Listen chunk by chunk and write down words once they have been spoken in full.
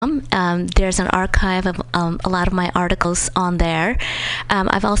There's an archive of a lot of my articles on there.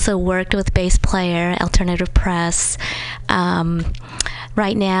 I've also worked with Bass Player, Alternative Press.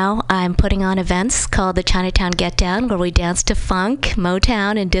 Right now, I'm putting on events called the Chinatown Get Down, where we dance to funk,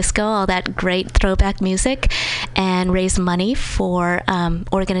 Motown, and disco, all that great throwback music, and raise money for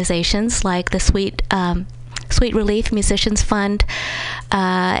organizations like the Sweet Relief Musicians Fund,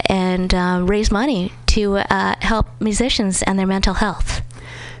 and raise money to help musicians and their mental health.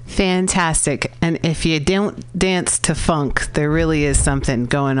 Fantastic. And if you don't dance to funk, there really is something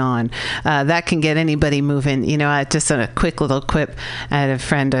going on. That can get anybody moving. You know, just a quick little quip. I had a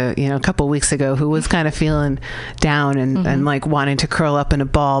friend, a couple weeks ago who was kind of feeling down and like wanting to curl up in a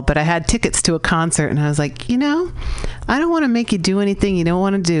ball. But I had tickets to a concert and I was like, I don't want to make you do anything you don't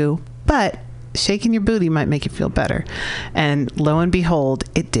want to do, but shaking your booty might make you feel better. And lo and behold,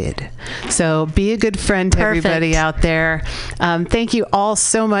 it did. So be a good friend to everybody out there. Thank you all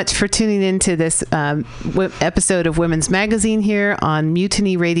so much for tuning into this episode of Women's Magazine here on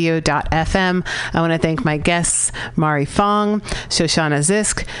MutinyRadio.fm. I want to thank my guests, Mari Fong, Shoshana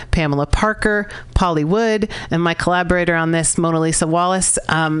Zisk, Pamela Parker, Polly Wood, and my collaborator on this, Mona Lisa Wallace.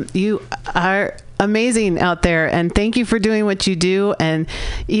 You are amazing out there, and thank you for doing what you do. And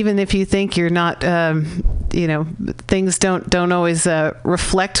even if you think you're not things don't always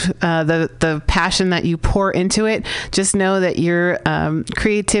reflect the passion that you pour into it, just know that your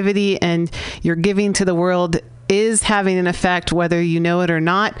creativity and your giving to the world is having an effect, whether you know it or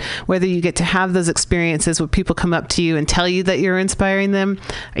not, whether you get to have those experiences where people come up to you and tell you that you're inspiring them.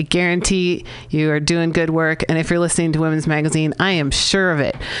 I guarantee you are doing good work. And if you're listening to Women's Magazine, I am sure of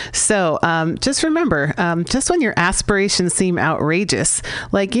it. So just remember, just when your aspirations seem outrageous,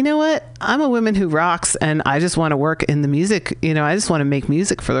 like, you know what? I'm a woman who rocks and I just want to work in the music. I just want to make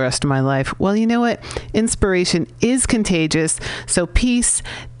music for the rest of my life. Well, you know what? Inspiration is contagious. So peace.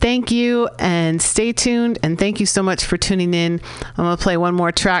 Thank you, and stay tuned, and thank you so much for tuning in. I'm going to play one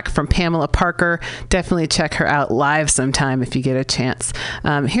more track from Pamela Parker. Definitely check her out live sometime if you get a chance.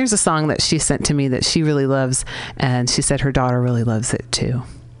 Here's a song that she sent to me that she really loves, and she said her daughter really loves it too.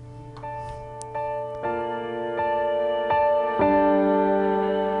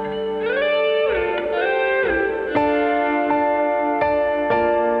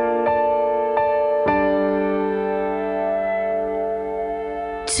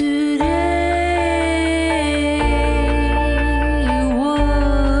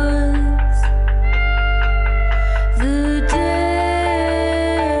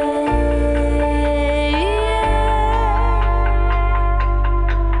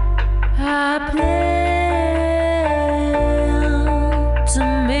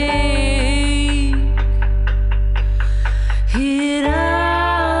 It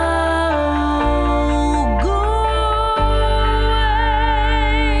all go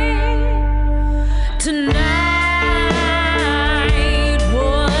away.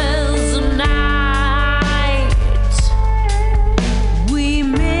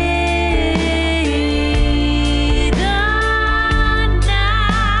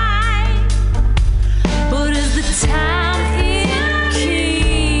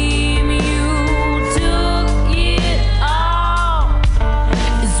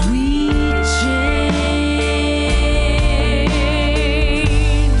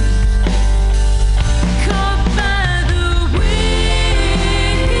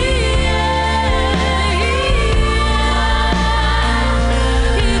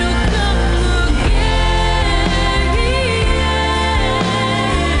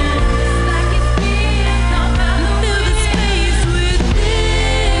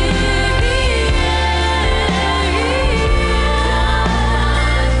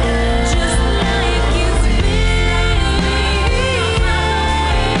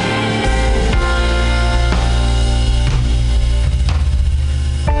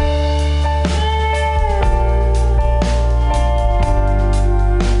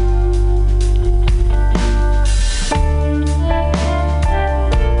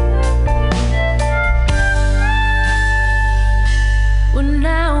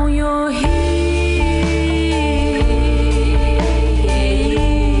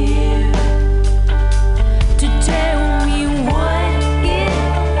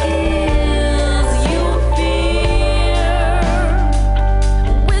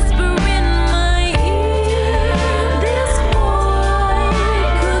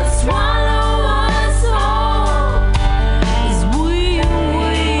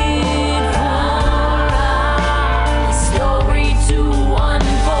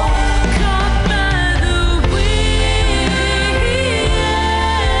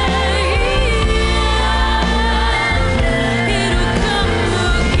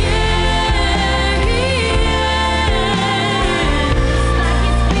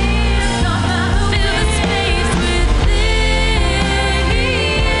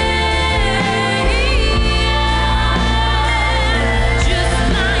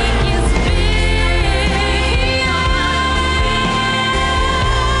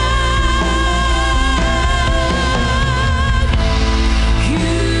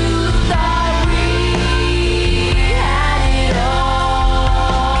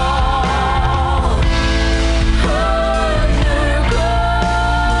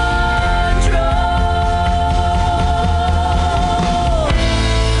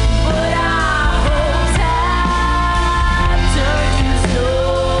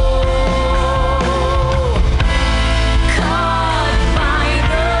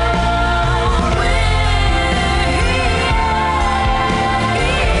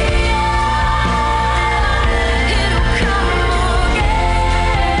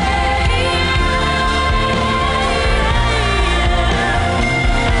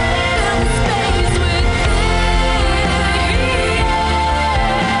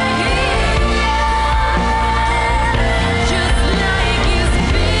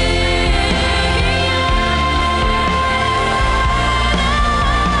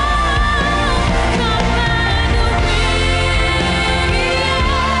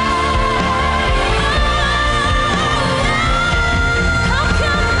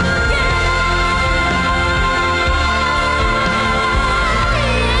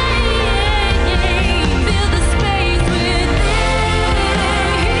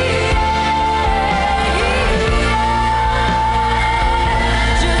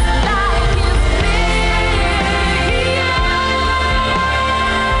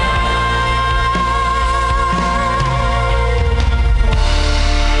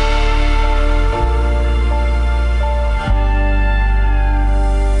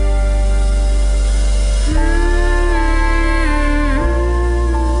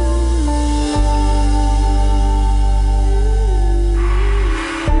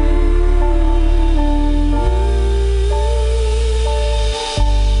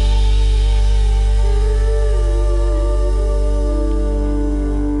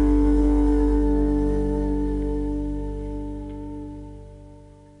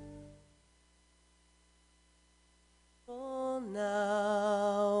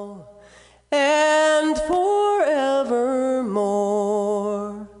 now and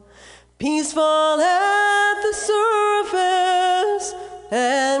forevermore. Peaceful at the surface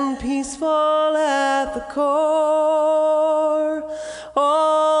and peaceful at the core.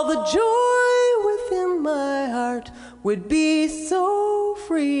 All the joy within my heart would be so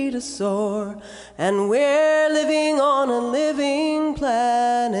free to soar. And we're living on a living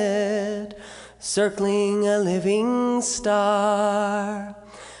planet, circling a living star.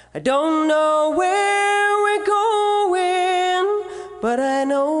 I don't know where we're going, but I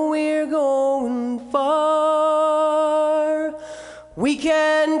know we're going far. We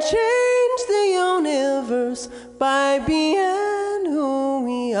can change the universe by being who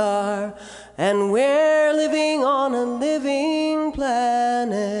we are. And we're living on a living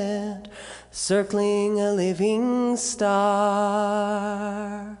planet, circling a living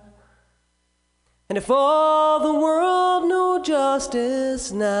star. And if all the world knew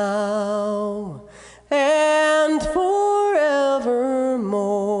justice now and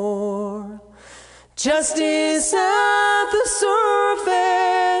forevermore, justice at the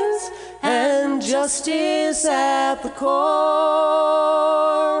surface and justice at the core,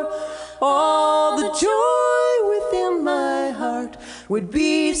 all the joy within my heart would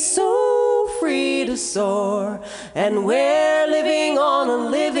be so free to soar. And we're living on a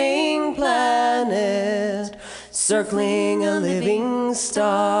living planet, circling a living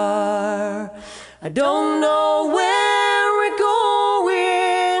star. I don't know where we're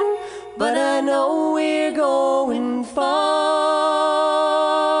going, but I know we're going far.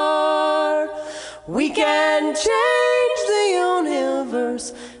 We can change the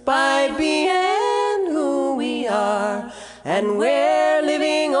universe by being who we are. And we're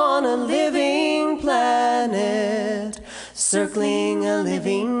living on a living planet, circling a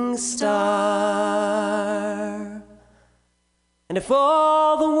living star. And if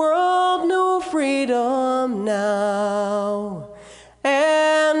all the world knew freedom now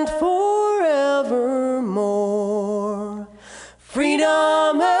and forevermore,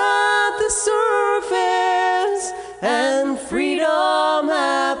 freedom at the surface and freedom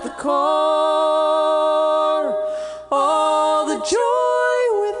at the core, all the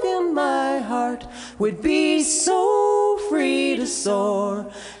joy within my heart would be so free to soar.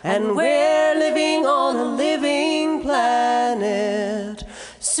 And we're living on a living planet,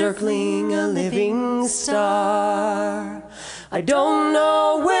 circling a living star. I don't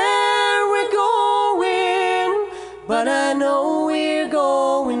know where we're going, but I know we're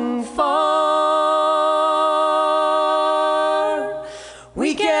going far.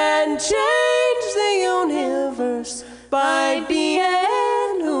 We can change the universe by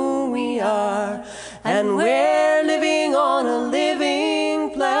being who we are. And we're living on a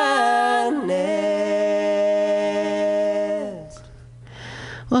living planet.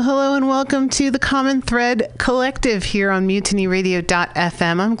 Well, hello and welcome to the Common Thread Collective here on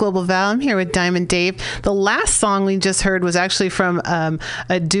MutinyRadio.fm. I'm Global Val. I'm here with Diamond Dave. The last song we just heard was actually from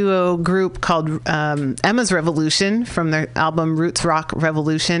a duo group called Emma's Revolution from their album Roots Rock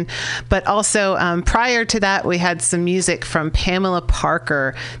Revolution. But also prior to that, we had some music from Pamela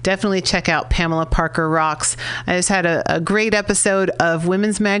Parker. Definitely check out Pamela Parker Rocks. I just had a great episode of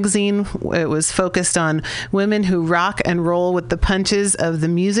Women's Magazine. It was focused on women who rock and roll with the punches of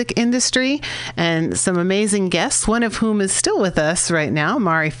the music industry, and some amazing guests, one of whom is still with us right now.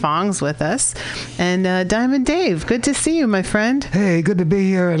 Mari Fong's with us. And Diamond Dave, good to see you, my friend. Hey, good to be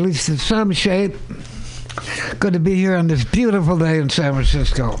here, at least in some shape. Good to be here on this beautiful day in San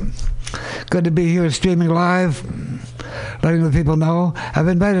Francisco. Good to be here streaming live, letting the people know. I've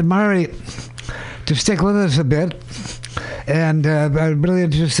invited Mari to stick with us a bit, and I'm really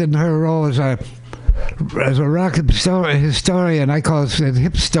interested in her role as a rock historian. I call it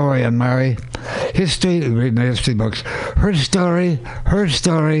hipstorian, Mari. History, reading the history books. Her story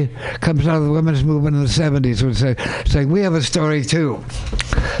comes out of the women's movement in the 70s. Would say, saying we have a story too.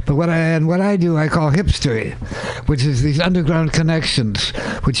 But what I do, I call hipstery, which is these underground connections,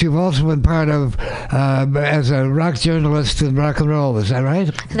 which you've also been part of as a rock journalist in rock and roll. Is that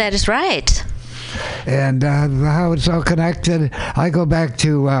right? That is right. And how it's all connected, I go back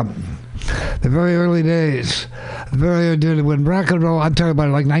to the very early days, when rock and roll, I'm talking about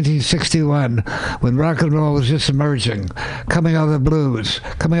like 1961, when rock and roll was just emerging, coming out of the blues,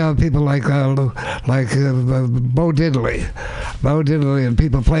 coming out of people like Bo Diddley and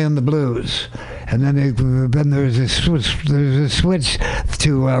people playing the blues. And then there's a switch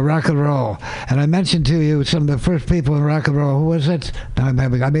to rock and roll. And I mentioned to you some of the first people in rock and roll. Who was it? No,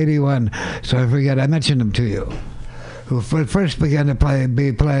 I'm 81, so I forget. I mentioned them to you. Who first began to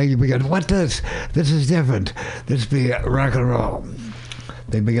be playing, you began, this is different. This be rock and roll.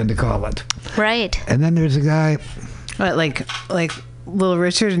 they began to call it. Right. And then there's a guy... What, like Little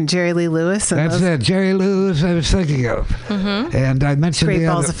Richard and Jerry Lee Lewis? And that's it. Jerry Lewis I was thinking of. Mm-hmm. And I mentioned Great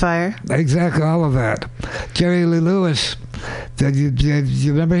Balls of Fire. Exactly, all of that. Jerry Lee Lewis. Did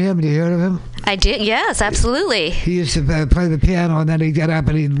you remember him? Did you hear of him? I did, yes, absolutely. He used to play the piano, and then he'd get up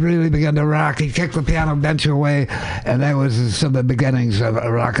and he'd really begin to rock. He'd kick the piano bench away, and that was some of the beginnings of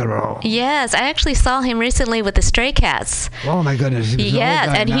rock and roll. Yes, I actually saw him recently with the Stray Cats. Oh, my goodness.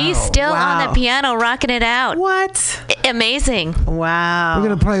 Yes, and he's still on the piano rocking it out. What? Amazing. Wow. We're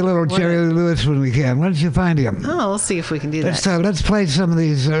going to play a little Jerry Lee Lewis when we can. Why don't you find him? Oh, we'll see if we can do that. Let's play some of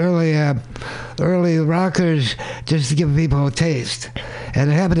these early rockers just to give people a taste.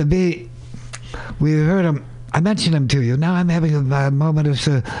 And it happened to be... We heard him. I mentioned him to you. Now I'm having a moment as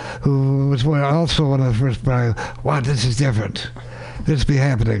to who was also one of the first. Wow, this is different. This be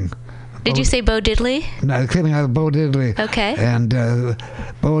happening. Did you say Bo Diddley? No, coming out of Bo Diddley. Okay. And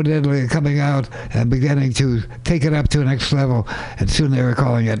Bo Diddley coming out and beginning to take it up to the next level, and soon they were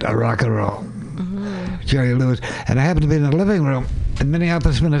calling it a rock and roll. Mm-hmm. Jerry Lewis. And I happened to be in the living room in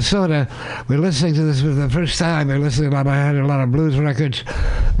Minneapolis, Minnesota. We're listening to this for the first time. I had a lot of blues records,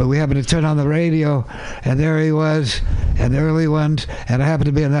 but we happened to turn on the radio, and there he was, and the early ones, and I happened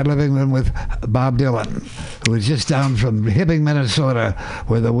to be in that living room with Bob Dylan, who was just down from Hibbing, Minnesota,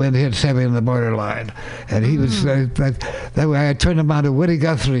 where the wind hits heavy in the borderline. And he was, that way I turned him on to Woody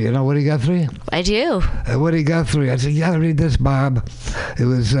Guthrie. You know Woody Guthrie? I do. Woody Guthrie. I said, you gotta read this, Bob. He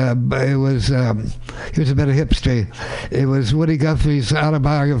was a bit of hipster. It was Woody Guthrie's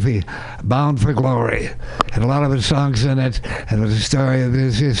autobiography, Bound for Glory, and a lot of his songs in it. And it was his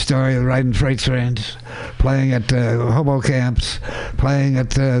story of riding freight trains, playing at hobo camps, playing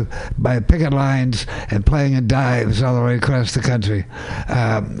at by picket lines, and playing in dives all the way across the country.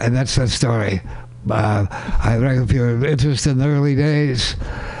 And that's that story. I reckon if you're interested in the early days,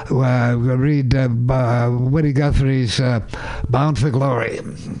 read Woody Guthrie's Bound for Glory.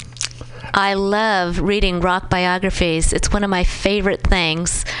 I love reading rock biographies. It's one of my favorite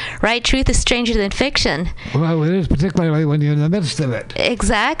things. Right? Truth is stranger than fiction. Well, it is, particularly when you're in the midst of it.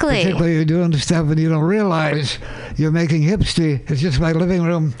 Exactly. Particularly you're doing stuff and you don't realize you're making history. It's just my living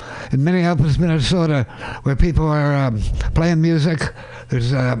room in Minneapolis, Minnesota, where people are playing music.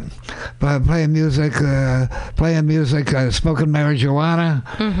 There's playing music, smoking marijuana,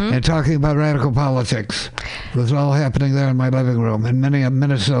 and talking about radical politics. It was all happening there in my living room in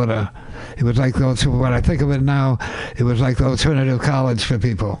Minnesota. It was like when I think of it now, it was like the alternative college for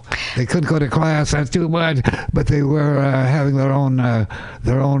people. They couldn't go to class, that's too much, but they were having their own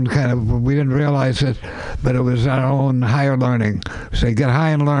kind of, we didn't realize it, but it was our own higher learning. So get high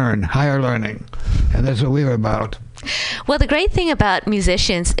and learn, higher learning. And that's what we were about. Well, the great thing about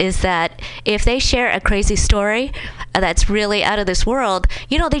musicians is that if they share a crazy story that's really out of this world,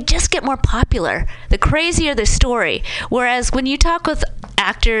 they just get more popular. The crazier the story. Whereas when you talk with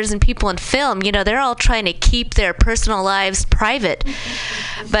actors and people in film, they're all trying to keep their personal lives private.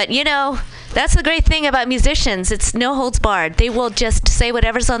 But, that's the great thing about musicians. It's no holds barred. They will just say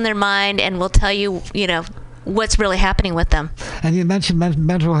whatever's on their mind and will tell you, what's really happening with them. And you mentioned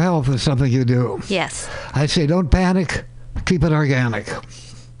mental health is something you do. Yes. I say don't panic, keep it organic.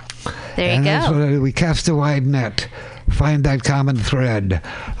 There you go. That's what we cast a wide net, find that common thread,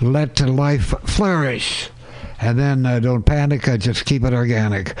 let life flourish. And then don't panic, just keep it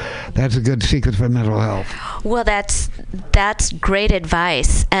organic. That's a good secret for mental health. Well, that's great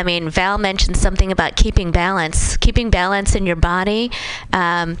advice. I mean, Val mentioned something about keeping balance in your body,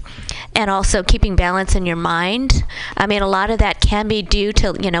 and also keeping balance in your mind. I mean, a lot of that can be due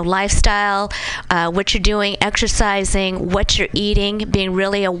to, lifestyle, what you're doing, exercising, what you're eating, being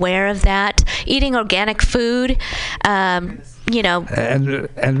really aware of that, eating organic food, and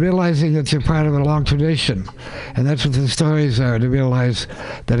realizing that you're part of a long tradition. And that's what the stories are, to realize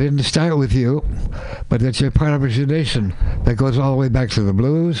that it didn't start with you, but that you're part of a tradition that goes all the way back to the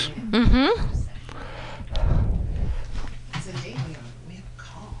blues. Mm-hmm.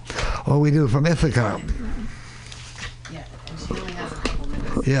 Oh, we do, from Ithaca.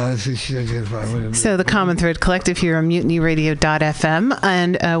 Yeah, so the Common Thread Collective here on MutinyRadio.fm,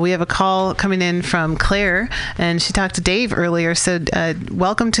 and we have a call coming in from Claire, and she talked to Dave earlier. So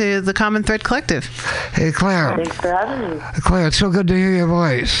welcome to the Common Thread Collective. Hey, Claire. Thanks for having me. Claire, it's so good to hear your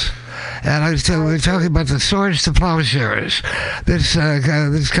voice. And we were talking about the swords to plowshares. This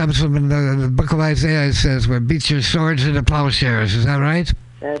comes from the book of Isaiah. It says, "Where beat your swords into plowshares." Is that right?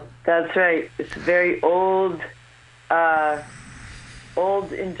 That's right. It's a very old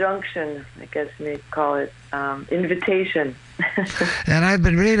injunction, I guess you may call it, invitation. And I've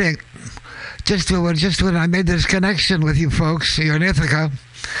been reading just when I made this connection with you folks here in Ithaca,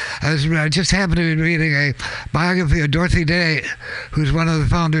 I just happened to be reading a biography of Dorothy Day, who's one of the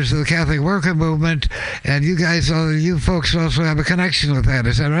founders of the Catholic Worker Movement, and you folks also have a connection with that.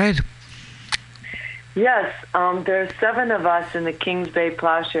 Is that right? Yes, there are 7 of us in the Kings Bay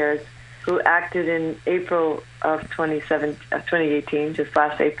Plowshares who acted in April of 2018, just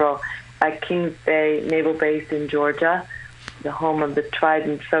last April, at Kings Bay Naval Base in Georgia, the home of the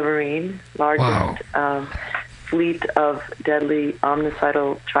Trident submarine, largest fleet of deadly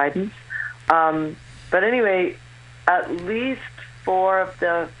omnicidal tridents. But anyway, at least 4 of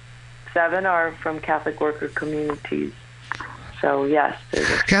the 7 are from Catholic worker communities. So yes, there's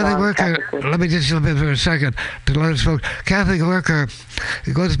a Catholic worker. Let me just jump in for a second to let us folks. Catholic worker.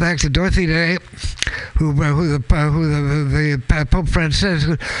 It goes back to Dorothy Day, who the Pope Francis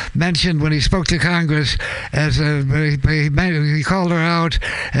mentioned when he spoke to Congress as he called her out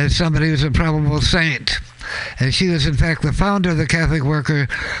as somebody who's a probable saint. And she was, in fact, the founder of the Catholic Worker,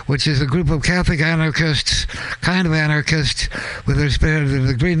 which is a group of Catholic anarchists, kind of anarchists, with their spirit of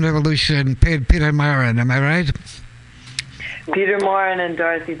the Green Revolution, Peter Marin. Am I right? Peter Morin and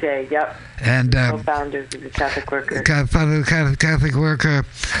Dorothy Day, yep. And co-founders of the Catholic Worker. Founder of the Catholic Worker.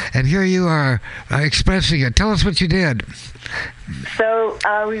 And here you are expressing it. Tell us what you did. So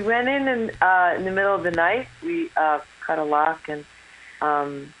we went in the middle of the night. We cut a lock and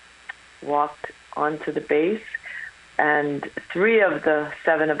walked onto the base. And 3 of the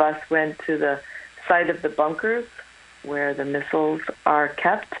 7 of us went to the site of the bunkers where the missiles are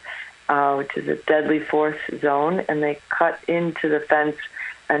kept, which is a deadly force zone, and they cut into the fence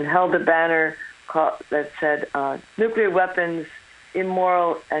and held a banner that said, nuclear weapons,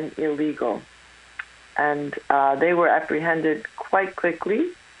 immoral and illegal. And they were apprehended quite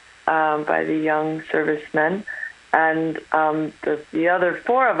quickly by the young servicemen. And the other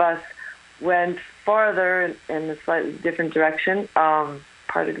 4 of us went farther in a slightly different direction,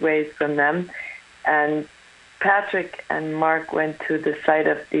 parted ways from them. And Patrick and Mark went to the site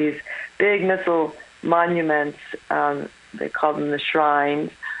of these big missile monuments. They call them the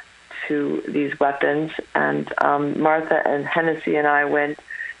shrines to these weapons. And Martha and Hennessy and I went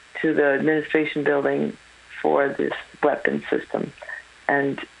to the administration building for this weapon system.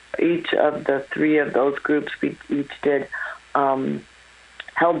 And each of the 3 of those groups, we each did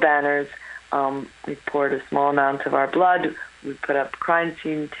held banners. We poured a small amount of our blood. We put up crime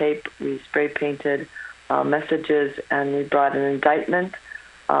scene tape. We spray painted messages, and we brought an indictment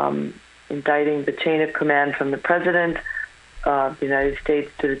indicting the chain of command from the President of the United States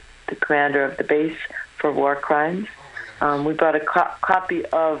to the commander of the base for war crimes. We brought a copy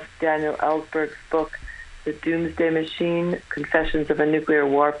of Daniel Ellsberg's book, The Doomsday Machine, Confessions of a Nuclear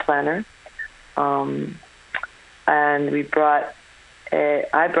War Planner. And I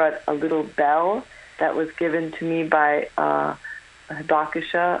brought a little bell that was given to me by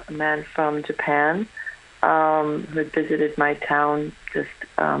Hibakusha, a man from Japan, who had visited my town just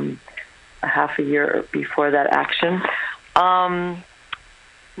a half a year before that action.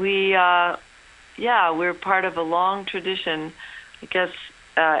 We're part of a long tradition. I guess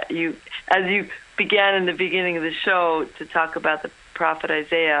as you began in the beginning of the show to talk about the prophet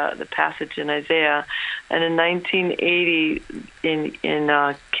Isaiah, the passage in Isaiah, and in 1980,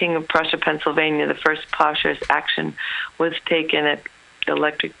 in King of Prussia, Pennsylvania, the first plowshares action was taken at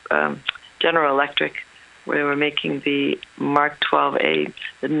General Electric, where they were making the Mark 12A,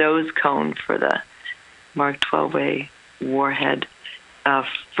 the nose cone for the Mark 12A warhead,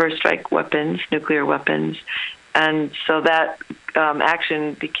 first strike weapons, nuclear weapons, and so that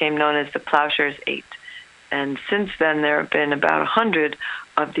action became known as the Plowshares 8. And since then, there have been about 100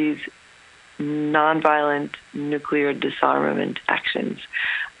 of these nonviolent nuclear disarmament actions,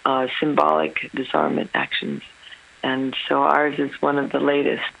 symbolic disarmament actions. And so ours is one of the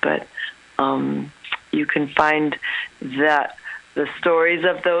latest, but you can find the stories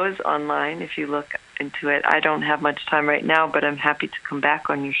of those online if you look into it. I don't have much time right now, but I'm happy to come back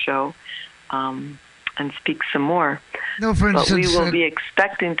on your show and speak some more. No, for instance, but we will be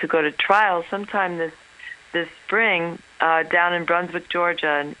expecting to go to trial sometime this spring down in Brunswick,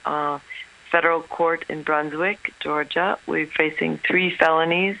 Georgia, federal court in Brunswick, Georgia. We're facing 3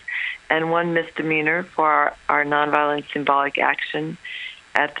 felonies and 1 misdemeanor for our nonviolent symbolic action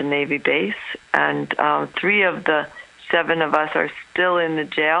at the Navy base. And 3 of the 7 of us are still in the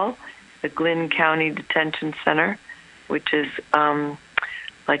jail, the Glynn County Detention Center, which is,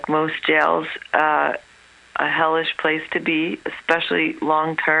 like most jails, a hellish place to be, especially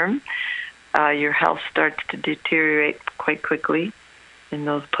long-term. Your health starts to deteriorate quite quickly in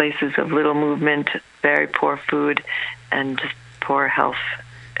those places of little movement, very poor food, and just poor health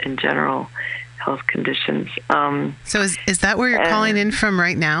in general health conditions. So is that where you're calling in from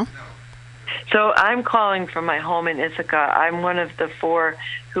right now? So I'm calling from my home in Ithaca. I'm one of the 4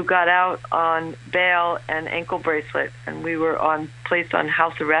 who got out on bail and ankle bracelet, and we were placed on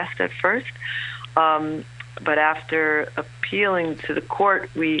house arrest at first. But after appealing to the court,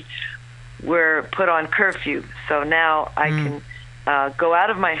 we were put on curfew. So now I can go out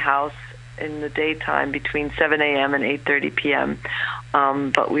of my house in the daytime between 7 a.m. and 8:30 p.m.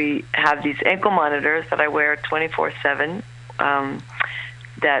 But we have these ankle monitors that I wear 24/7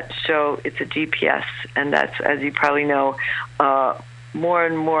 that show it's a GPS, and that's, as you probably know, more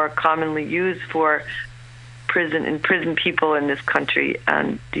and more commonly used for prison people in this country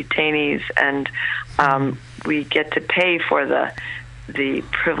and detainees, and we get to pay for the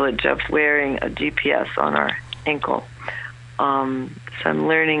privilege of wearing a GPS on our ankle. So I'm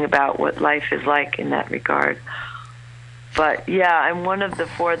learning about what life is like in that regard. But yeah, I'm one of the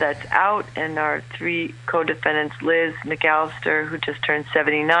 4 that's out, and our 3 co-defendants, Liz McAllister, who just turned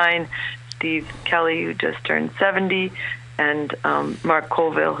 79, Steve Kelly, who just turned 70, and Mark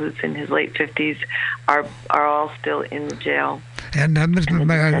Colville, who's in his late 50s, are all still in the jail. And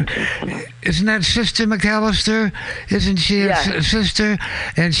isn't that Sister McAllister? Isn't she a sister?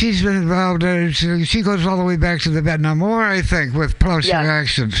 And she's been involved. She goes all the way back to the Vietnam War, I think, with closer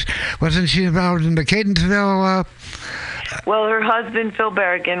actions. Wasn't she involved in the Catonsville? Well, her husband, Phil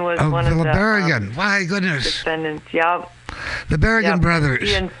Berrigan, was one of the Berrigan. My goodness. Defendants. Yeah. The Berrigan brothers.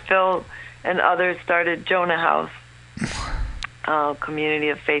 He and Phil and others started Jonah House, community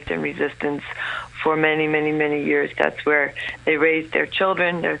of faith and resistance, for many, many, many years. That's where they raised their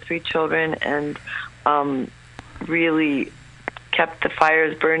children, their 3 children, and really kept the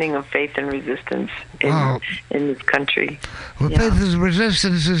fires burning of faith and resistance in this country. Well, faith and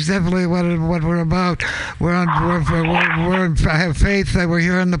resistance is definitely what we're about. We have faith that we're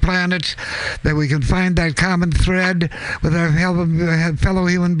here on the planet, that we can find that common thread with our fellow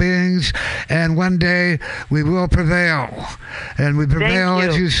human beings, and one day we will prevail. And we prevail,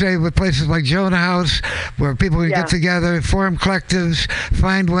 as you say, with places like Jonah House, where people can get together, form collectives,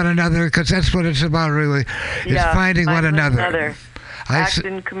 find one another, because that's what it's about, really, is finding one another. Act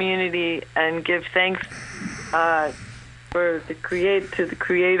in community and give thanks to the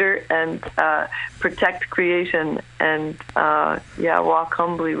Creator, and protect creation, and walk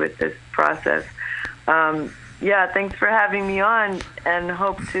humbly with this process. Thanks for having me on, and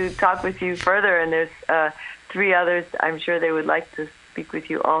hope to talk with you further. And there's 3 others. I'm sure they would like to speak with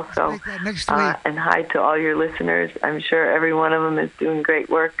you also. Next week. And hi to all your listeners. I'm sure every one of them is doing great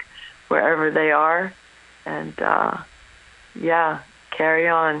work wherever they are. And carry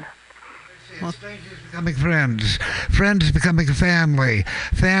on. Strangers becoming friends, friends becoming family,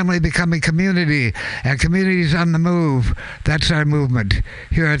 family becoming community, and communities on the move. That's our movement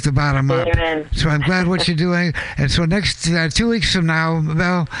here at the bottom up. Amen. So I'm glad what you're doing. And so next 2 weeks from now,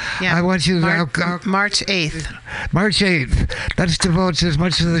 Mel, I want you to... March 8th. March 8th. Let's devote as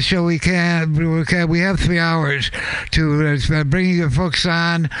much of the show we can. We have 3 hours to bringing your folks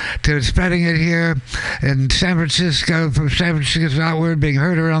on, to spreading it here in San Francisco, from San Francisco outward, being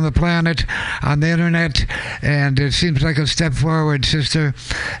heard around the planet, on the internet, and it seems like a step forward, sister,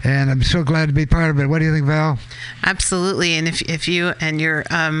 and I'm so glad to be part of it. What do you think, Val? Absolutely. And if you and your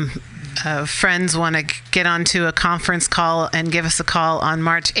friends want to get onto a conference call and give us a call on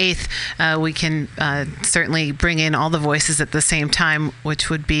March 8th, we can certainly bring in all the voices at the same time, which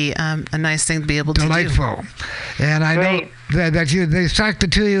would be a nice thing to be able to do. Delightful. And I know that they shocked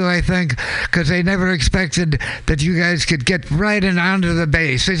it to you, I think, because they never expected that you guys could get right in onto the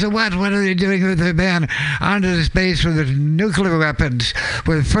base. They said, what are they doing with their band onto this base with nuclear weapons,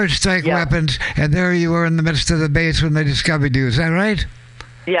 with first strike weapons, and there you were in the midst of the base when they discovered you. Is that right?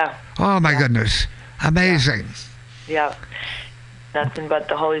 Yeah. Oh, my goodness. Amazing. Yeah. Nothing but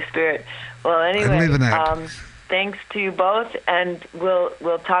the Holy Spirit. Well, anyway, thanks to you both, and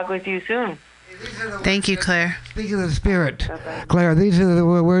we'll talk with you soon. Thank you, Claire. Speaking of the Spirit, Claire, these are the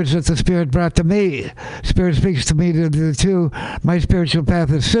words that the Spirit brought to me. Spirit speaks to me too. My spiritual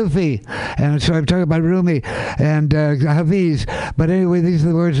path is Sufi, and so I'm talking about Rumi and Hafiz. But anyway, these are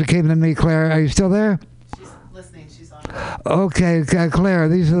the words that came to me, Claire. Are you still there? Listening. She's on. Okay, Claire,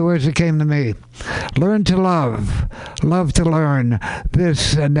 these are the words that came to me. Learn to love, love to learn.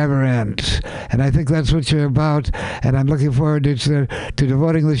 This never ends. And I think that's what you're about. And I'm looking forward to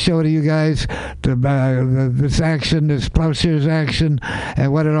devoting the show to you guys, to this action, this Plowshares action,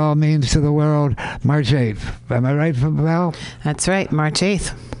 and what it all means to the world. March 8th. Am I right, Val? That's right, March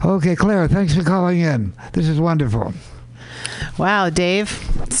 8th. Okay, Claire, thanks for calling in. This is wonderful. Wow, Dave.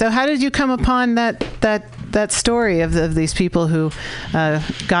 So how did you come upon that that story of these people who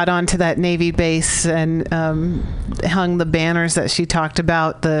got onto that Navy base and hung the banners that she talked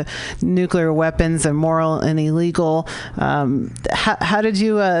about, the nuclear weapons, immoral and illegal. How did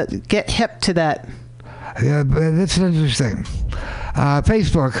you get hip to that? Yeah, that's interesting.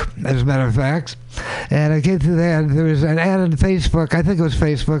 Facebook, as a matter of fact. And I came to that. There was an ad on Facebook. I think it was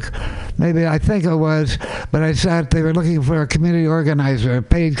Facebook. Maybe I think it was. But I saw they were looking for a community organizer, a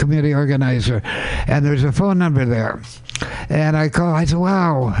paid community organizer. And there's a phone number there. And I called. I said,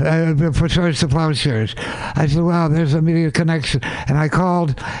 wow, for Swords to Plowshares. I said, wow, there's a immediate connection. And I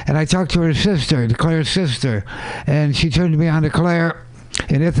called and I talked to her sister, Claire's sister. And she turned me on to Claire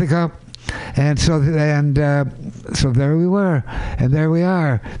in Ithaca. And so there we were, and there we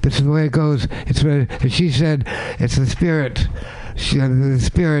are. This is the way it goes. She said, it's the spirit, the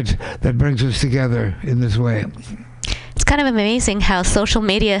spirit that brings us together in this way. It's kind of amazing how social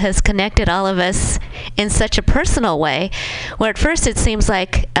media has connected all of us in such a personal way, where at first it seems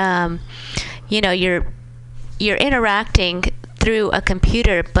like, you're interacting through a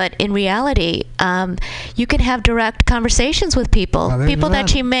computer, but in reality, you can have direct conversations with people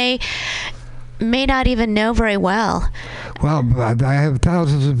that you may not even know very well. Well, I have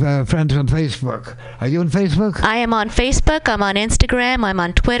thousands of friends on Facebook. Are you on Facebook? I am on Facebook. I'm on Instagram. I'm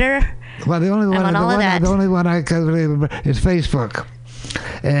on Twitter. Well, the only one I can remember is Facebook,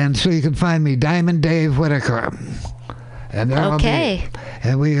 and so you can find me, Diamond Dave Whitaker. And okay.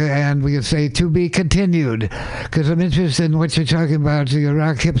 And we can say to be continued, because I'm interested in what you're talking about, the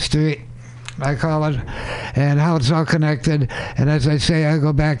rock hipster, I call it, and how it's all connected. And as I say, I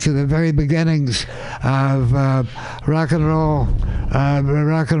go back to the very beginnings of rock and roll,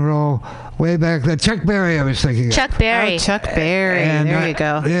 way back then. Chuck Berry, I was thinking of. Chuck Berry. Oh, Chuck Berry. And, there you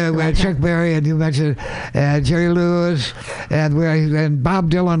go. Yeah, we had Chuck Berry, and you mentioned Jerry Lewis, and Bob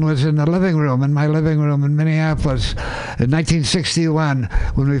Dylan was in the living room, in my living room in Minneapolis in 1961,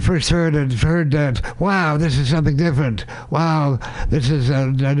 when we first heard that, wow, this is something different. Wow, this is a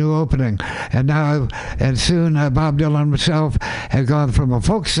new opening. And soon Bob Dylan himself had gone from a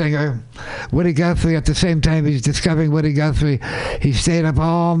folk singer, Woody Guthrie, at the same time he's discovering Woody Guthrie, he stayed up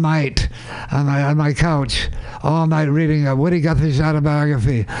all night on my couch, all night reading Woody Guthrie's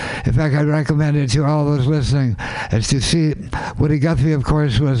autobiography. In fact, I'd recommend it to all those listening, as to see Woody Guthrie, of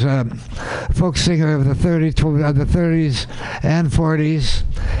course, was a folk singer of the 30s and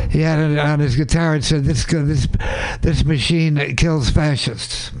 40s. He had it on his guitar and said, this machine kills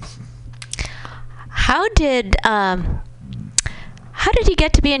fascists. How did he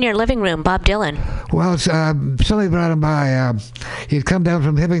get to be in your living room, Bob Dylan? Well, somebody brought him by. He'd come down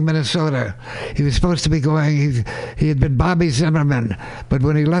from Hibbing, Minnesota. He was supposed to be going. He had been Bobby Zimmerman, but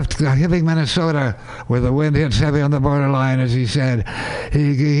when he left Hibbing, Minnesota, where the wind hits heavy on the borderline, as he said,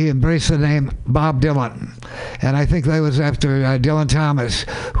 he embraced the name Bob Dylan. And I think that was after Dylan Thomas,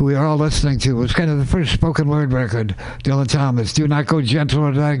 who we are all listening to. It was kind of the first spoken word record, Dylan Thomas. Do not go gentle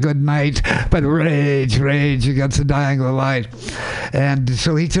or die good night, but rage, rage against the dying of the light. And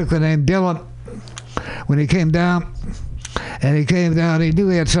so he took the name Dylan when he came down. And he came down, he knew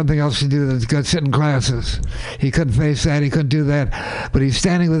he had something else to do than go sit in classes. He couldn't face that, he couldn't do that. But he's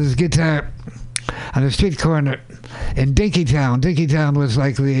standing with his guitar on a street corner in Dinkytown. Dinkytown was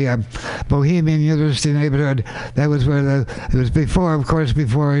like the Bohemian University neighborhood. That was where it was before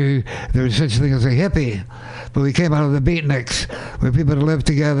there was such a thing as a hippie. But we came out of the beatniks, where people live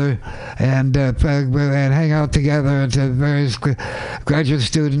together and hang out together, and various graduate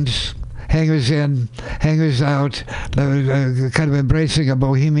students, hangers in, hangers out, kind of embracing a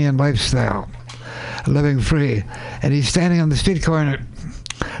bohemian lifestyle, living free. And he's standing on the street corner,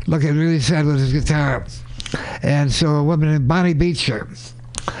 looking really sad with his guitar. And so a woman named Bonnie Beecher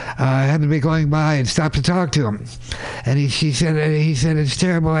happened to be going by and stopped to talk to him. And he said, it's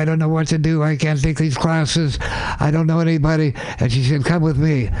terrible. I don't know what to do. I can't take these classes. I don't know anybody. And she said, come with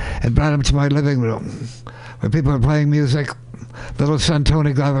me, and brought him to my living room, where people were playing music. Little son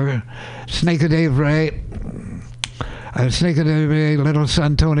Tony Glover, Snake of Dave Ray, little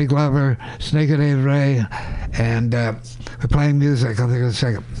son Tony Glover, Snake of Dave Ray, and we're playing music. I'll think of a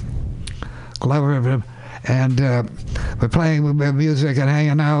second. Glover, and we're playing music and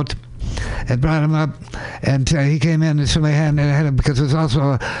hanging out, and brought him up, and he came in, and somebody had him, because we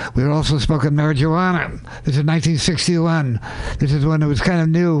were also smoking marijuana. This is 1961. This is when it was kind of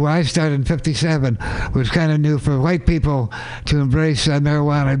new. I started in 57. It was kind of new for white people to embrace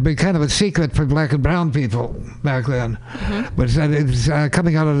marijuana. It'd been kind of a secret for black and brown people back then. Mm-hmm. But it was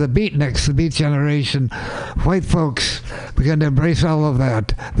coming out of the beatniks, the beat generation. White folks began to embrace all of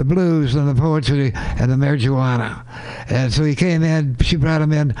that, the blues and the poetry and the marijuana. And so he came in, she brought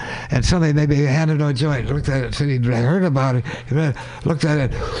him in, and somebody maybe handed him a joint. looked at it, said he'd heard about it. He looked at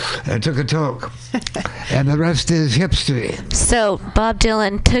it, and took a toke. And the rest is history. So Bob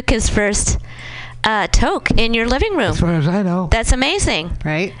Dylan took his first toke in your living room. As far as I know. That's amazing.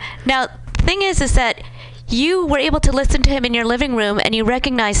 Right? Now, the thing is that you were able to listen to him in your living room and you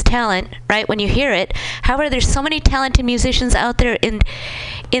recognize talent, right, when you hear it. However, there's so many talented musicians out there in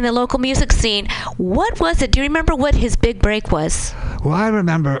the local music scene. What was it? Do you remember what his big break was? Well, I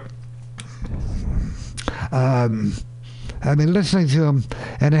remember I've been listening to him,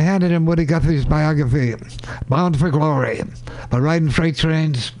 and I handed him Woody Guthrie's biography, Bound for Glory, by riding freight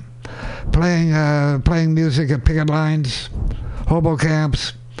trains, playing music at picket lines, hobo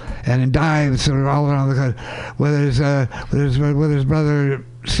camps, and in dives all around the country with his brother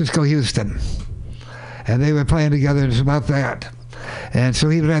Cisco Houston, and they were playing together. It's about that. And so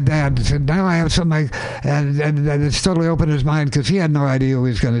he read that and said, now I have something and it's totally opened his mind, because he had no idea what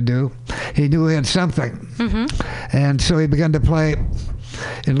he was going to do. He knew he had something. Mm-hmm. And so he began to play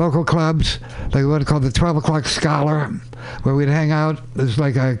in local clubs, like what called the 12 O'Clock Scholar, where we'd hang out. It was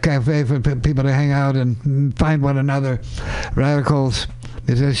like a cafe for people to hang out and find one another, radicals,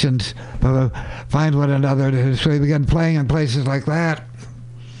 musicians, find one another. So he began playing in places like that.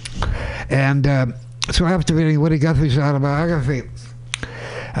 And so after reading Woody Guthrie's autobiography,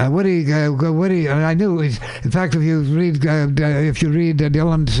 Woody, and I knew. In fact, if you read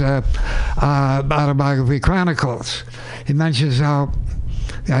Dylan's autobiography, Chronicles, he mentions how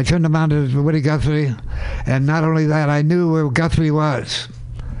I turned him on to Woody Guthrie, and not only that, I knew where Guthrie was.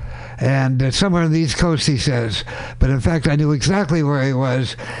 And somewhere on the East Coast, he says. But in fact, I knew exactly where he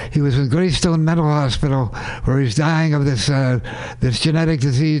was. He was in Greystone Mental Hospital, where he's dying of this genetic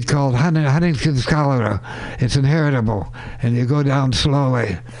disease called Huntington's cholera. It's inheritable, and you go down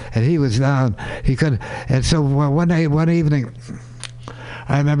slowly. And he was down. He could. And so one evening,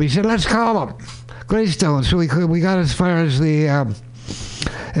 I remember he said, "Let's call him Greystone." So we got as far as the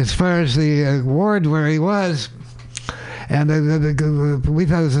ward where he was. And we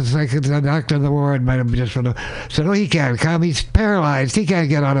thought it was like the doctor in the ward might have just said, "Oh, he can't come. He's paralyzed. He can't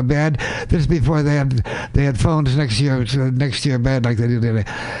get out of bed." This is before they had phones next to your bed like they do today.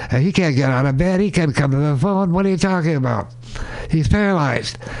 He can't get out of bed. He can't come to the phone. What are you talking about? He's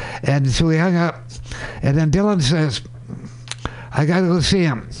paralyzed. And so we hung up. And then Dylan says, "I got to go see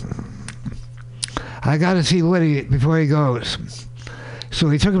him. I got to see Woody before he goes." So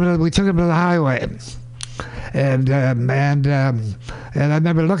we took him to the highway. And I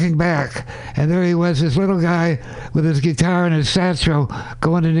remember looking back, and there he was, this little guy with his guitar and his satchel,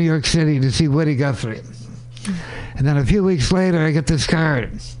 going to New York City to see Woody Guthrie. And then a few weeks later, I get this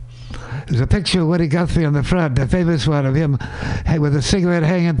card. There's a picture of Woody Guthrie on the front, the famous one of him with a cigarette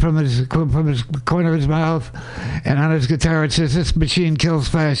hanging from his corner of his mouth, and on his guitar it says, "This machine kills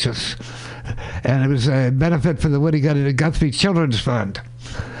fascists." And it was a benefit for the Woody Guthrie Children's Fund,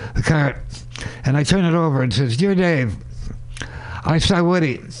 the card. And I turn it over and says, "Dear Dave, I saw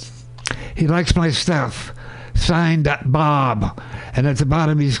Woody. He likes my stuff. Signed Bob." And at the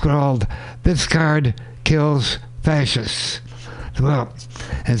bottom he scrawled, "This card kills fascists." Well,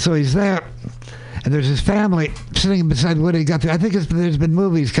 and so he's there, and there's his family sitting beside Woody Guthrie. I think there's been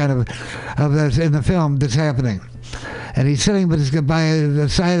movies kind of this in the film that's happening. And he's sitting by the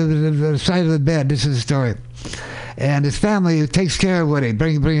side of the bed. This is the story. And his family takes care of Woody,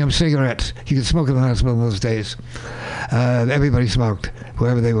 bring him cigarettes. You could smoke in the hospital in those days. Everybody smoked,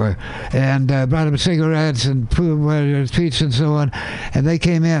 whoever they were. And brought him cigarettes and food, treats and so on. And they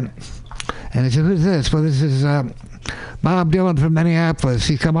came in. And he said, "Who's this?" "Well, this is Bob Dylan from Minneapolis.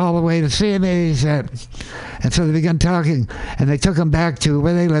 He's come all the way to see me," he said. And so they began talking. And they took him back to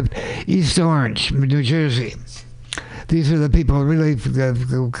where they lived, East Orange, New Jersey. These are the people who really had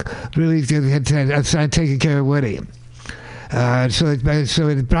taken care of Woody. So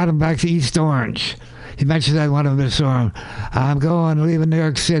it brought him back to East Orange. He mentioned that one of his songs. "I'm leaving New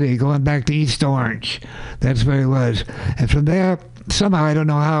York City, going back to East Orange." That's where he was. And from there, somehow, I don't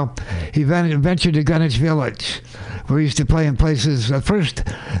know how, he ventured to Greenwich Village, where he used to play in places. At first,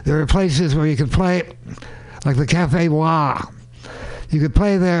 there were places where you could play, like the Cafe Wah. You could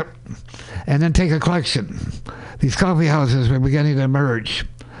play there and then take a collection. These coffee houses were beginning to emerge.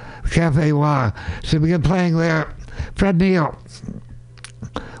 Cafe Wah. So we began playing there. Fred Neil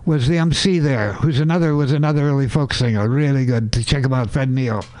was the MC there, was another early folk singer, really good. To check him out, Fred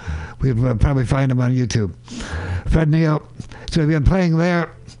Neil. We'll probably find him on YouTube. Fred Neil. So we began playing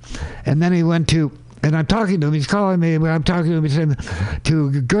there, and then he went to, and I'm talking to him. He's calling me. I'm talking to him. He's saying,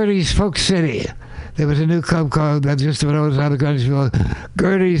 to Gertie's Folk City. There was a new club called, that just when I was out of Greenwich,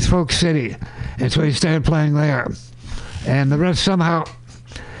 Gertie's Folk City. And so he started playing there. And the rest somehow,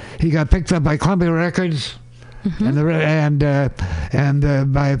 he got picked up by Columbia Records. Mm-hmm.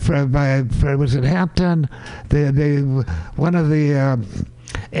 And by was it Hampton? One of the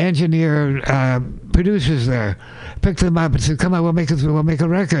engineer producers there picked him up and said, "Come on, we'll make a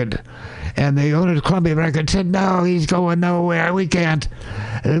record." And the owner of Columbia Records said, "No, he's going nowhere. We can't."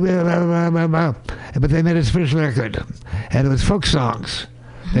 But they made his first record, and it was folk songs.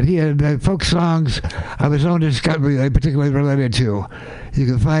 That he had folk songs of his own discovery, they particularly related to. You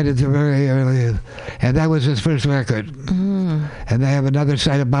can find it very early, and that was his first record. Mm. And they have another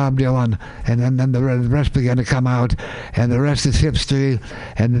side of Bob Dylan, and then the rest began to come out, and the rest is history.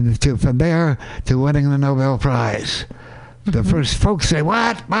 And then from there to winning the Nobel Prize. Mm-hmm. The first folks say,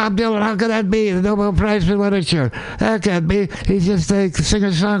 "What? Bob Dylan, how could that be? The Nobel Prize for Literature? That can't be. He's just a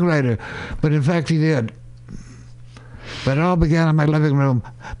singer-songwriter." But in fact, he did. But it all began on my living room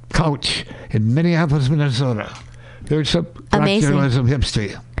couch in Minneapolis, Minnesota. There's some rock journalism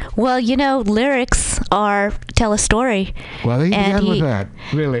history. Well, lyrics tell a story. Well, he began with that,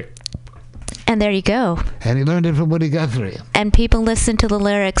 really. And there you go. And he learned it from Woody Guthrie. And people listen to the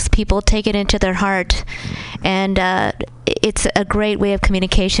lyrics. People take it into their heart. And it's a great way of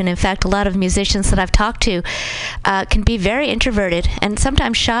communication. In fact, a lot of musicians that I've talked to can be very introverted and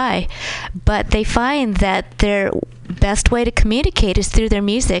sometimes shy. But they find that their best way to communicate is through their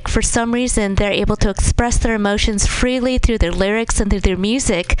music. For some reason, they're able to express their emotions freely through their lyrics and through their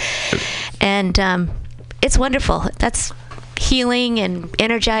music. And it's wonderful. That's healing and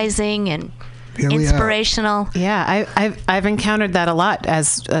energizing and inspirational. Yeah, I've encountered that a lot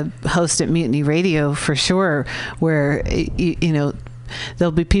as a host at Mutiny Radio, for sure, where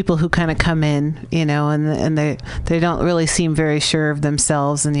there'll be people who kind of come in, and they don't really seem very sure of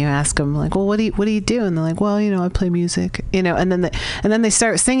themselves, and you ask them like, "Well, what do you do?" And they're like, "Well, I play music," and then they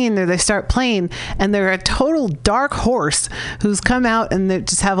start singing, or they start playing, and they're a total dark horse who's come out and they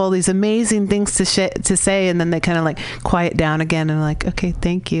just have all these amazing things to say, and then they kind of like quiet down again and like, "Okay,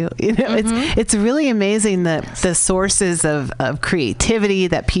 thank you." Mm-hmm. It's really amazing the sources of creativity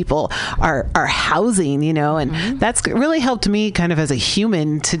that people are housing, and mm-hmm. that's really helped me kind of as a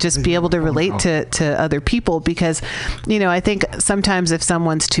human to just be able to relate to other people, because I think sometimes if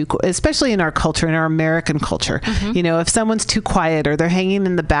someone's too, especially in our culture, in our American culture, mm-hmm. If someone's too quiet, or they're hanging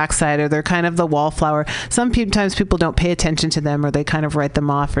in the backside, or they're kind of the wallflower, sometimes people don't pay attention to them, or they kind of write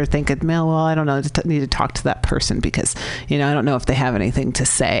them off, or think, well, I don't know, I need to talk to that person because I don't know if they have anything to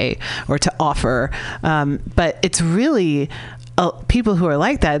say or to offer, but it's really people who are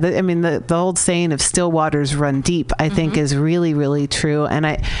like that. I mean, the old saying of still waters run deep, I think mm-hmm. is really, really true. And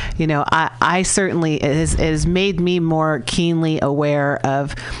I certainly, it has made me more keenly aware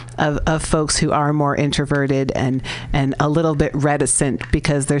of folks who are more introverted and a little bit reticent,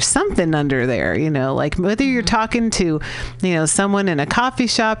 because there's something under there, like whether you're talking to, someone in a coffee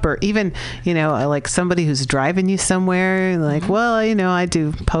shop, or even, like somebody who's driving you somewhere, like, mm-hmm. well, I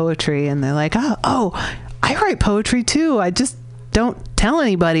do poetry, and they're like, oh, I write poetry too. I just don't tell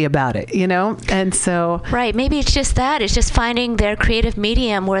anybody about it, and so right, maybe it's just that, it's just finding their creative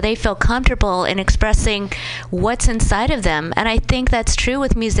medium where they feel comfortable in expressing what's inside of them. And I think that's true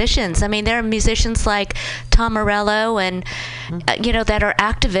with musicians. I mean, there are musicians like Tom Morello and that are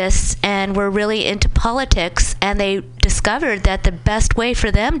activists and were really into politics, and they discovered that the best way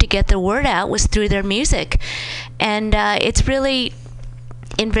for them to get the word out was through their music. And it's really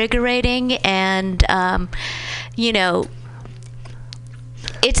invigorating, and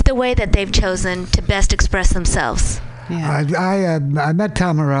it's the way that they've chosen to best express themselves. Yeah. I met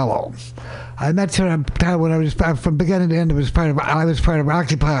Tom Morello. I met Tom when I was from beginning to end. I was part of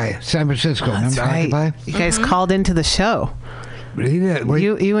Occupy San Francisco. Oh, that's right. Occupy? You guys mm-hmm. called into the show. He did.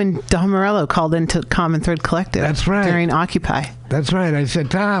 You and Tom Morello called into CommonThreadCollective. That's right. During Occupy. That's right. I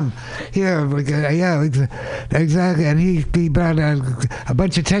said, "Tom, here, yeah, exactly." And he brought a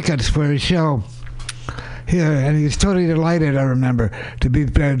bunch of tickets for his show here, and he was totally delighted, I remember, to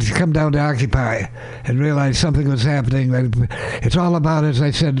come down to Occupy and realize something was happening. It's all about, as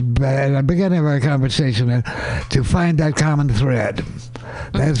I said at the beginning of our conversation, to find that common thread.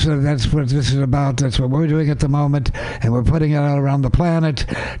 That's what this is about. That's what we're doing at the moment, and we're putting it out around the planet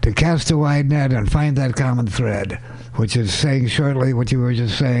to cast a wide net and find that common thread, which is saying shortly what you were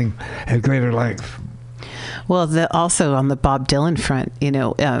just saying at greater length. Well, also on the Bob Dylan front,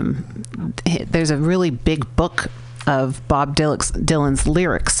 there's a really big book of Bob Dylan's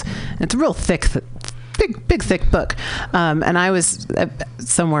lyrics. It's a real thick book. And I was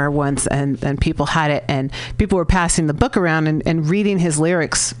somewhere once, and people had it, and people were passing the book around and reading his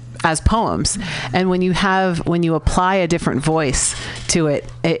lyrics as poems. And when you apply a different voice to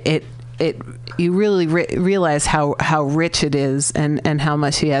it, you really realize how rich it is and how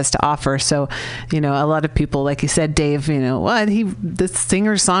much he has to offer. So, a lot of people, like you said, Dave, the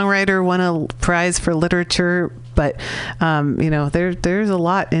singer-songwriter won a prize for literature, but there's a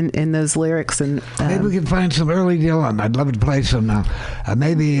lot in those lyrics. And maybe we can find some early Dylan. I'd love to play some now.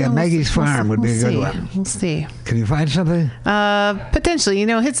 Maybe Maggie's Farm would be a good one. We'll see. Can you find something? Potentially.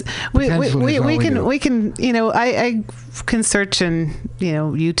 We can. I can search in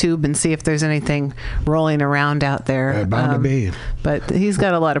YouTube and see if there's anything rolling around out there. Bound to be. But he's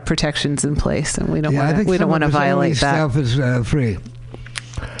got a lot of protections in place, and we don't want to violate that. Stuff is free.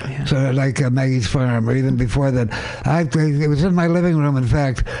 Yeah. So like Maggie's Farm, or even before that, it was in my living room, in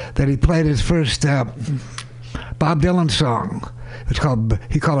fact, that he played his first Bob Dylan song. He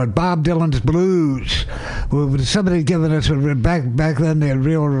called it Bob Dylan's Blues. Well, somebody had given us back then they had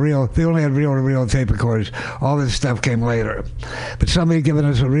they only had reel-to-reel tape recorders. All this stuff came later, but somebody had given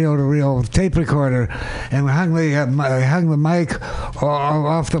us a reel-to-reel tape recorder, and we hung the mic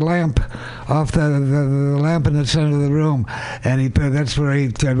off the lamp, off the lamp in the center of the room, and that's where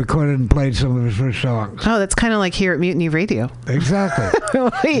he recorded and played some of his first songs. Oh, that's kind of like here at Mutiny Radio. Exactly.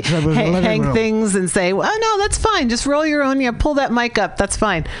 We hang things and say, well, no, that's fine. Just roll your own. Pull that mic up. That's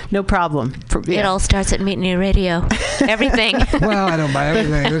fine. No problem. It all starts at Mutiny Radio. Everything. Well, I don't buy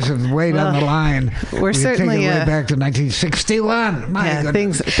everything. This is way down the line. We're certainly take it way back to 1961.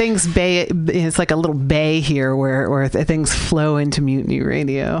 Things bay. It's like a little bay here where things flow into Mutiny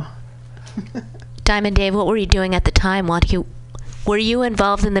Radio. Diamond Dave, what were you doing at the time? Were you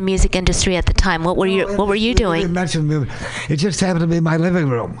involved in the music industry at the time? What were you doing? You mentioned it just happened to be my living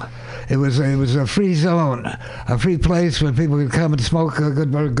room. It was a free zone, a free place where people could come and smoke a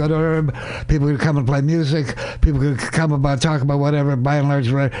good herb. People could come and play music. People could come talk about whatever. By and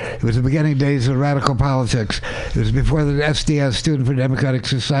large, it was the beginning days of radical politics. It was before the SDS, Student for Democratic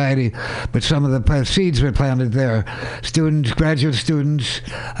Society, but some of the seeds were planted there. Students, graduate students,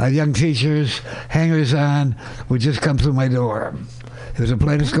 young teachers, hangers-on would just come through my door. It was a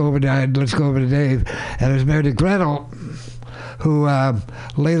place. Let's go over to Dave, and it was married to Gretel, who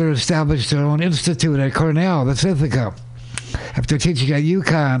later established her own institute at Cornell, that's Ithaca. After teaching at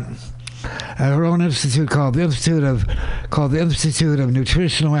UConn, her own institute called the Institute of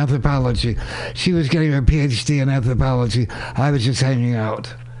Nutritional Anthropology. She was getting her PhD in anthropology. I was just hanging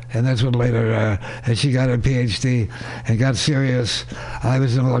out. And that's what later, as she got her PhD and got serious, I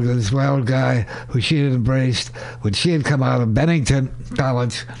was in love with this wild guy who she had embraced. When she had come out of Bennington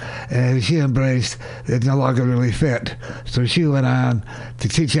College, she embraced, it no longer really fit. So she went on to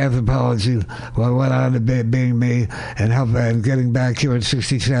teach anthropology, while went on to being me and help and getting back here in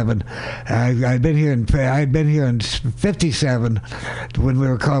 '67. I'd been here in '57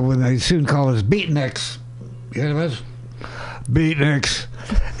 when they soon called us beatniks. You heard of us? Beatniks.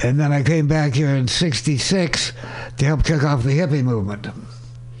 And then I came back here in '66 to help kick off the hippie movement.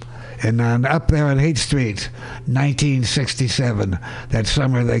 And up there on Haight Street, 1967, that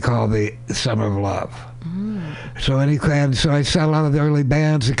summer they call the Summer of Love. So I saw a lot of the early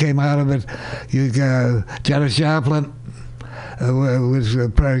bands that came out of it. Janis Joplin was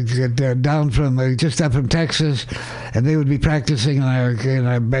down from just up from Texas, and they would be practicing in our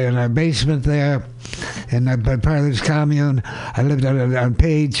basement there. And part of this commune, I lived on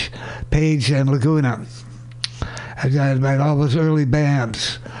Page and Laguna. I had all those early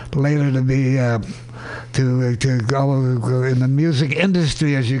bands, later to be to go in the music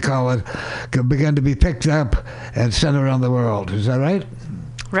industry, as you call it, began to be picked up and sent around the world. Is that right?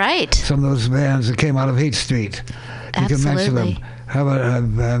 Right. Some of those bands that came out of Haight Street. You can mention them. How about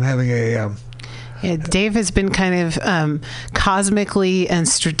I'm having a... Yeah, Dave has been kind of cosmically and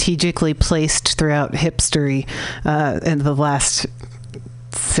strategically placed throughout hipstery in the last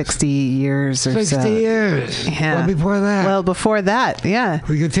 60 years or 60 years. Yeah. Well, before that. Well, before that, yeah.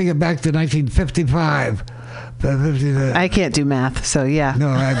 We could take it back to 1955. I can't do math, so yeah. No,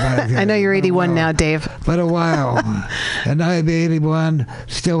 I know you're 81 now, Dave. But a while. And I'd be 81,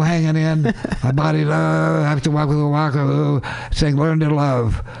 still hanging in. My body, I have to walk with a walker, saying, learn to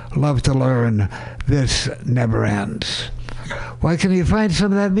love to learn. This never ends. Why can't you find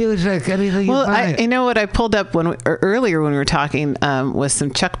some of that music? Anything you find? You know what I pulled up earlier when we were talking was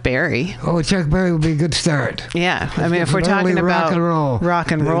some Chuck Berry. Oh, Chuck Berry would be a good start. Yeah, I mean, if we're talking about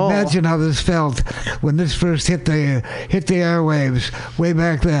rock and roll. Imagine how this felt when this first hit the airwaves way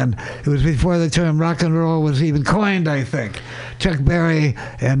back then. It was before the term rock and roll was even coined, I think. Chuck Berry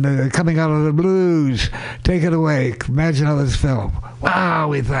and coming out of the blues. Take it away. Imagine how this felt. Wow,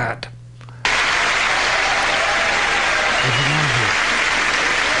 we thought.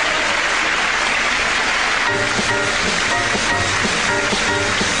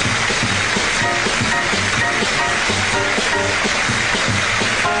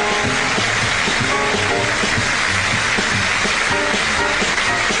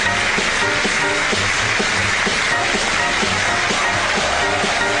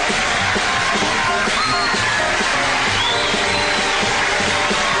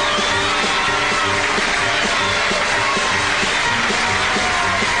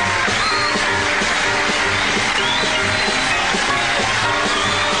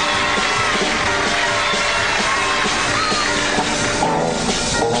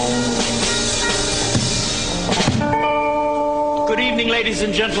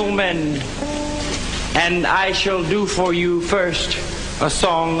 ladies and gentlemen, and I shall do for you first a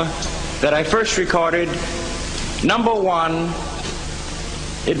song that I first recorded, number one.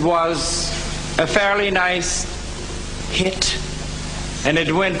 It was a fairly nice hit, and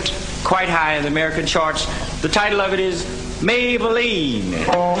it went quite high in the American charts. The title of it is Maybelline.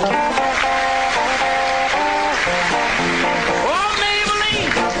 Oh,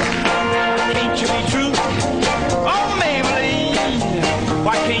 Maybelline, can't you be true? Oh, Maybelline,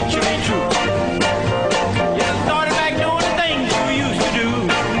 why can't you be true? You started back doing the things you used to do.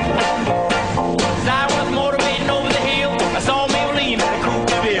 As I was motivating over the hill, I saw Maybelline in a coupe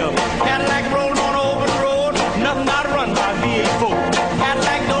de ville. Cadillac rolling on over the road, nothing out to run by V8 4.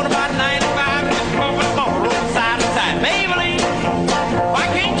 Cadillac doing about 95, just bumping bumper, roll side to side. Maybelline, why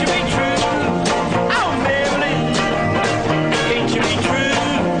can't you be true? Oh, Maybelline, can't you be true?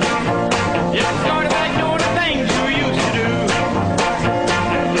 You started back doing the things you used to do.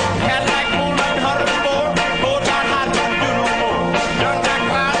 Cadillac pulled up in 104, pulled out hot, don't do no more. Done got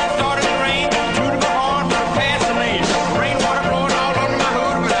cloudy, started to rain, threw the horn, past the lane. Rainwater blowing all under my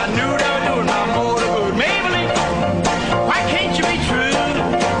hood, but I knew they were doing my motor good. Maybelline, why can't you be true?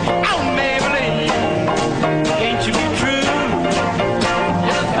 Oh, Maybelline, can't you be true?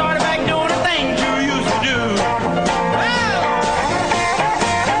 You started back doing the things you used to do.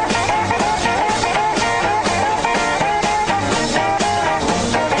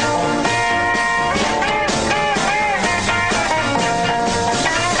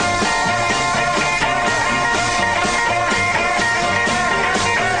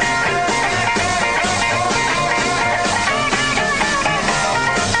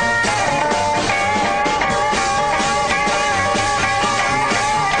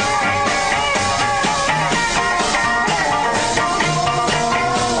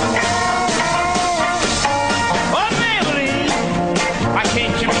 Oh, Maybelline, why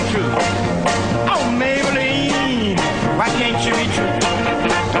can't you be true? Oh, Maybelline, why can't you be true?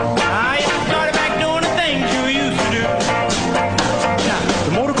 Ah, you started back doing the things you used to do. Now,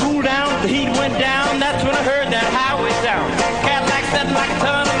 the motor cooled down, the heat went down, that's when I heard that highway sound. Cadillac setting like a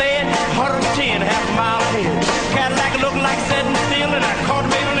ton of lead, 110, half a mile ahead. Cadillac looking like setting still, and I caught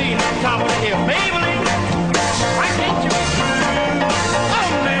Maybelline at the top of the hill. Maybelline, why can't you be true? Oh,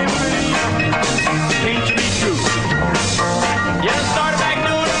 Maybelline, can't you be true? You started back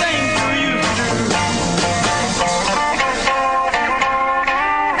doing the things you used to do.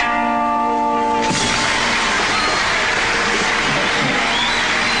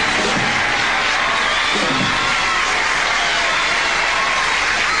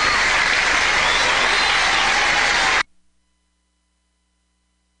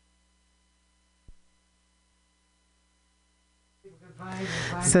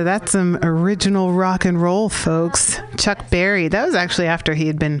 So that's some original rock and roll, folks. Chuck Berry. That was actually after he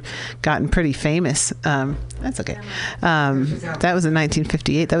had gotten pretty famous. That's okay. That was in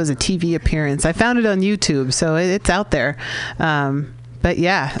 1958. That was a TV appearance. I found it on YouTube, so it's out there. But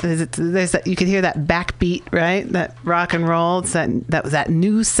yeah, there's that. You could hear that backbeat, right? That rock and roll. It's that was that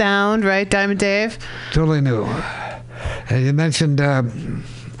new sound, right, Diamond Dave? Totally new. And you mentioned,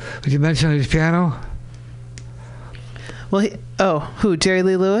 did you mention his piano? Well, who? Jerry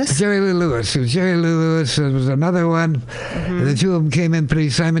Lee Lewis? Jerry Lee Lewis. So Jerry Lee Lewis was another one. Mm-hmm. The two of them came in pretty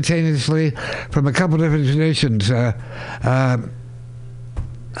simultaneously from a couple different traditions. Chuck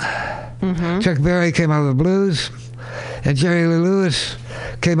Berry came out of the blues, and Jerry Lee Lewis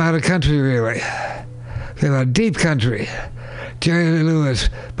came out of country, really. Came out of deep country. Jerry Lee Lewis,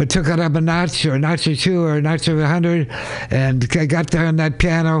 but took it up a notch, or a notch or two, or a notch of 100, and got there on that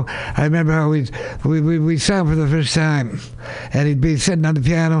piano. I remember how we saw him for the first time, and he'd be sitting on the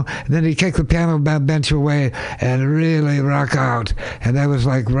piano, and then he'd kick the piano bench away and really rock out, and that was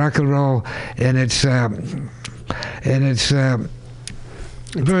like rock and roll in its very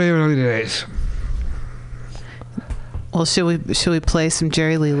early days. Well, should we play some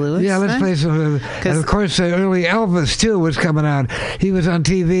Jerry Lee Lewis? Yeah, let's play some. And of course, early Elvis too was coming on. He was on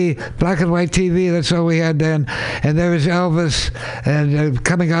TV, black and white TV. That's all we had then. And there was Elvis, and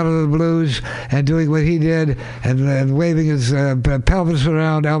coming out of the blues and doing what he did, and waving his pelvis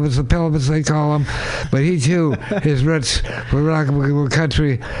around. Elvis the pelvis, they call him. But he too, his roots were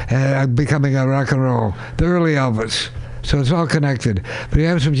country, and becoming a rock and roll. The early Elvis. So it's all connected. But we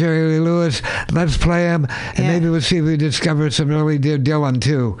have some Jerry Lee Lewis. Let's play him, and maybe we'll see if we discover some early Dylan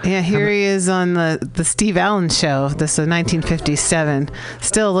too. Yeah, here he is on the Steve Allen show. This is 1957.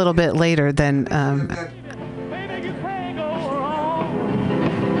 Still a little bit later than.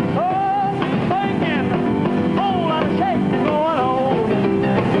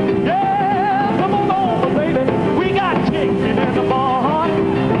 We got chicken in the barn.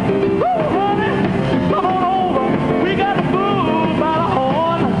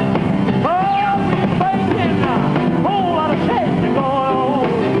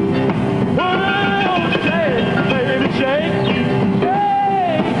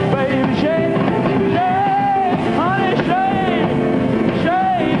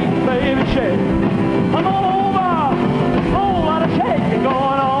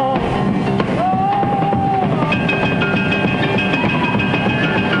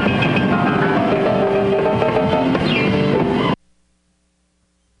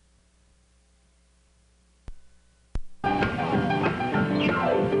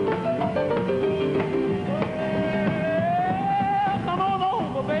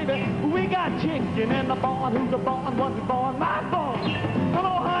 the boss, what the boss, my boss. Come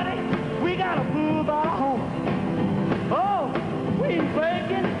on, honey, we gotta move our home. Oh, we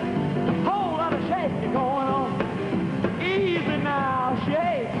breaking, whole lot of shaking going on. Easy now,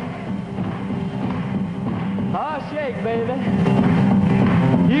 shake. Oh, shake, baby.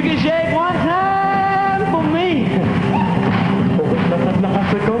 You can shake one time for me.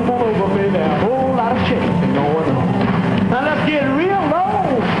 Now, come over, baby. A whole lot of shaking going on. Now let's get real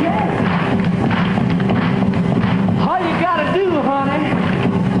low, shake. All you gotta do, honey,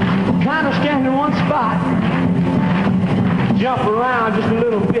 kind of stand in one spot. Jump around just a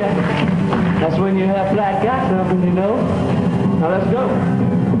little bit. That's when you have flat got something, you know. Now let's go.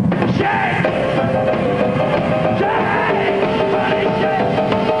 Shake! Shake! Buddy, shake!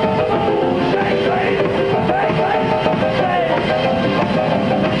 Shake, baby! Shake, baby! Shake!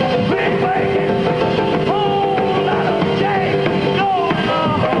 Big baby! Whole lot of shake! Go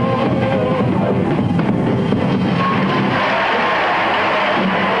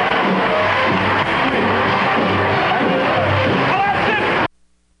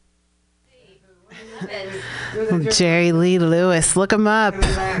Jerry Lee Lewis, look him up.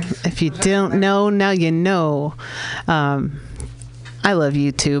 If you don't know, now you know. I love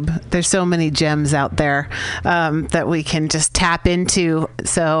YouTube. There's so many gems out there that we can just tap into.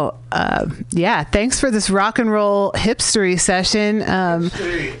 So, yeah, thanks for this rock and roll hipstery session.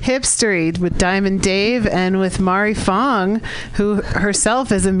 Hipstery with Diamond Dave and with Mari Fong, who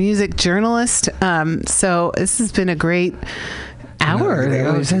herself is a music journalist. So this has been a great hour.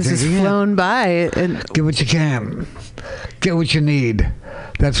 This has flown by. And get what you can. Get what you need.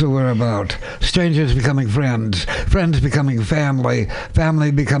 That's what we're about. Strangers becoming friends. Friends becoming family.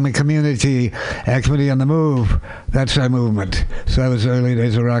 Family becoming community. Activity on the move. That's our movement. So that was the early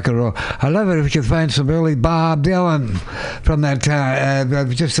days of rock and roll. I love it if you could find some early Bob Dylan from that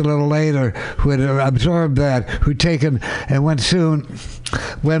time, just a little later, who had absorbed that, who'd taken and went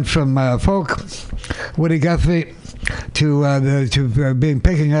from folk, Woody Guthrie, to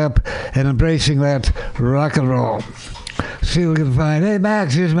picking up and embracing that rock and roll. See what we can find. Hey,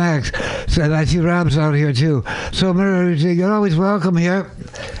 Max, here's Max. So, and I see Rob's out here, too. So, you're always welcome here.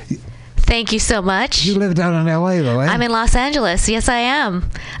 Thank you so much. You live down in L.A., though, eh? I'm in Los Angeles. Yes, I am.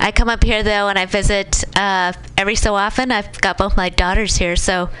 I come up here, though, and I visit every so often. I've got both my daughters here,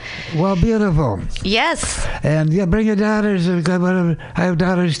 so... Well, beautiful. Yes. And, yeah, bring your daughters. I have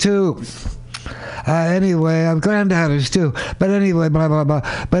daughters, too. Anyway, I'm granddaughters too. But anyway, blah blah blah.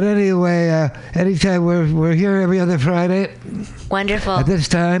 But anyway, anytime we're here every other Friday. Wonderful. At this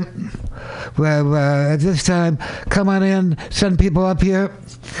time, come on in. Send people up here.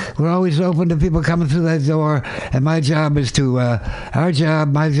 We're always open to people coming through that door. And my job is to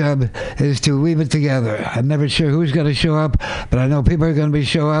weave it together. I'm never sure who's going to show up, but I know people are going to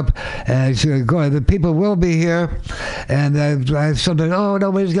show up. The people will be here. And sometimes,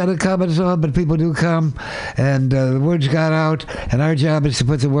 nobody's going to come and so on, but people do come. And the word's got out. And our job is to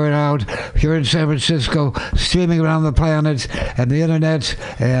put the word out here in San Francisco, streaming around the planet and the internet.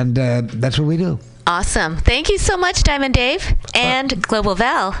 And that's what we do. Awesome. Thank you so much, Diamond Dave and Global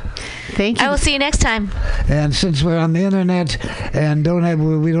Val. Thank you. I will see you next time. And since we're on the internet and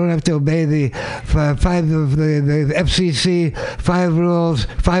we don't have to obey the FCC 5 rules,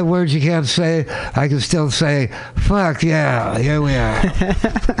 5 words you can't say, I can still say, fuck yeah, here we are.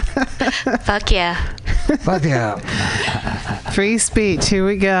 Fuck yeah. Fuck yeah. Free speech. Here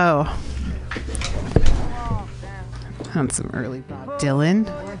we go. On some early Bob Dylan.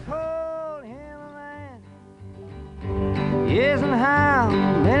 Yes, and how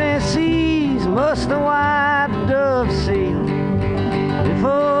many seas must the white dove sail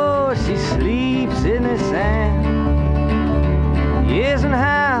before she sleeps in the sand? Yes, and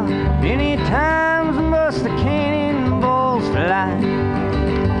how many times must the cannonballs fly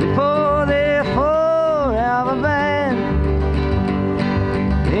before they're forever banned?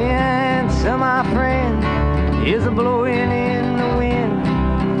 The answer, my friend, is a blowing in the wind.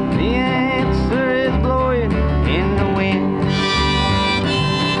 The answer is blowing in the wind.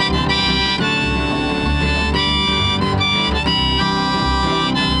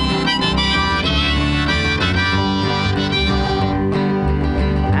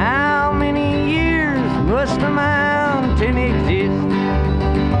 How many years must a mountain exist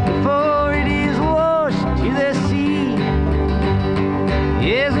before it is washed to the sea?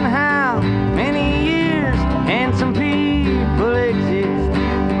 Yes, and how many years and some people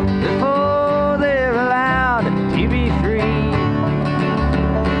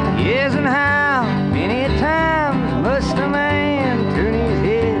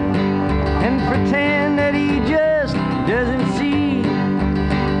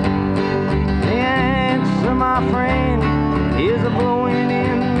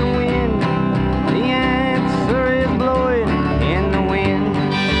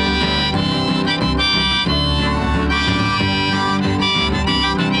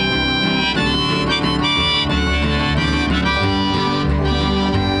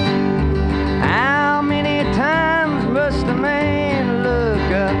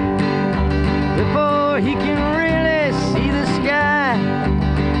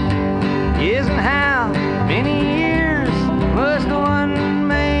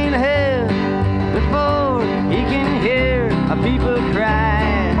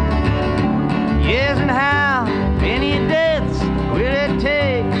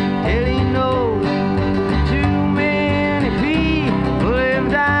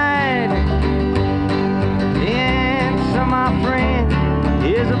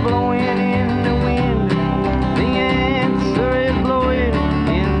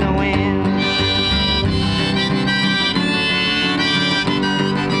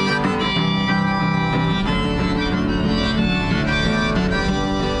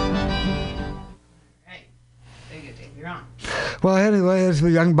Well, anyway, it's the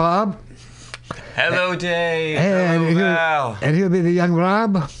young Bob. Hello, Dave. And Hello, Val. And he'll be the young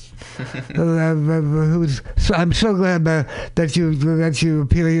Rob. I'm so glad that you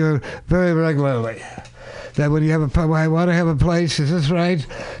appear here very regularly. That when you have I want to have a place. Is this right?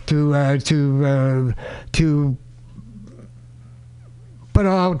 To put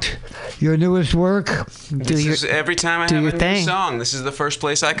out your newest work. Every time I have a new song, this is the first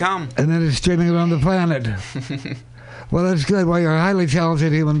place I come. And then it's streaming around the planet. Well, that's good. Well, you're a highly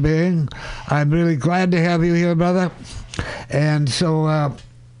talented human being. I'm really glad to have you here, brother. And so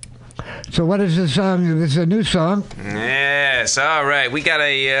what is this song? This is a new song. Yes, all right. We got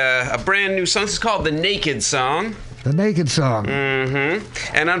a brand new song. This is called The Naked Song. The Naked Song.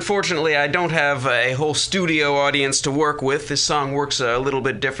 Mm-hmm. And unfortunately, I don't have a whole studio audience to work with. This song works a little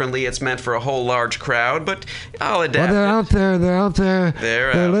bit differently. It's meant for a whole large crowd, but I'll adapt. Well, they're out there.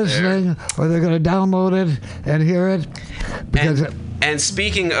 They're listening, or they're going to download it and hear it. And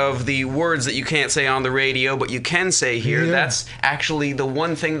speaking of the words that you can't say on the radio, but you can say here, that's actually the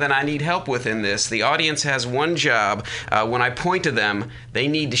one thing that I need help with in this. The audience has one job. When I point to them, they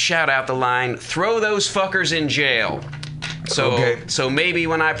need to shout out the line, "Throw those fuckers in jail." So maybe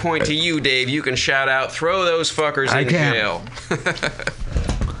when I point to you, Dave, you can shout out, "Throw those fuckers in jail."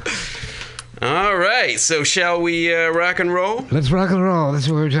 All right, so shall we rock and roll? Let's rock and roll. That's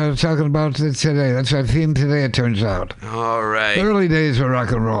what we're talking about today. That's our theme today, it turns out. All right. The early days of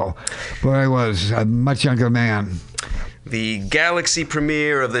rock and roll, where I was a much younger man. The galaxy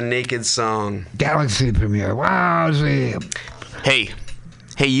premiere of The Naked Song. Galaxy premiere. Wowzy. Hey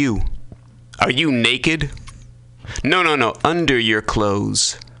you. Are you naked? No, under your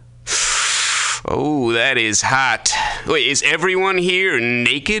clothes. Oh, that is hot. Wait, is everyone here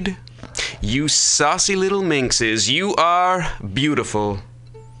naked? You saucy little minxes, you are beautiful.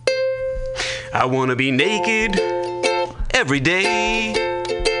 I wanna be naked every day.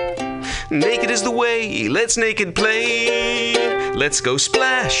 Naked is the way, let's naked play. Let's go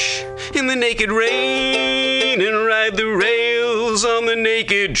splash in the naked rain and ride the rails on the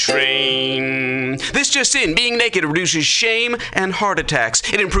naked train. This just in, being naked reduces shame and heart attacks.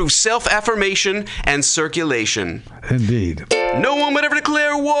 It improves self-affirmation and circulation. Indeed. No one would ever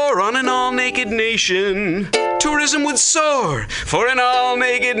declare war on an all-naked nation. Tourism would soar for an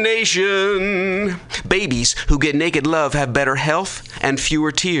all-naked nation. Babies who get naked love have better health and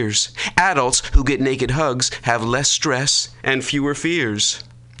fewer tears. Adults who get naked hugs have less stress and fewer fears.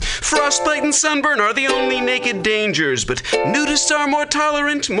 Frostbite and sunburn are the only naked dangers, but nudists are more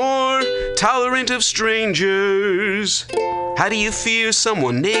tolerant of strangers. How do you fear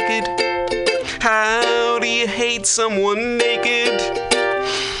someone naked? How do you hate someone naked?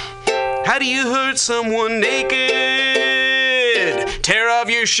 How do you hurt someone naked? Tear off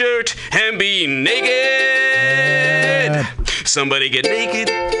your shirt and be naked. Somebody get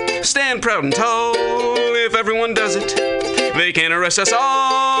naked, stand proud and tall. If everyone does it, they can't arrest us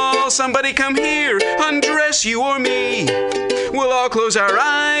all. Somebody come here, undress you or me. We'll all close our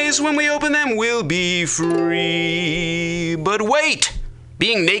eyes. When we open them, we'll be free. But wait,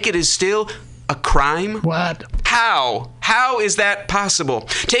 being naked is still a crime? What? How? How is that possible?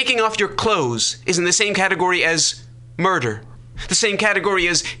 Taking off your clothes is in the same category as murder, the same category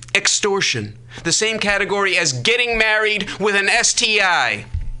as extortion, the same category as getting married with an STI.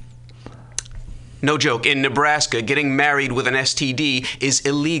 No joke, in Nebraska, getting married with an STD is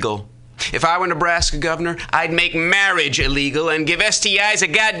illegal. If I were Nebraska governor, I'd make marriage illegal and give STIs a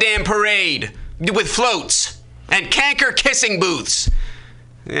goddamn parade with floats and canker kissing booths.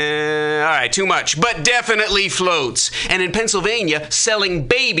 All right, too much, but definitely floats. And in Pennsylvania, selling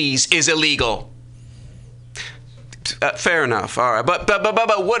babies is illegal. Fair enough, all right. But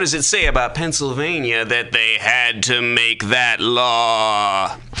what does it say about Pennsylvania that they had to make that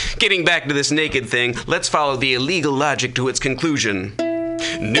law? Getting back to this naked thing, let's follow the illegal logic to its conclusion.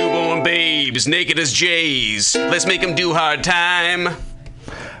 Newborn babes, naked as jays. Let's make them do hard time.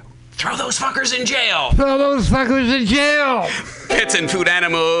 Throw those fuckers in jail. Throw those fuckers in jail. Pets and food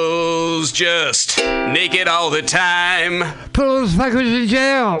animals just naked all the time. Put those fuckers in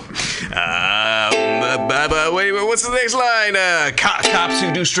jail. Wait, what's the next line? Cops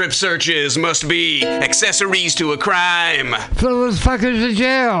who do strip searches must be accessories to a crime. Throw those fuckers in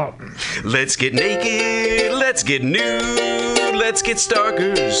jail. Let's get naked, let's get nude, let's get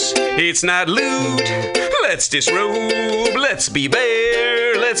starkers. It's not lewd. Let's disrobe, let's be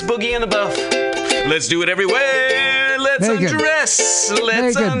bare, let's boogie in the buff. Let's do it everywhere. Let's undress,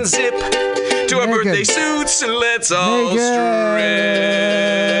 let's unzip to our birthday suits. Let's all strip.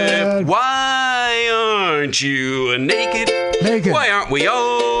 Why aren't you naked? Why aren't we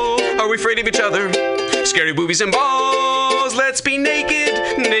all? Are we afraid of each other? Scary boobies and balls. elves, let's be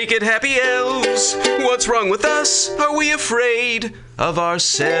naked, naked happy elves. What's wrong with us? Are we afraid of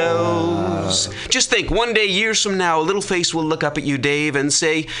ourselves? Just think, one day, years from now, a little face will look up at you, Dave, and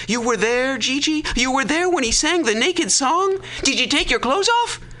say, "You were there, Gigi? You were there when he sang the naked song? Did you take your clothes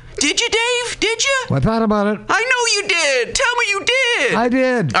off? Did you, Dave? Did you?" I thought about it. I know you did. Tell me you did. I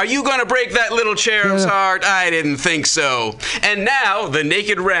did. Are you going to break that little cherub's heart? I didn't think so. And now, the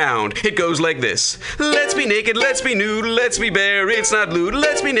naked round. It goes like this. Let's be naked, let's be nude, let's be bare, it's not lewd.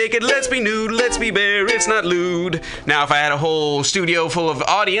 Let's be naked, let's be nude, let's be bare, it's not lewd. Now, if I had a whole studio full of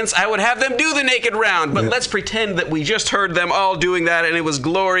audience, I would have them do the naked round. But let's pretend that we just heard them all doing that and it was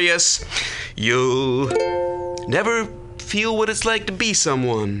glorious. You'll never feel what it's like to be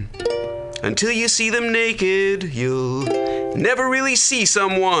someone until you see them naked. You'll never really see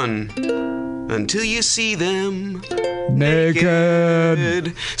someone until you see them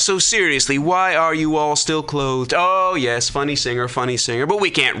naked. So seriously, why are you all still clothed? Oh yes, funny singer, but we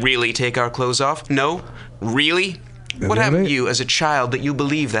can't really take our clothes off. No? Really? What happened to you as a child that you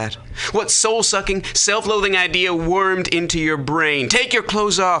believe that? What soul-sucking, self-loathing idea wormed into your brain? Take your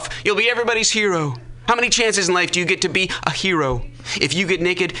clothes off. You'll be everybody's hero. How many chances in life do you get to be a hero? If you get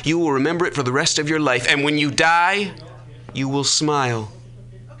naked, you will remember it for the rest of your life. And when you die, you will smile.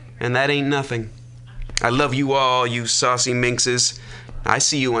 And that ain't nothing. I love you all, you saucy minxes. I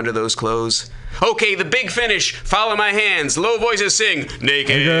see you under those clothes. Okay, the big finish. Follow my hands. Low voices sing,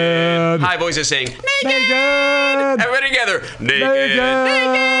 naked. Naked. High voices sing, naked. Naked. Everybody together, naked. Naked.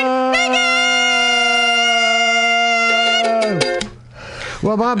 Naked. Naked.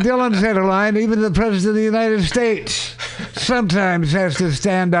 Well, Bob Dylan said a line, even the President of the United States sometimes has to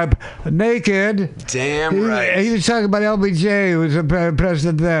stand up naked. Damn right. He was talking about LBJ, who was the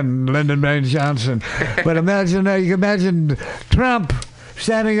president then, Lyndon Baines Johnson. But imagine, you can imagine Trump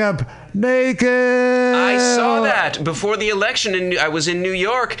standing up naked. I saw that before the election. I was in New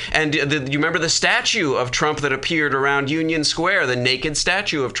York, and you remember the statue of Trump that appeared around Union Square, the naked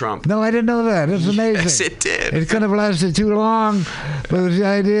statue of Trump? No, I didn't know that. It's amazing. Yes, it did. It couldn't have lasted too long, but it was the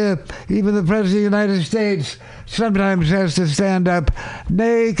idea, even the President of the United States sometimes has to stand up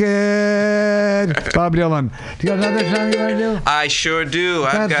naked. Bob Dylan. Do you got another song you want to do? I sure do.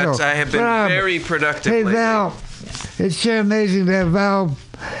 I have been very productive lately. Val, it's sure amazing to have Val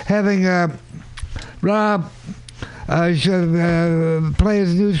having Rob play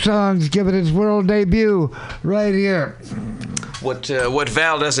his new songs, give it its world debut right here. What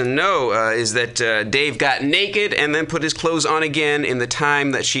Val doesn't know is that Dave got naked and then put his clothes on again in the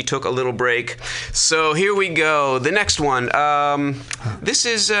time that she took a little break. So here we go. The next one. This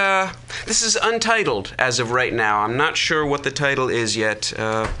is untitled as of right now. I'm not sure what the title is yet,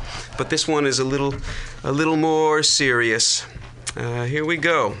 but this one is a little more serious. Here we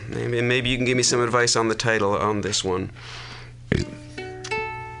go. Maybe you can give me some advice on the title on this one.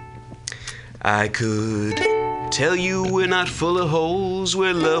 I could tell you we're not full of holes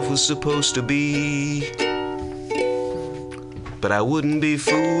where love was supposed to be, but I wouldn't be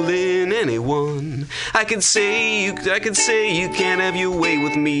fooling anyone. I could say you can't have your way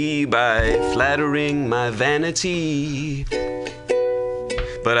with me by flattering my vanity,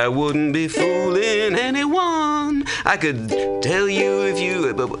 but I wouldn't be fooling anyone. I could tell you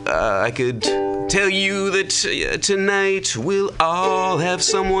that tonight we'll all have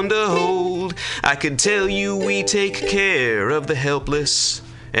someone to hold. I could tell you we take care of the helpless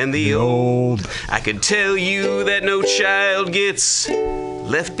and the old. I could tell you that no child gets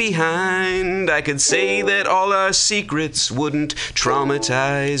left behind. I could say that all our secrets wouldn't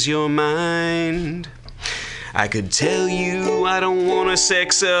traumatize your mind. I could tell you I don't want to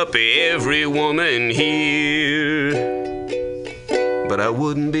sex up every woman here, but I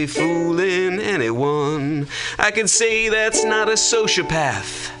wouldn't be fooling anyone. I could say that's not a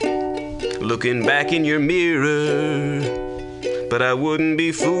sociopath looking back in your mirror, but I wouldn't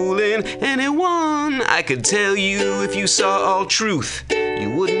be fooling anyone. I could tell you if you saw all truth, you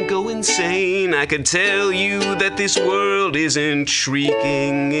wouldn't go insane. I could tell you that this world isn't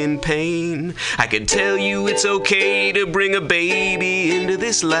shrieking in pain. I could tell you it's okay to bring a baby into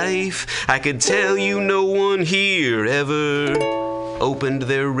this life. I could tell you no one here ever opened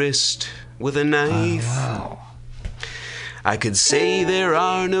their wrist with a knife. Wow. I could say there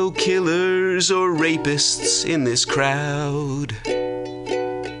are no killers or rapists in this crowd,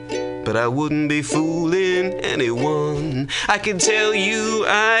 but I wouldn't be fooling anyone. I could tell you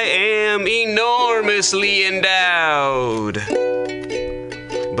I am enormously endowed,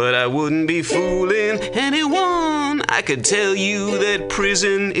 but I wouldn't be fooling anyone. I could tell you that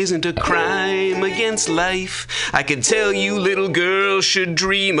prison isn't a crime against life. I could tell you little girls should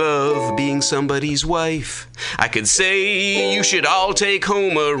dream of being somebody's wife. I could say you should all take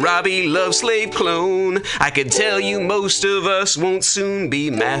home a Robbie Love slave clone. I could tell you most of us won't soon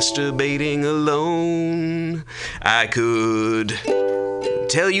be masturbating alone. I could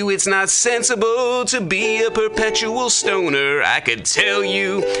tell you it's not sensible to be a perpetual stoner. I could tell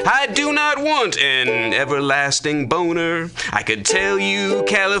you I do not want an everlasting boner. I could tell you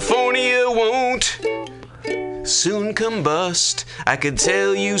California won't soon combust. I could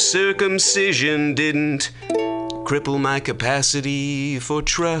tell you circumcision didn't cripple my capacity for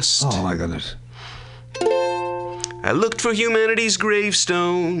trust. Oh my goodness. I looked for humanity's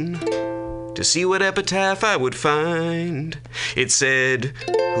gravestone to see what epitaph I would find. It said,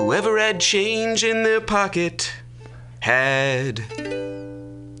 whoever had change in their pocket had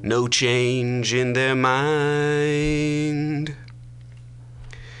no change in their mind.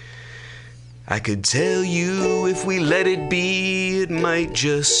 I could tell you if we let it be, it might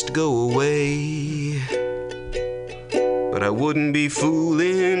just go away. But I wouldn't be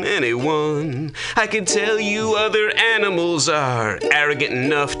fooling anyone. I could tell you other animals are arrogant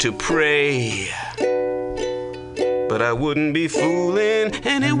enough to prey. But I wouldn't be fooling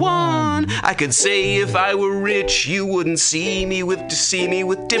anyone. I could say if I were rich, you wouldn't see me with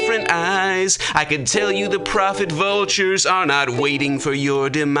different eyes. I could tell you the profit vultures are not waiting for your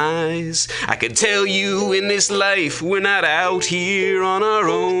demise. I could tell you in this life we're not out here on our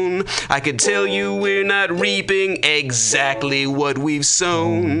own. I could tell you we're not reaping exactly what we've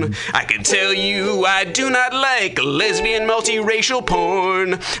sown. I could tell you I do not like lesbian multiracial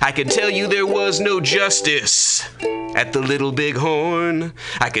porn. I could tell you there was no justice at the Little Big Horn.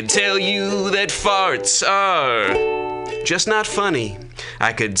 I could tell you that farts are just not funny.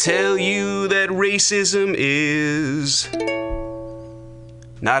 I could tell you that racism is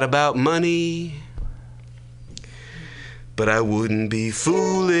not about money. But I wouldn't be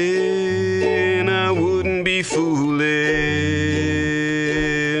fooling, I wouldn't be fooling.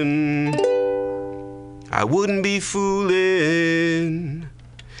 I wouldn't be fooling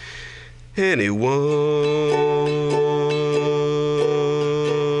anyone.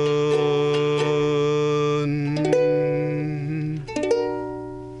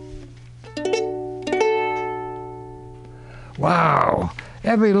 Wow.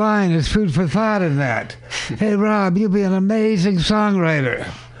 Every line is food for thought in that. Hey, Rob, you'll be an amazing songwriter.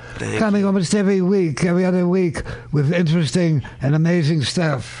 Coming almost every week, every other week, with interesting and amazing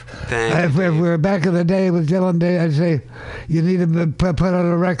stuff. If we were back in the day with Dylan Day, I'd say, you need to put out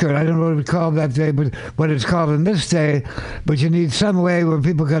a record. I don't know what it's called that day, but what it's called in this day. But you need some way where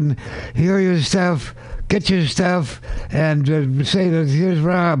people can hear your stuff, get your stuff, and say that here's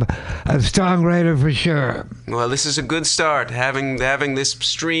Rob, a songwriter for sure. Well, this is a good start, having this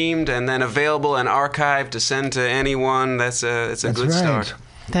streamed and then available and archived to send to anyone. It's a good start.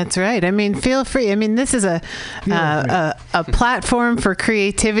 That's right. I mean, feel free. I mean, this is a platform for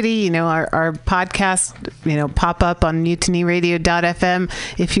creativity. You know, our podcasts, pop up on MutinyRadio.fm.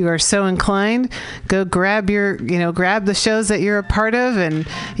 If you are so inclined, go grab the shows that you're a part of and,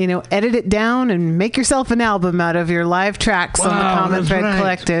 edit it down and make yourself an album out of your live tracks on the Common Thread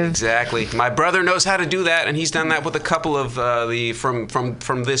Collective. Exactly. My brother knows how to do that, and he's done that with a couple of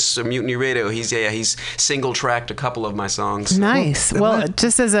from this Mutiny Radio. He's single tracked a couple of my songs. Nice. Well,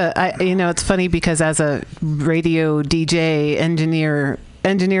 just as it's funny because as a radio DJ engineer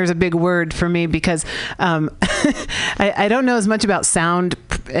is a big word for me because I don't know as much about sound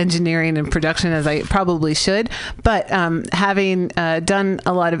engineering and production as I probably should, but having done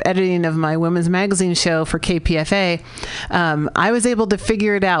a lot of editing of my women's magazine show for KPFA, I was able to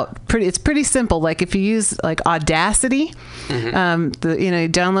figure it out. It's pretty simple. Like if you use like Audacity, you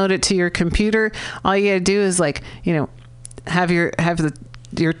download it to your computer, all you gotta do is have your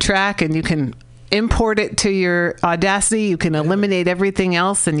track, and you can import it to your Audacity. You can eliminate everything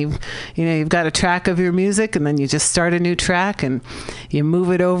else, and you've got a track of your music, and then you just start a new track and you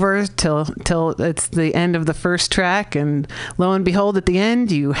move it over till it's the end of the first track, and lo and behold, at the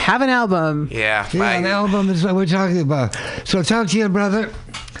end you have an album. Yeah, an album is what we're talking about. So talk to your brother.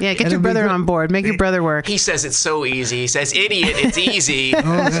 Yeah, get your brother on board. Make your brother work. He says it's so easy. He says, idiot, it's easy. It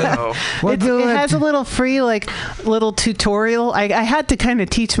has a little free, little tutorial. I had to kind of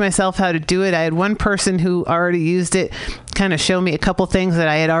teach myself how to do it. I had one person who already used it kind of show me a couple things that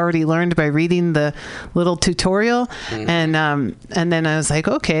I had already learned by reading the little tutorial. And then I was like,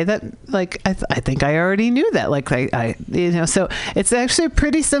 okay, that like I think I already knew that. Like I so it's actually a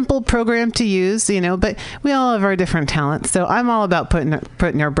pretty simple program to use, but we all have our different talents. So I'm all about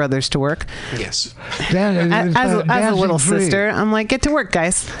putting our brothers to work. Yes. As a little sister, I'm like, get to work,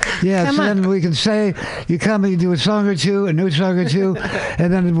 guys. Yeah, Come so on. then we can say, you come and you do a song or two, a new song or two,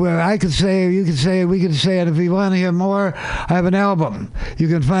 and then I could say, you could say, we could say, and if you want to hear more, I have an album. You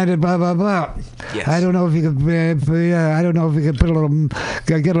can find it, blah, blah, blah. Yes. I don't know if you could, I don't know if you could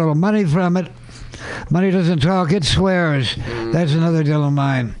get a little money from it. Money doesn't talk, it swears. That's another deal of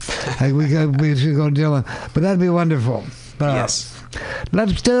mine. We should go Dylan. But that'd be wonderful. Yes.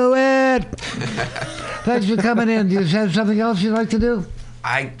 Let's do it. Thanks for coming in. Do you have something else you'd like to do?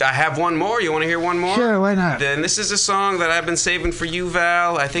 I have one more. You want to hear one more? Sure, why not? Then this is a song that I've been saving for you,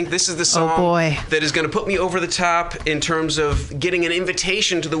 Val. I think this is the song that is going to put me over the top in terms of getting an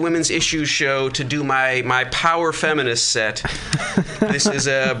invitation to the Women's Issues show to do my Power Feminist set. This is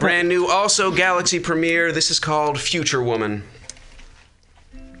a brand new, also Galaxy premiere. This is called Future Woman.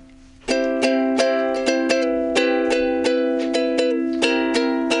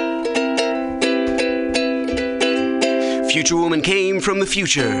 Future woman came from the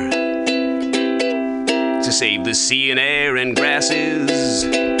future to save the sea and air and grasses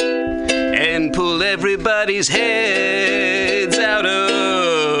and pull everybody's heads out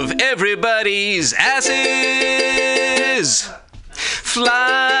of everybody's asses.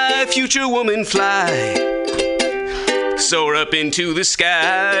 Fly, future woman, fly. Soar up into the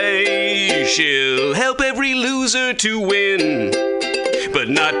sky. She'll help every loser to win, but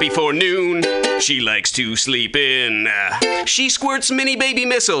not before noon. She likes to sleep in. She squirts mini baby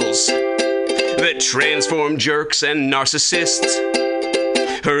missiles that transform jerks and narcissists.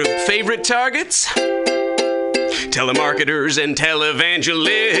 Her favorite targets? Telemarketers and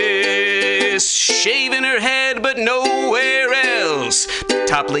televangelists. Shaving her head but nowhere else.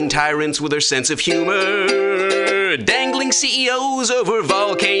 Toppling tyrants with her sense of humor. Dangling CEOs over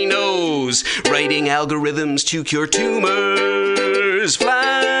volcanoes. Writing algorithms to cure tumors.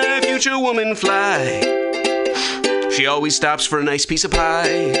 Fly, future woman, fly. She always stops for a nice piece of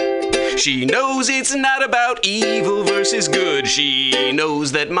pie. She knows it's not about evil versus good. She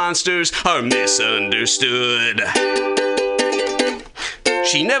knows that monsters are misunderstood.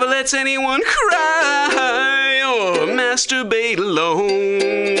 She never lets anyone cry or masturbate alone.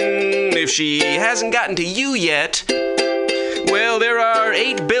 If she hasn't gotten to you yet, well, there are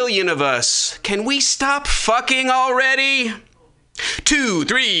 8 billion of us. Can we stop fucking already? 2,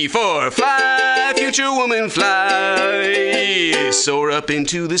 3, 4, fly, future woman, fly. Soar up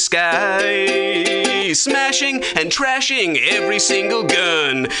into the sky, smashing and trashing every single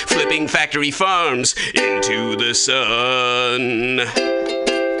gun, flipping factory farms into the sun.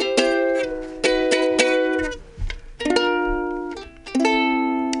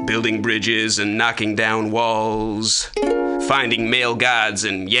 Building bridges and knocking down walls, finding male gods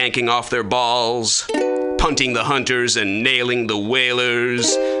and yanking off their balls, punting the hunters and nailing the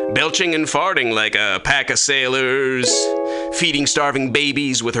whalers, belching and farting like a pack of sailors, feeding starving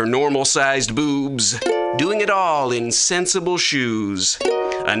babies with her normal-sized boobs, doing it all in sensible shoes,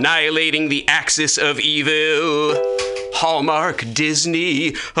 annihilating the axis of evil. Hallmark,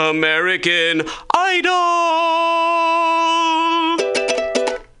 Disney, American Idol.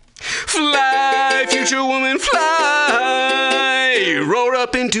 Fly, future woman, fly. Roar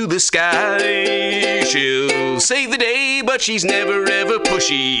up into the sky. She'll save the day, but she's never ever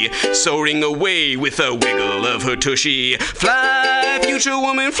pushy, soaring away with a wiggle of her tushy. Fly, future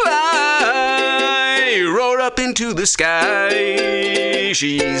woman, fly. Roar up into the sky.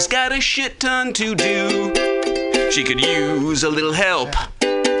 She's got a shit ton to do. She could use a little help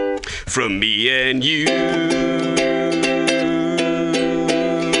from me and you.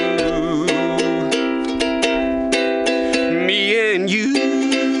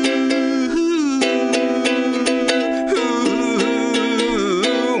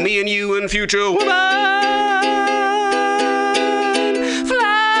 Future woman,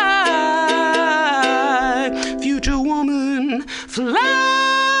 fly. Future woman, fly.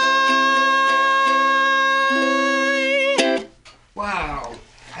 Wow.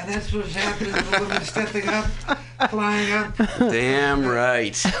 And that's what's happening with the women stepping up, flying up. Damn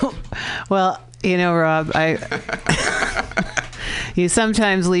right. Well, Rob, you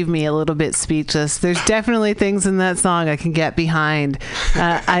sometimes leave me a little bit speechless. There's definitely things in that song I can get behind.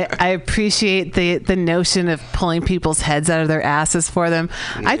 I appreciate the notion of pulling people's heads out of their asses for them.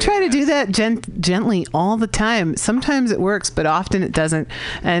 I try to do that gently all the time. Sometimes it works, but often it doesn't.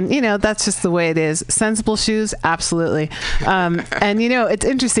 And, that's just the way it is. Sensible shoes, absolutely. And, it's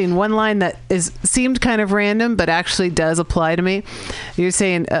interesting. One line that seemed kind of random, but actually does apply to me. You're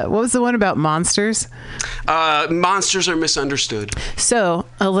saying, what was the one about monsters? Monsters are misunderstood. So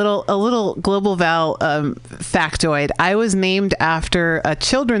a little Global Val factoid. I was named after a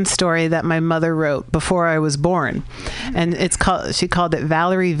children's story that my mother wrote before I was born, and she called it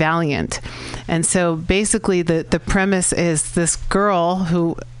Valerie Valiant. And so basically the premise is this girl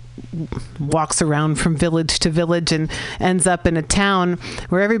who walks around from village to village and ends up in a town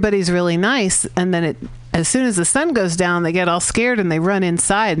where everybody's really nice, and then as soon as the sun goes down, they get all scared and they run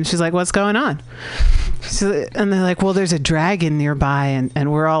inside, and she's like, what's going on? And they're like, well, there's a dragon nearby,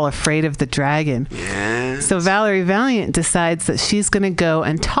 and we're all afraid of the dragon. Yes. So Valerie Valiant decides that she's going to go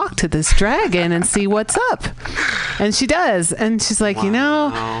and talk to this dragon and see what's up. And she does. And she's like,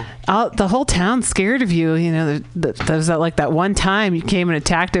 the whole town's scared of you. There's that one time you came and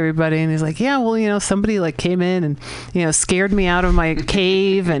attacked everybody. And he's like, yeah, well, somebody came in and, scared me out of my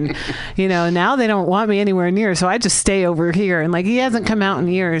cave. And, now they don't want me anywhere near. So I just stay over here. And he hasn't come out in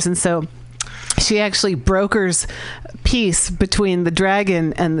years. And so she actually brokers peace between the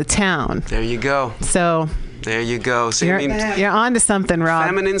dragon and the town. There you go. So there you go. So, you're on to something, Rob.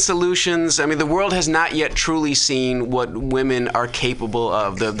 Feminine solutions. The world has not yet truly seen what women are capable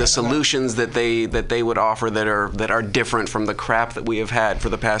of. The solutions that they would offer that are different from the crap that we have had for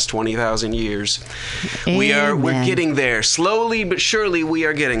the past 20,000 years. Amen. We're getting there. Slowly but surely we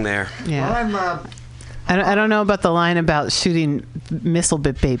are getting there. Yeah. Well, I don't know about the line about shooting missile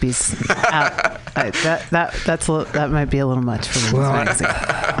bit babies out. That might be a little much for me.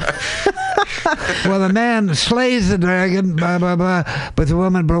 Well, the man slays the dragon, blah, blah, blah, but the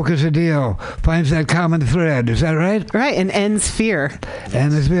woman brokers a deal, finds that common thread. Is that right? Right, and ends fear.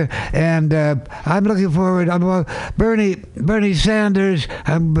 And I'm looking forward. Bernie Sanders.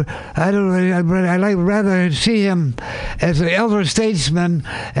 I'd rather see him as an elder statesman,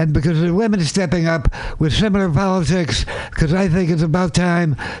 and because the women stepping up with similar politics, because I think it's about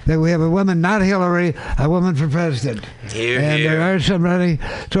time that we have a woman, not Hillary, a woman for president. Here. There are somebody.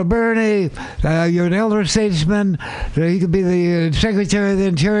 So Bernie, you're an elder statesman. You could be the Secretary of the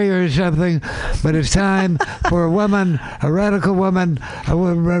Interior or something, but it's time for a woman, a radical woman,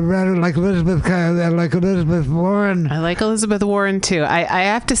 like Elizabeth Warren. I like Elizabeth Warren too. I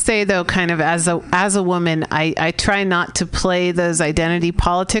have to say though, kind of as a woman, I try not to play those identity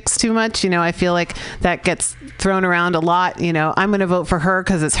politics too much. I feel like that gets thrown around a lot. I'm going to vote for her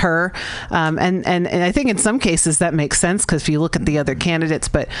because it's her, and I think in some cases that makes sense because if you look at the other candidates.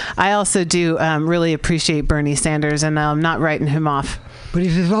 But I also do really appreciate Bernie Sanders, and I'm not writing him off. But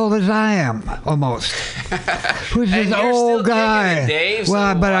he's as old as I am, almost. Who's this old guy? Dave,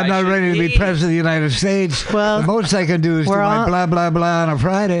 well, but I'm not ready to be president of the United States. Well, the most I can do is do my blah, blah, blah on a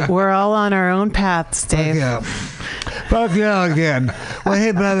Friday. We're all on our own paths, Dave. Fuck yeah again. Well,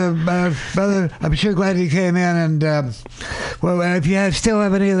 hey, brother, I'm sure glad you came in. And, if you still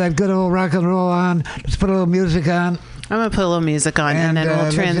have any of that good old rock and roll on, let's put a little music on. I'm going to put a little music on, and then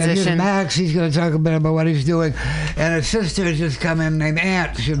we'll transition. Max, he's going to talk a bit about what he's doing. And his sister has just come in named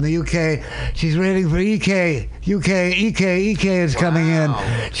Ant. She's from the UK. She's waiting for EK. EK is coming in.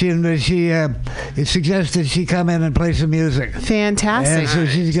 She suggested she come in and play some music. Fantastic. And so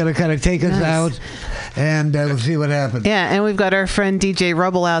she's going to kind of take us out. And we'll see what happens. Yeah, and we've got our friend DJ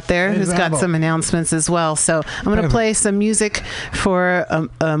Rubble out there who's got some announcements as well. So I'm going to play some music for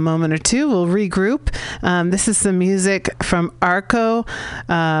a moment or two. We'll regroup. This is some music from Arko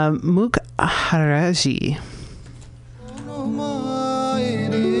Mukharaji.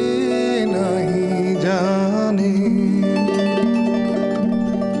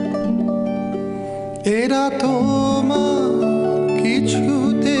 এরা তোমার কিছু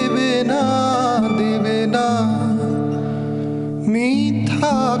দেবে না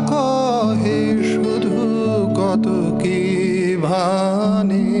মিথ্যা কহে শুধু কত কি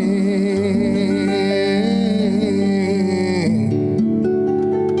ভানে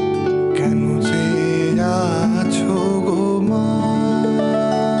কেন যে আছো গো মা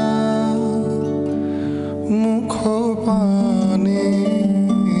মুখ পানে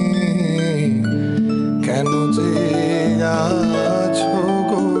কেন যে আছো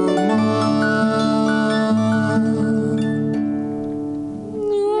গো মা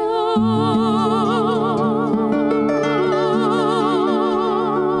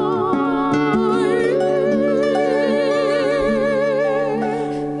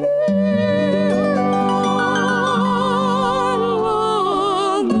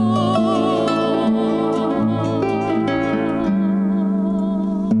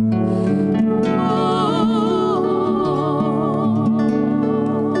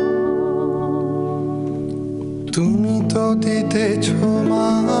দিতেছ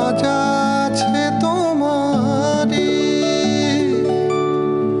মাঝ আছে তোমারি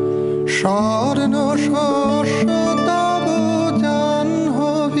স্বর্ণ শস্য তব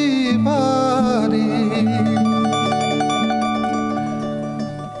জাহ্নবী বাড়ি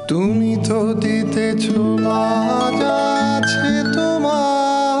তুমি তো দিতেছ মাঝ আছে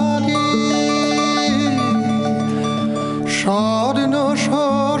তোমারি স্বর্ণ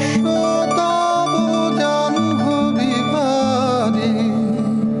শস্য তব জাহ্নবী বাড়ি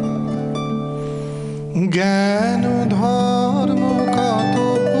জ্ঞান ধর্ম কত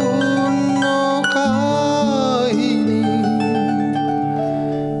পূর্ণ কাহিনী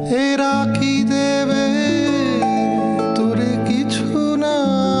এরা কি দেবে তোরে কিছু না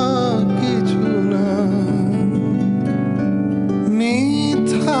কিছু না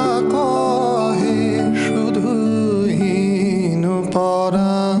মিথ্যা কহে শুধু হীন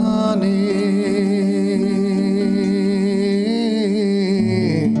পরাণে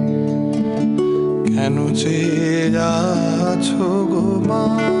কেন চেয়ে আছো গো মা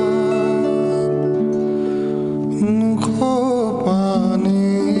মুখ পানে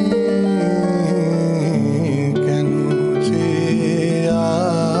কেন চেয়ে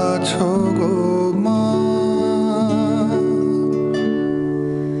আছো গো মা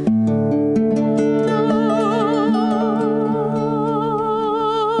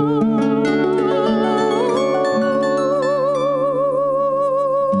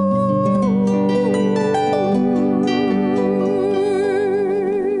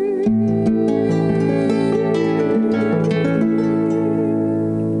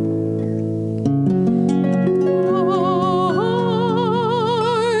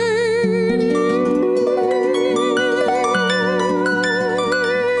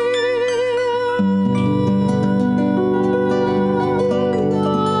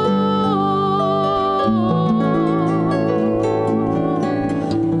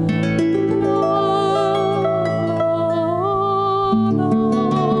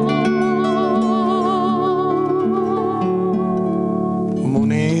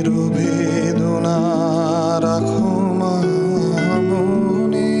মনের বেদনা রাখো মা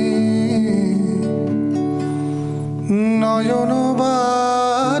মনে নয়ন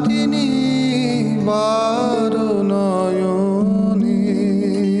বারিণী বার নয়নে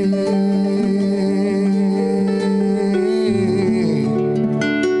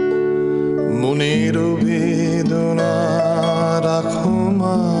মনের বেদনা রাখো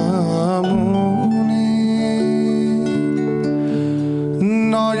মা মনে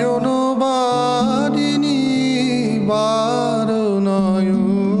নয়ন বারিণী বার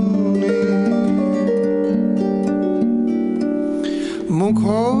নয়নে মুখ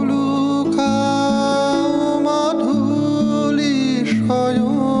লুকাও মাধুলি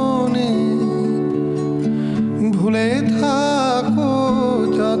শয়নে ভুলে থাকো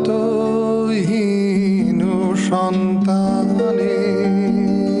যত হীন সন্তানে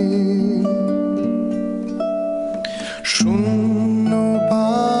শূন্য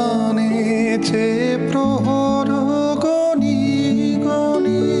পানে চে প্রহর গনি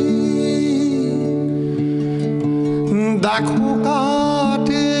গনি দেখো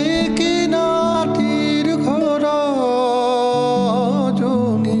কাটে কিনাটির ঘোর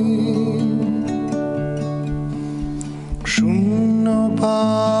জনি শূন্য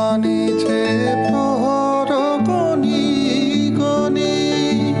পানে চে প্রহর গনি গনি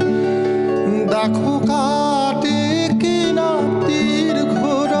দেখো কাটে কিনাটির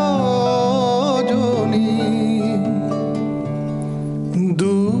ঘোর জনি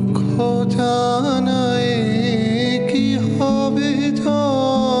দুঃখ জানায় কি হবে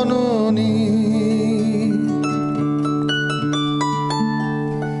জননী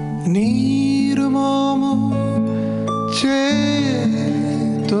নির্মম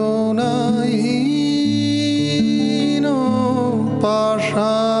চেতনাহীন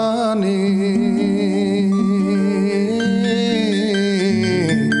পাষাণে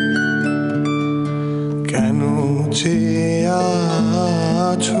কেন চেয়ে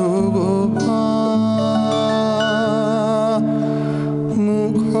আছো গো মা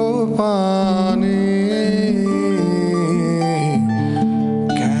মুখ পানে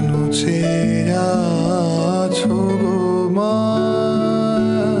কেন চেয়ে আছো গো মা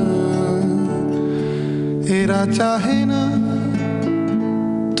এরা চাহে না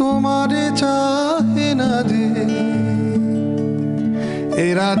তোমারে চাহে না যে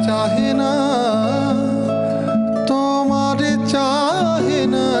এরা চাহে না তোমারে চাহে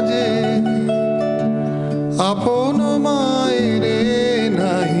না যে আপন মায়েরে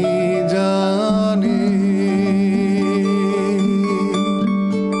নাহি জানে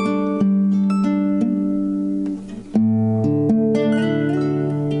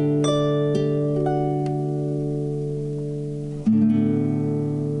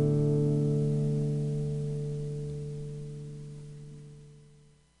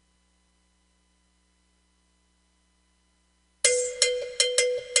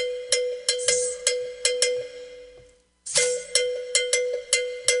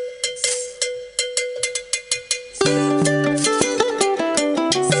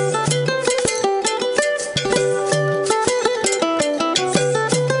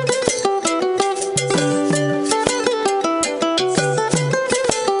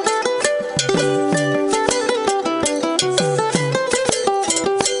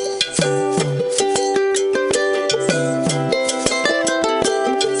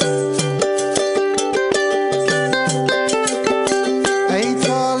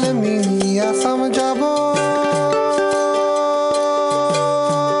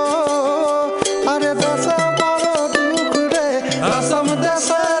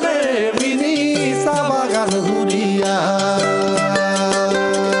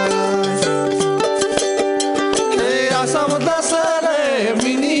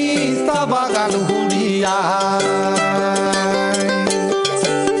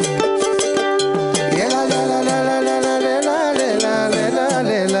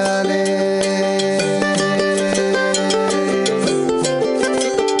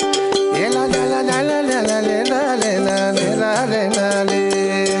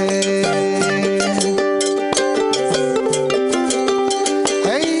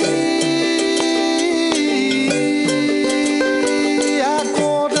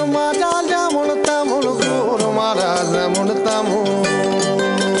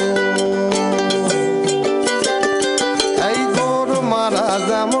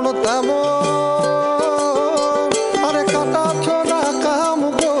যেমন তেমন আরে কাটা ছোড়া কাম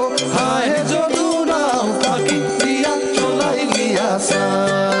গো হায় যদু নাম পাখি দিয়া চলাইলি আসা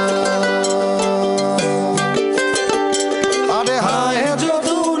আরে হায়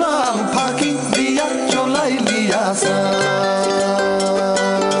যদু নাম ফাঁকি দিয়া চলাইলি আসা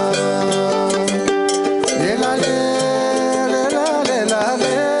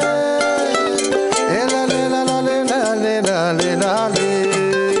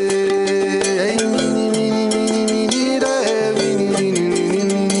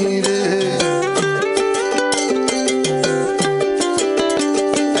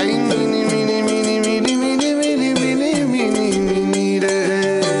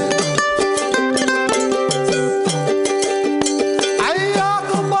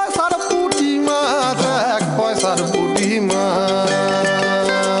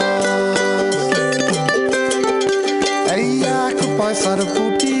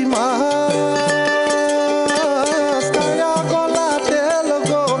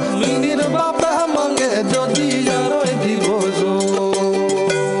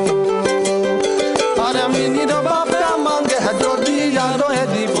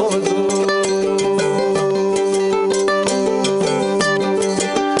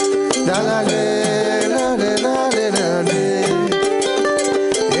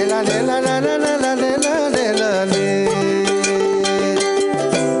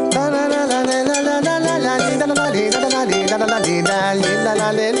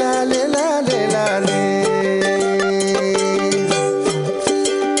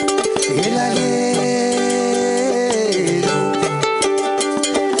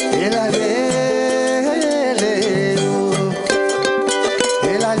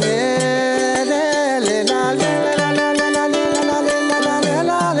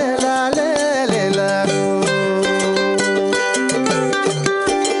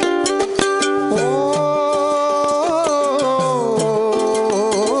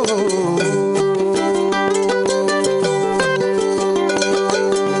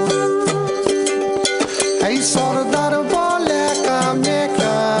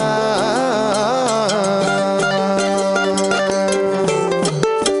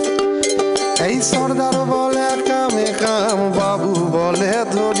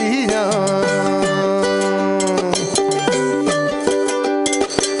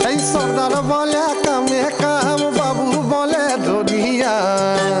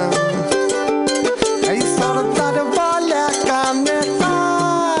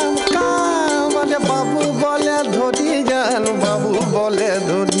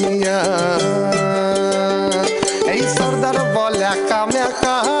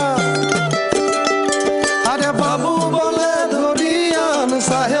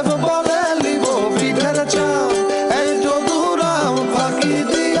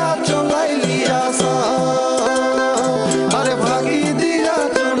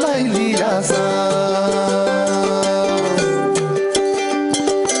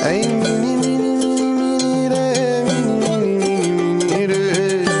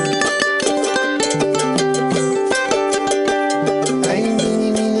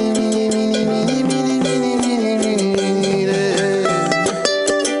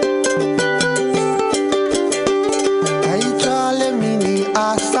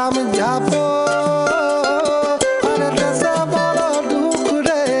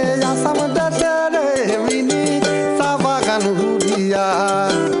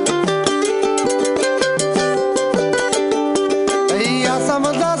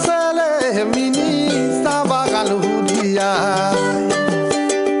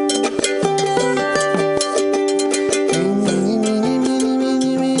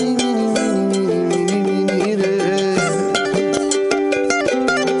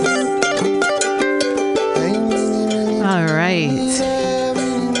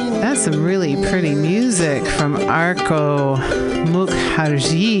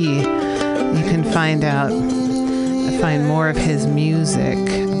Find more of his music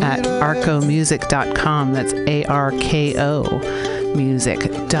at arcomusic.com. That's ARKO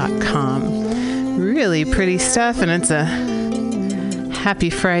music.com. Really pretty stuff, and it's a happy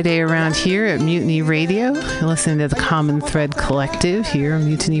Friday around here at Mutiny Radio. You're listening to the Common Thread Collective here on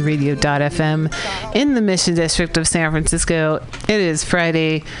MutinyRadio.fm in the Mission District of San Francisco. It is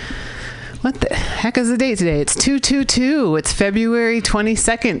Friday. What the heck is the date today? It's 2/2/2. It's February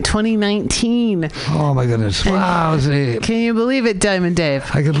 22nd, 2019. Oh, my goodness. Wow. Can you believe it, Diamond Dave?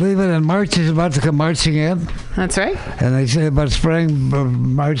 I can believe it. And March is about to come marching in. That's right. And they say about spring,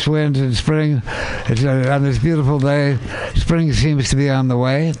 March winds and spring. It's on this beautiful day. Spring seems to be on the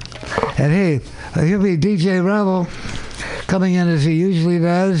way. And hey, he'll be DJ Rebel coming in as he usually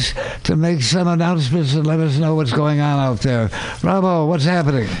does to make some announcements and let us know what's going on out there. Bravo, what's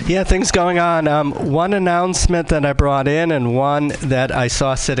happening? Yeah, things going on. One announcement that I brought in and one that I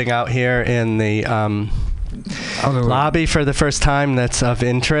saw sitting out here in the lobby for the first time that's of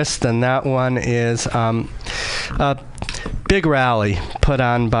interest, and that one is a big rally put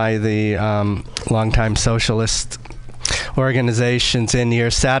on by the longtime socialist organizations in here,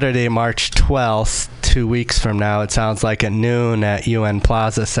 Saturday, March 12th, 2 weeks from now, it sounds like, at noon at UN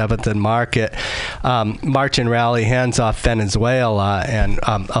Plaza, 7th and Market. March and rally hands off Venezuela and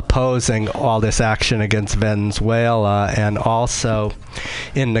opposing all this action against Venezuela, and also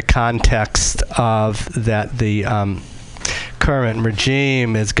in the context of that the current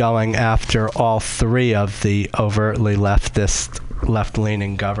regime is going after all three of the overtly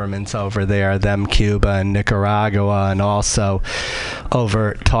left-leaning governments over there, them, Cuba and Nicaragua, and also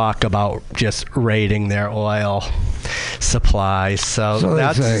over talk about just raiding their oil supply. So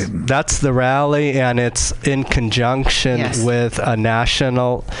that's the rally, and it's in conjunction with a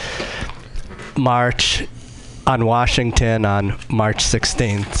national march on Washington on March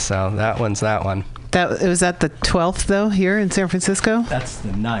 16th. So that one's that one. It was at the 12th, though, here in San Francisco? That's the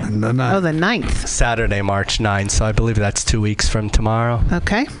 9th. The 9th. Oh, the 9th. Saturday, March 9th. So I believe that's 2 weeks from tomorrow.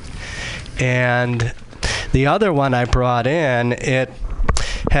 Okay. And the other one I brought in, it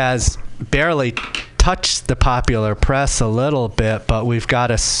has barely touched the popular press a little bit, but we've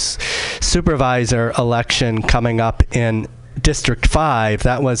got a supervisor election coming up in District 5.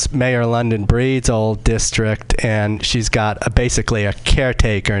 That was Mayor London Breed's old district, and she's got basically a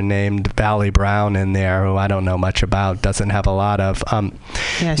caretaker named Valley Brown in there, who I don't know much about, doesn't have a lot of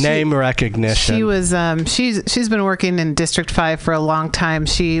name recognition. She was she's been working in District 5 for a long time.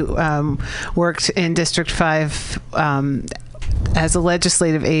 She worked in District 5 as a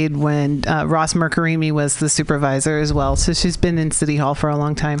legislative aide when Ross Mercarimi was the supervisor as well. So she's been in City Hall for a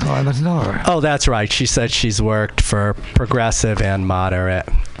long time. Oh, I must know her. Oh, that's right. She said she's worked for progressive and moderate.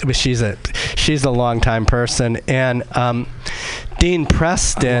 But she's a long-time person. And Dean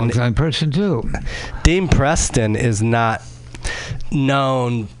Preston... A long-time person, too. Dean Preston is not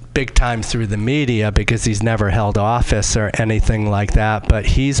known big time through the media because he's never held office or anything like that, but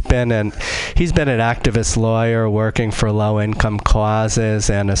he's been an activist lawyer working for low-income causes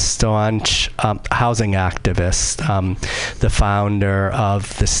and a staunch housing activist, the founder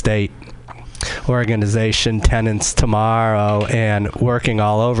of the state organization Tenants Tomorrow, and working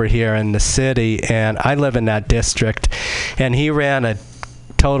all over here in the city. And I live in that district, and he ran a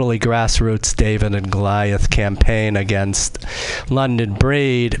totally grassroots David and Goliath campaign against London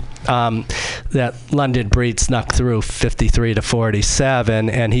Breed. That London Breed snuck through 53 to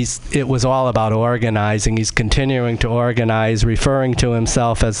 47, and it was all about organizing. He's continuing to organize, referring to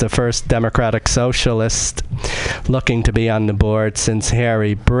himself as the first democratic socialist looking to be on the board since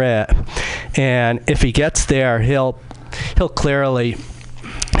Harry Britt. And if he gets there, he'll clearly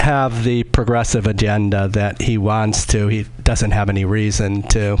have the progressive agenda that he wants to. He doesn't have any reason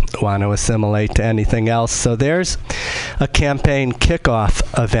to want to assimilate to anything else. So there's a campaign kickoff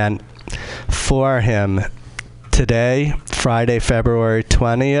event for him today, Friday, February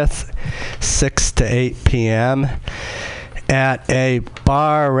 20th, 6 to 8 p.m. at a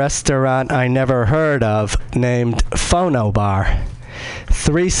restaurant I never heard of named Phono Bar.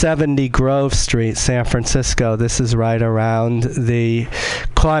 370 Grove Street, San Francisco. This is right around the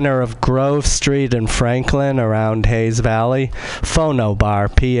corner of Grove Street and Franklin, around Hayes Valley. Phono Bar,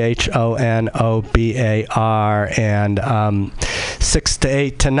 Phonobar, and 6 to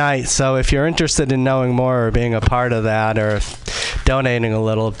 8 tonight. So if you're interested in knowing more or being a part of that or donating a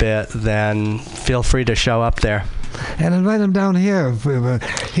little bit, then feel free to show up there. And invite him down here.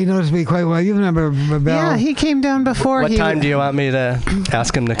 He knows me quite well. You remember Bell? Yeah, he came down before. What time do you want me to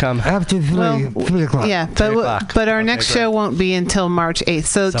ask him to come? After 3 o'clock. Yeah, but our next show won't be until March 8th.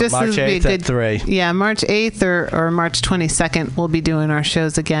 So just March 8th at 3. Yeah, March 8th or March 22nd, we'll be doing our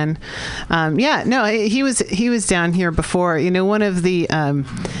shows again. He was down here before. You know, one of the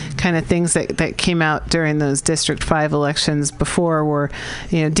kind of things that came out during those District 5 elections before were,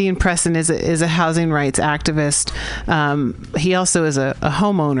 you know, Dean Preston is a housing rights activist. He also is a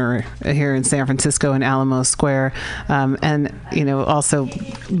homeowner here in San Francisco in Alamo Square, and you know, also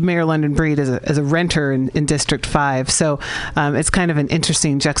Mayor London Breed is a renter in District 5. So it's kind of an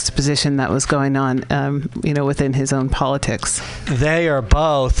interesting juxtaposition that was going on, you know, within his own politics. They are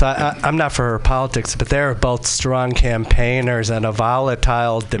both. I'm not for politics, but they're both strong campaigners, and a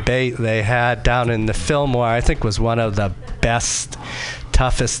volatile debate they had down in the Fillmore, I think, was one of the best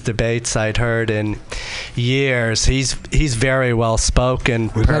toughest debates I'd heard in years. He's very well spoken.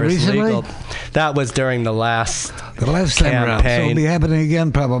 Was that recently? Legal. That was during the last time around. So it'll be happening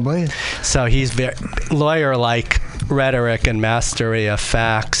again probably. So he's very lawyer-like rhetoric and mastery of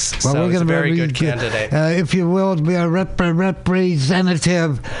facts. Well, so we're he's a going to very good candidate. If you will, be a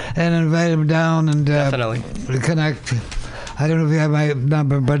representative and invite him down and definitely connect. I don't know if you have my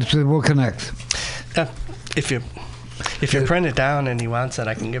number, but we'll connect. If you print it down and he wants it,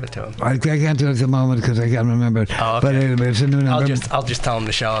 I can give it to him. I can't do it at the moment because I can't remember it. Oh, okay. But anyway, it's a new number. I'll just tell him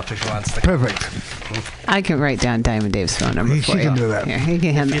to show up if he wants to. Perfect. I can write down Diamond Dave's phone number for you. She can do that. Here, he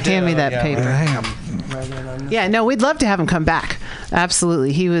can hand me that paper. Hang on. Yeah, no, we'd love to have him come back.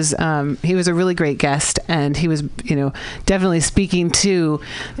 Absolutely, he was a really great guest, and he was, definitely speaking to,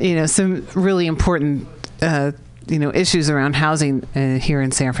 some really important, issues around housing here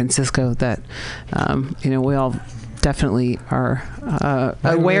in San Francisco that, we all definitely are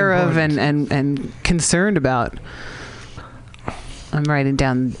aware of and concerned about. I'm writing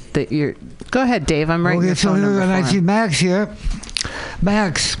down that you're. Go ahead, Dave. I'm writing your phone number. I see Max here.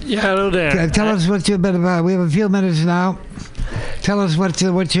 Max. Yeah, hello there. Tell us what you've been about. We have a few minutes now. Tell us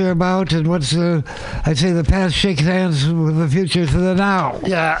what you're about and what's the past shakes hands with the future to the now.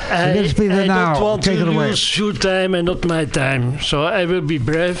 Yeah, I don't want to lose your time and not my time, so I will be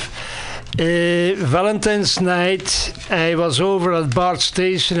brief. Valentine's night, I was over at Bart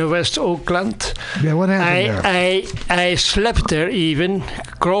Station in West Oakland. Yeah, what happened there? I slept there even,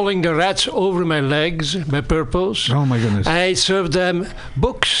 crawling the rats over my legs, my purpose. Oh my goodness. I served them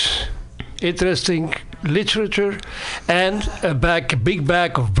books, interesting literature, and a big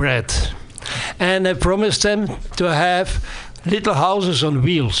bag of bread. And I promised them to have little houses on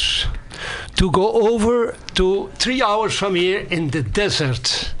wheels, to go over to 3 hours from here in the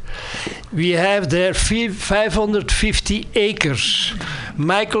desert. We have there 550 acres.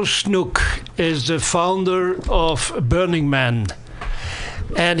 Michael Snook is the founder of Burning Man.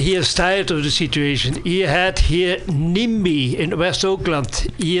 And he is tired of the situation. He had here NIMBY in West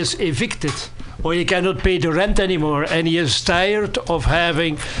Oakland. He is evicted, or he cannot pay the rent anymore. And he is tired of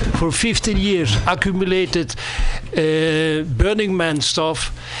having, for 15 years, accumulated Burning Man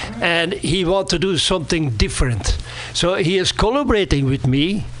stuff. And he wants to do something different. So he is collaborating with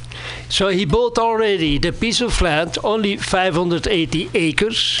me. So he bought already the piece of land, only 580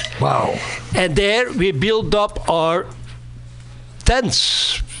 acres. Wow. And there we built up our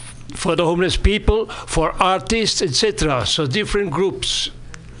tents for the homeless people, for artists, etc. So different groups.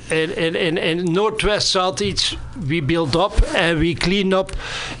 In Northwest, Southeast, we build up and we clean up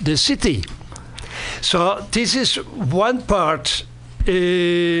the city. So this is one part.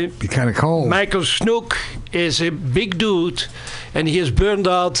 Be kind of cold. Michael Snook is a big dude, and he is burned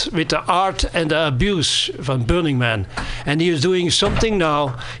out with the art and the abuse from Burning Man. And he is doing something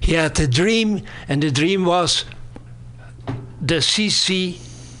now. He had a dream, and the dream was the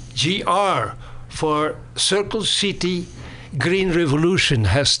CCGR for Circle City Green Revolution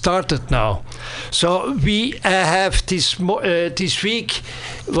has started now. So we have this week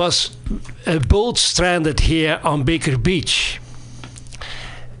was a boat stranded here on Baker Beach.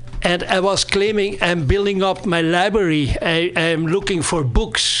 And I was claiming I'm building up my library. I'm looking for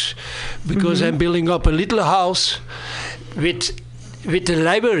books because I'm building up a little house with a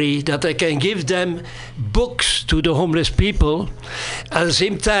library that I can give them books to the homeless people. At the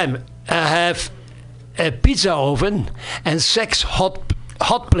same time, I have a pizza oven and 6 hot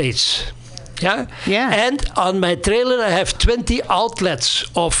plates. Yeah? And on my trailer I have 20 outlets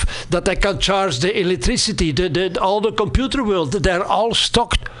of that I can charge the electricity, all the computer world. They're all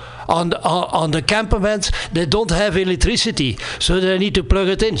stocked on the campaments. They don't have electricity, so they need to plug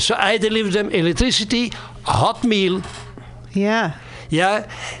it in. So I deliver them electricity, a hot meal. Yeah,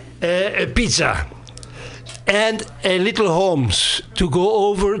 a pizza, and a little homes to go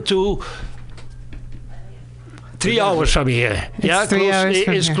over to 3 hours from here.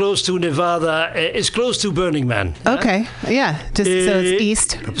 It's close to Nevada. It's close to Burning Man. Okay, yeah, just so it's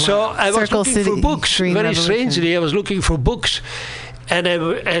east. So I was looking for books. Very strangely, I was looking for books. And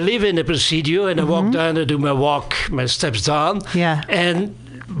I live in the Presidio, and I walk down, I do my steps down. Yeah. And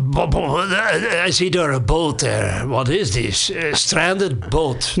I see there a boat there. What is this? A stranded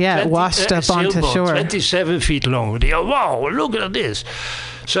boat. Yeah, washed up onto shore. 27 feet long. They go, wow, look at this.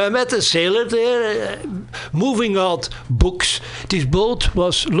 So I met a sailor there, moving out books. This boat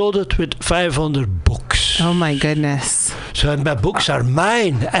was loaded with 500 books. Oh my goodness. So my books are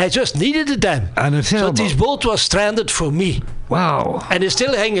mine. I just needed them. And a sailboat. So this boat was stranded for me. Wow. And it's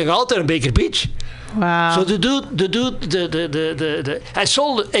still hanging out there on Baker Beach. Wow. So the I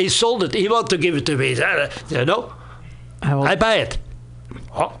sold it. He wanted to give it away. I buy it.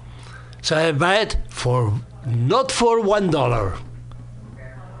 Oh. So I buy it not for $1,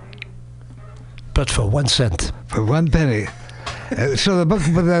 but for 1 cent. For 1 penny. So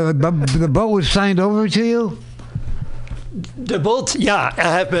the boat was signed over to you? The boat, yeah, I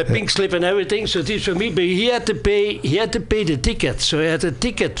have my pink slip and everything, so it is for me. But he had to pay the ticket. So he had a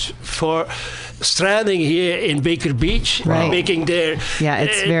ticket for stranding here in Baker Beach, making their. Yeah,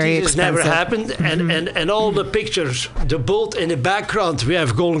 it's very this has expensive. never happened, and all the pictures, the boat in the background. We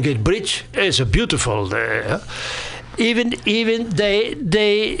have Golden Gate Bridge. It's a beautiful. Even they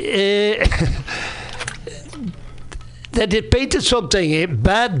they painted something.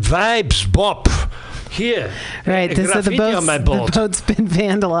 Bad vibes, Bob. Here, right. So the boat's been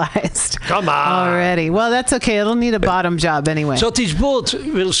vandalized. Come on, already. Well, that's okay. It'll need a bottom job anyway. So this boat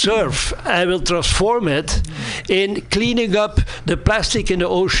will serve. I will transform it in cleaning up the plastic in the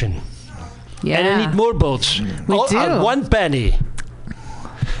ocean. Yeah, and I need more boats. We do. At 1 penny.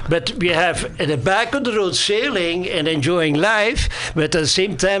 But we have in the back of the road sailing and enjoying life, but at the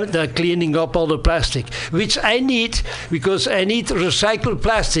same time they're cleaning up all the plastic, which I need because I need recycled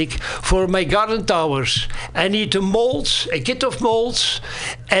plastic for my garden towers. I need the molds, a kit of molds,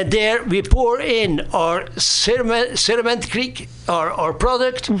 and there we pour in our ceramic creek, our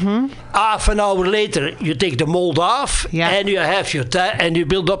product. Half an hour later, you take the mold off, and you have your and you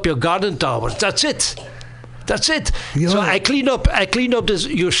build up your garden towers. That's it. That's it. So I clean up this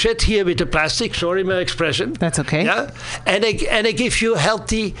your shit here with the plastic. Sorry, my expression. That's okay. Yeah, and I give you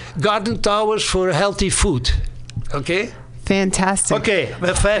healthy garden towers for healthy food. Okay. Fantastic. Okay,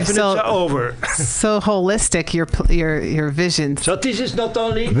 my 5 minutes are over. So holistic, your vision. So this is not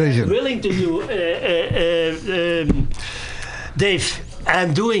only willing to do, Dave.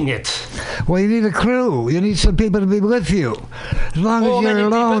 I'm doing it. Well, you need a crew. You need some people to be with you. As long as you're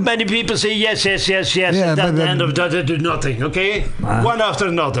alone. Many people say yes. Yeah, and at the end of that, they do nothing, okay? One after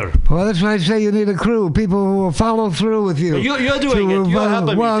another. Well, that's why I say you need a crew. People who will follow through with you. You're doing it. You're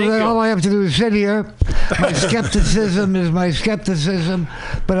helping me. All I have to do is sit here. My skepticism is my skepticism,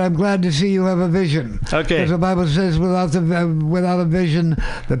 but I'm glad to see you have a vision. Okay. Because the Bible says without a vision,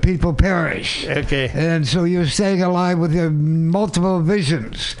 the people perish. Okay. And so you're staying alive with your multiple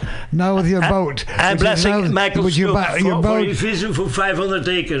visions. Now with your boat. I'm blessing Michael your boat. His vision for 500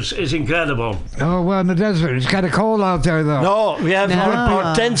 acres is incredible. Oh, well, in the desert. It's kind of cold out there, though. No, we have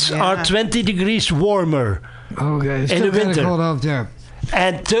our tents are 20 degrees warmer. Okay, it's still in the winter. Cold out there.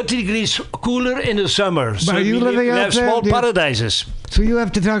 And 30 degrees cooler in the summer. But so are you living out have there? Small paradises. So you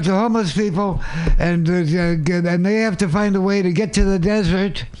have to talk to homeless people, and they have to find a way to get to the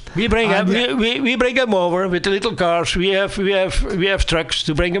desert. We bring them over with the little cars. We have trucks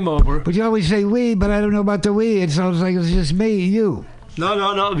to bring them over. But you always say we, but I don't know about the we. It sounds like it's just me, you.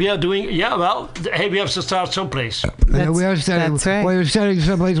 No. We are doing. Yeah, well, hey, we have to start someplace. We are starting. That's right. Well, you're starting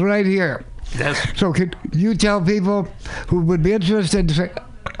someplace right here. So can you tell people who would be interested to say,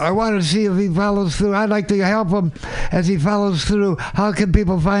 I want to see if he follows through. I'd like to help him as he follows through. How can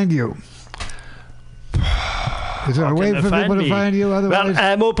people find you? Is there a way for people to find you? Otherwise, well,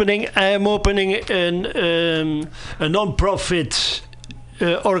 I'm opening a non-profit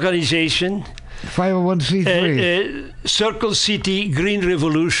organization. 501c3. Circle City Green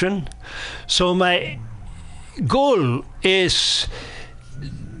Revolution. So my goal is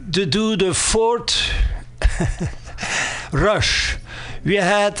to do the fourth rush. We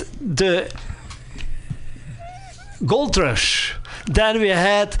had the gold rush, then we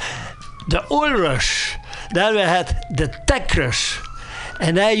had the oil rush, then we had the tech rush,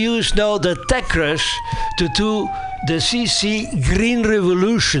 and I use now the tech rush to do the CC Green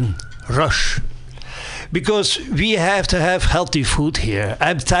Revolution rush. Because we have to have healthy food here.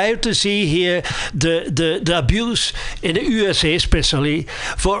 I'm tired to see here the abuse in the USA especially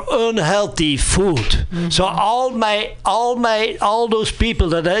for unhealthy food. So all those people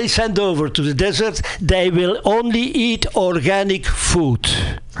that I send over to the desert, they will only eat organic food.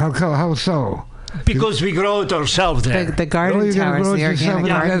 How so? Because we grow it ourselves there. The garden towers, the organic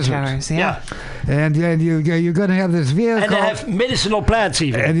garden towers, yeah. And you're going to have this vehicle. And they have medicinal plants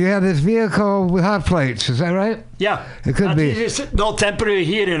even. And you have this vehicle with hot plates, is that right? Yeah. It could be. This is not temporary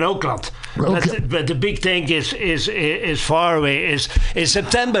here in Oakland. Okay. But the big thing is far away. Is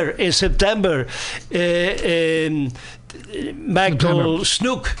September. Michael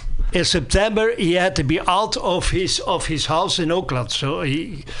Snook. In September, he had to be out of his house in Oakland. So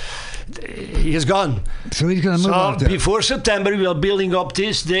he is gone. So he's going to move out there. Before September, we are building up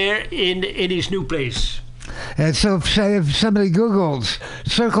this there in his new place. And so if somebody Googles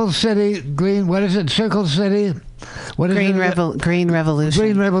Circle City Green, what is it? Circle City What is Green it? Green Revolution.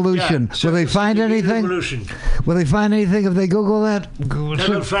 Green Revolution. Yeah, Will they find Green anything? Revolution. Will they find anything if they Google that? They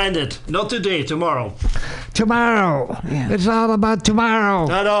will find it. Not today, tomorrow. Tomorrow. Yeah. It's all about tomorrow.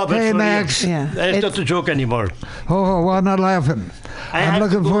 No, but Hey, for Max. Yeah. It's not a joke anymore. Oh, well, I'm not laughing. I'm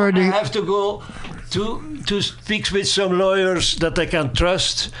looking forward to... I have to go to speak with some lawyers that I can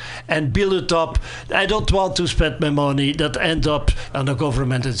trust and build it up. I don't want to spend my money that end up on the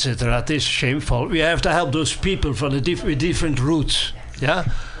government, etc. It is shameful. We have to help those people from the with different routes. Yeah,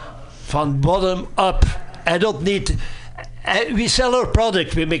 from bottom up. I don't need. We sell our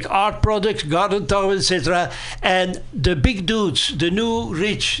product. We make art products, garden towels, etc. And the big dudes, the new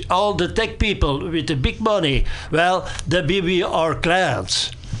rich, all the tech people with the big money, well, they will be our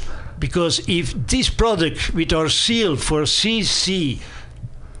clients. Because if this product with our seal for CC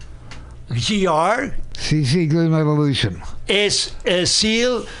Green Revolution is a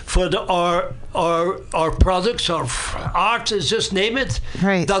seal for our products, our art, just name it,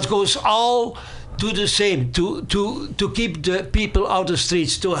 Right. that goes all to the same, to keep the people out the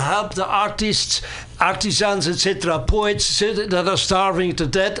streets, to help the artists, artisans, etc., poets that are starving to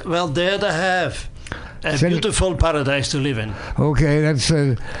death. Well, there they have a beautiful paradise to live in. Okay, that's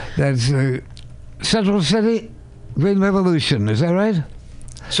Central City Green Revolution. Is that right?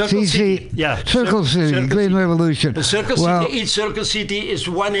 Circle City, yeah. Circle City Green Revolution. The Circle City, each Circle City is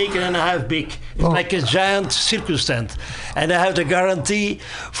 1.5 acres big. It's like a giant circus tent. And I have the guarantee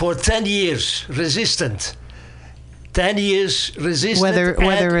for 10 years resistant. 10 years resistant.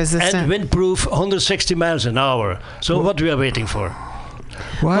 Weather resistant. And windproof, 160 miles an hour. So what we are waiting for?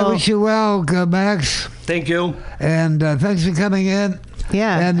 Well, I wish you well, Max. Thank you. And thanks for coming in.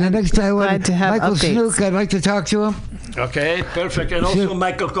 Yeah. And the next time, Glad to have Michael updates. Snook, I'd like to talk to him. Okay, perfect. And also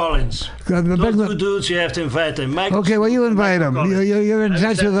Michael Collins. Those two dudes, you have to invite them. Okay, well, you invite them. You're in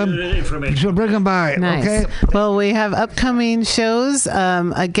touch with them. So bring them by. Nice. Okay. Well, we have upcoming shows.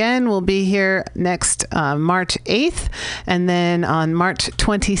 Again, we'll be here next March 8th and then on March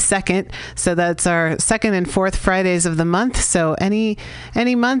 22nd. So that's our second and fourth Fridays of the month. So any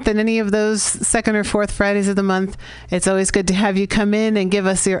month and any of those second or fourth Fridays of the month, it's always good to have you come in and give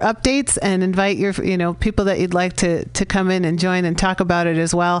us your updates and invite your people that you'd like to come in and join and talk about it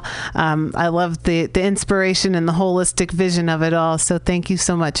as well. I love the inspiration and the holistic vision of it all. So thank you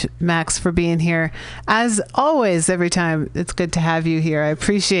so much, Max, for being here. As always, every time, it's good to have you here. I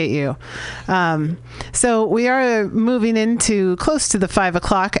appreciate you. So we are moving into close to the 5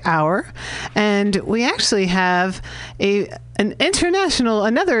 o'clock hour, and we actually have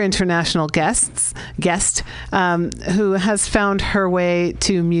another international guest who has found her way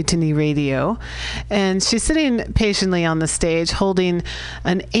to Mutiny Radio, and she's sitting patiently on the stage holding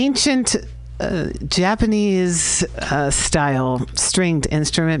an ancient Japanese style stringed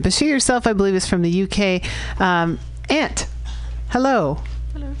instrument, but she herself, I believe, is from the UK. Ant, hello.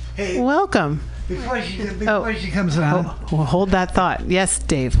 Hello. Hey. Welcome. Before she comes on. Well, hold that thought. Yes,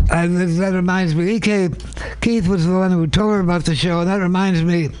 Dave. That reminds me, Keith was the one who told her about the show, and that reminds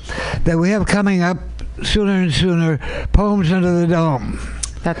me that we have coming up sooner and sooner Poems Under the Dome.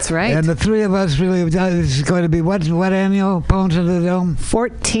 That's right. And the three of us really have done, this is going to be what annual Poems Under the Dome?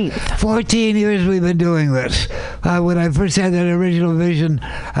 14th. 14 years we've been doing this. When I first had that original vision,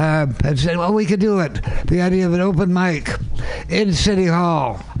 I said, well, we could do it. The idea of an open mic in City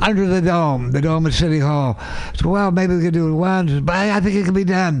Hall, under the dome at City Hall. So, well, maybe we could do it once, but I think it could be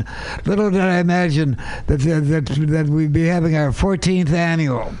done. Little did I imagine that we'd be having our 14th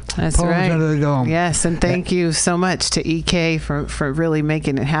annual That's Poems right. Under the Dome. Yes, and thank you so much to EK for really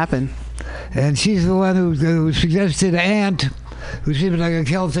making it happen. And she's the one who suggested Ant, who seems like a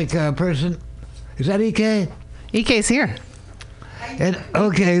Celtic person. Is that EK? EK's here. And,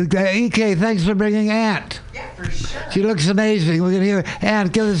 okay, EK, thanks for bringing Ant. Yeah, for sure. She looks amazing. We're going to hear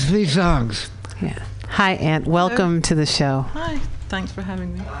Ant, give us 3 songs. Yeah. Hi, Ant. Welcome to the show. Hi. Thanks for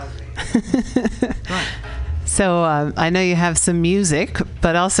having me. Right. So I know you have some music,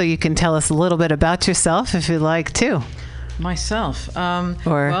 but also you can tell us a little bit about yourself if you'd like to. Myself.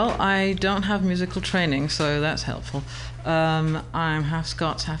 Well, I don't have musical training, so that's helpful. I'm half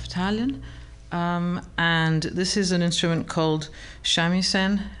Scots, half Italian. And this is an instrument called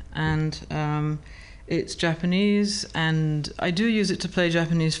shamisen, and it's Japanese, and I do use it to play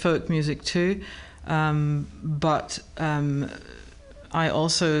Japanese folk music too, but I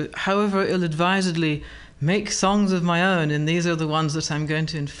also, however ill-advisedly, make songs of my own, and these are the ones that I'm going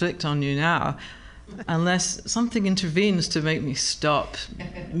to inflict on you now, unless something intervenes to make me stop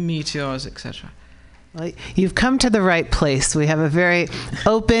meteors, etc. Well, you've come to the right place. We have a very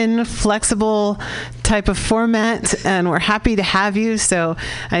open, flexible type of format, and we're happy to have you. So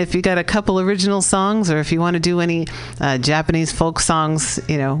if you got a couple original songs, or if you want to do any Japanese folk songs,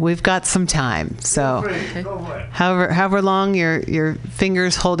 we've got some time. So however long your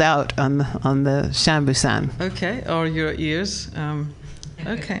fingers hold out on the shambu-san. Okay, or your ears.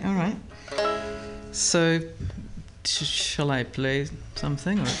 Okay, all right. So shall I play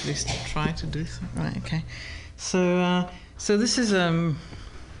something, or at least try to do something? Right, okay. So this is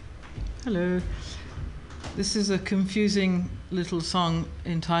hello. This is a confusing little song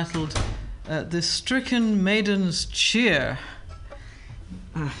entitled "The Stricken Maiden's Cheer."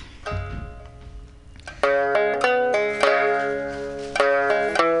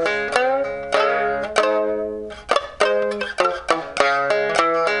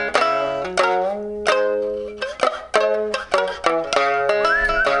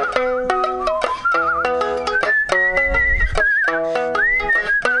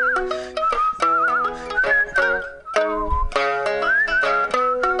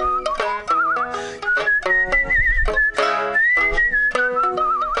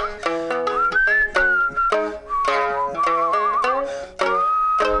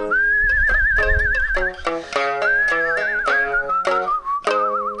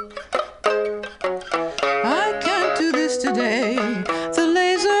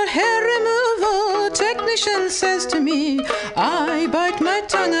 Says to me, I bite my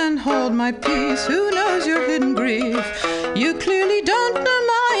tongue and hold my peace. Who knows your hidden grief? You clearly don't know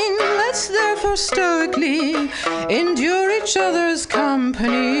mine. Let's therefore stoically endure each other's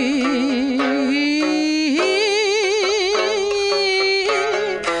company.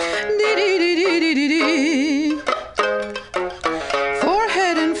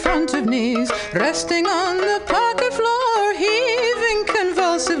 Forehead in front of knees, resting on the pocket floor, heaving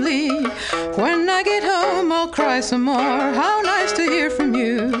convulsively. When I get home, I'll cry some more. How nice to hear from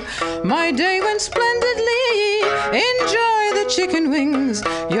you. My day went splendidly. Enjoy the chicken wings.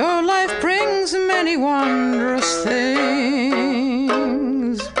 Your life brings many wondrous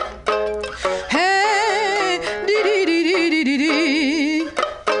things. Hey, dee-dee-dee-dee-dee-dee.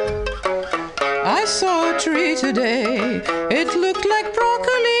 I saw a tree today. It looked like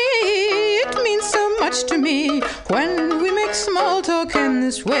broccoli. It means so much to me when we make small talk in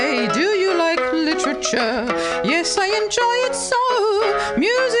this way. Do you like literature? Yes, I enjoy it so.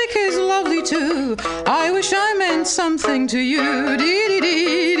 Music is lovely too. I wish I meant something to you.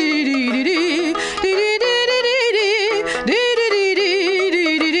 Dee-dee-dee-dee-dee-dee.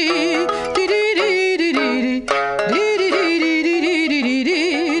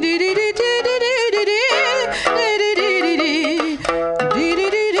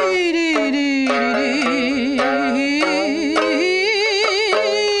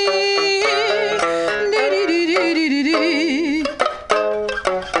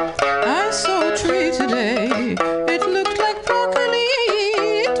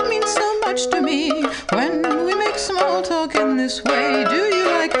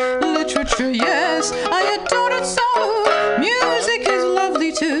 Yes, I adore it so. Music is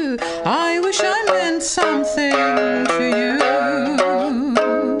lovely too. I wish I meant something to you.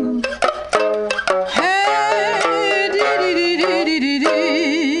 Hey,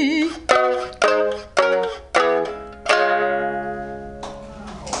 dee-dee-dee-dee-dee-dee.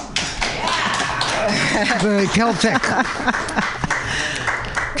 Very Celtic.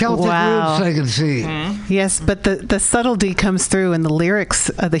 Celtic roots, I can see. Yes, but the subtlety comes through in the lyrics,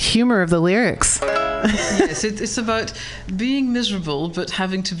 the humor of the lyrics. Yes, it's about being miserable but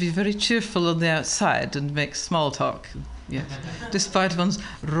having to be very cheerful on the outside and make small talk. Yes, despite one's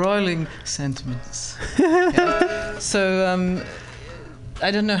roiling sentiments. Yeah. So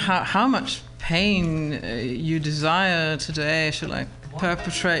I don't know how much pain you desire today. Shall I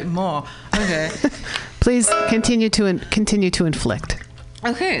perpetrate more? Okay. Please continue to inflict.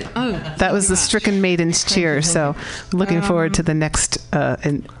 Okay. Oh, that was the Stricken Maiden's Cheer. So, looking forward to the next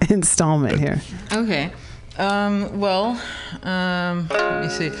installment here. Okay. Let me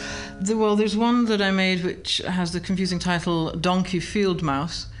see. There's one that I made which has the confusing title "Donkey Field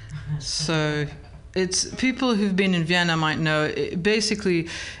Mouse." So, it's people who've been in Vienna might know. Basically,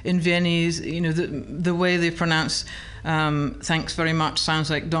 in Viennese, the way they pronounce "thanks very much"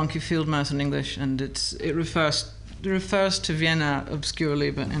 sounds like "donkey field mouse" in English, and it refers to Vienna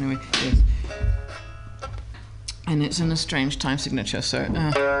obscurely, but anyway, yes. And it's in a strange time signature, so...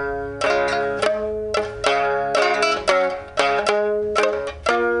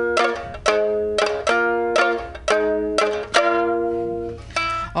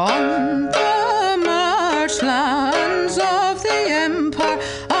 On the marshlands of the empire,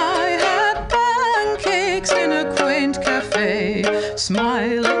 I had banking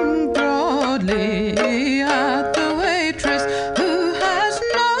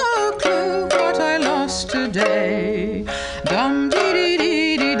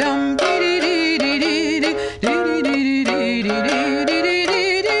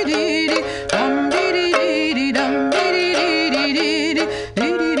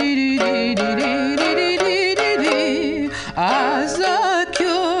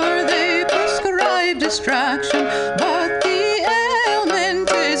distraction, but the ailment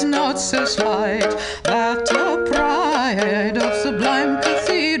is not so slight that the pride of sublime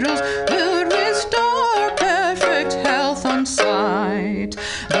cathedrals will restore perfect health on sight.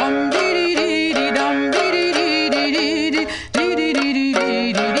 Dum dee dee dee dee dum dee dee dee dee dee dee dee dee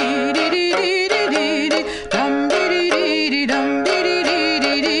dee dee dee dee dum dee dee dee dee dum dee dee dee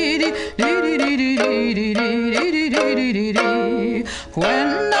dee dee dee dee.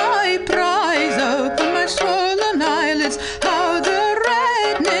 When I prise open my swollen eyelids, how the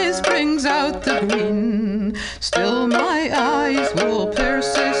redness brings out the green. Still my eyes will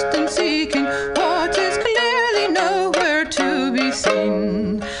persist in seeking what is clearly nowhere to be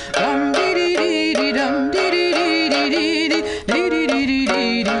seen. Dum dee dee dee dee dum dee dee dee dee dee dee dee dee dee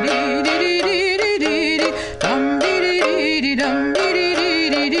dee dee dee dum dee dee dee dee dum dee dee dee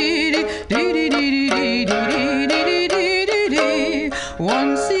dee dee dee dee.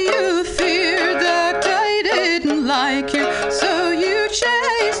 Once you feared that I didn't like you, so you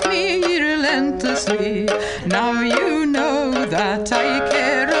chased me relentlessly. Now you know that I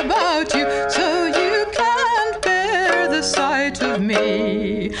care about you, so you can't bear the sight of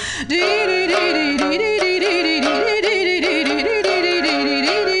me. Dee dee dee dee dee dee dee dee dee dee dee dee dum dee dee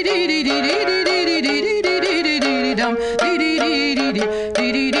dee dee dee dee dee dee dee dee dee dee dum dee dee dee dee dum dee dee dee dee dee dum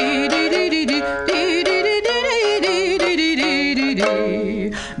dee dee dee dum dee dee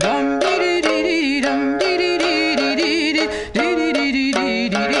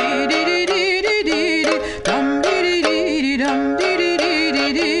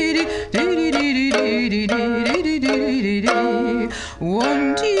dee.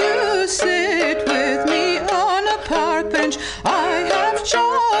 Won't you sit with me on a park bench? I have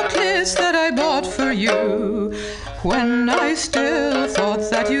chocolates that I bought for you. When I still thought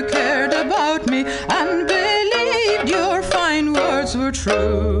that you cared about me and believed your fine words were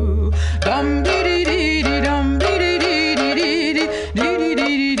true. Dum dee dee dee dee dum dee dee dee dee dee dee dee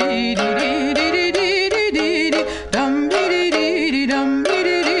dee dee dee dum dee dee dee dee dum dee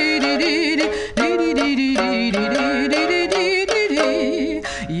dee dee dee dee.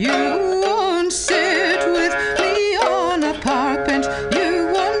 You won't sit with me on a park bench. You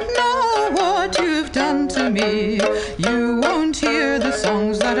won't know what you've done to me. You won't hear the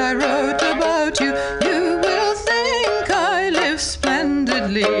songs that I wrote about you. You will think I live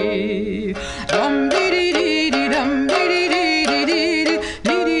splendidly. Dum dee dee dee dee dum dee dee dee dee dee dee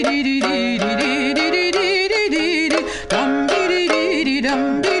dee dee dee dee dee dee dum dee dee dee dee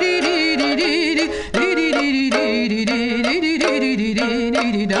dum dee dee dee dee dee dee dee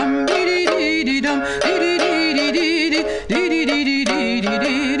dee dum dee dee dee dee dum dee dee dee dee dee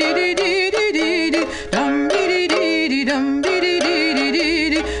dee dee dee dum dee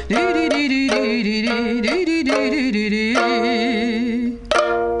dee dee dee dum dee dee dee dee dee.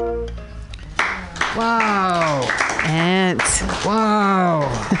 Wow. Ant. Wow.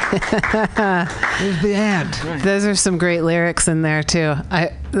 There's the ant. Those are some great lyrics in there too.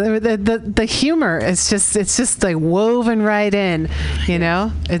 The humor is just like woven right in, you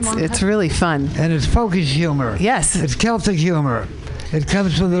know. It's really fun. And it's folkish humor. Yes. It's Celtic humor. It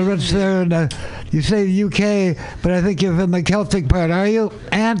comes from the roots there in you say the UK, but I think you're from the Celtic part, are you,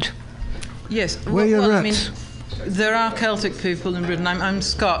 Ant? Yes. Where are your well, roots? I mean, there are Celtic people in Britain. I'm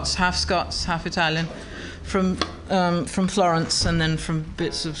Scots, half Italian, from Florence and then from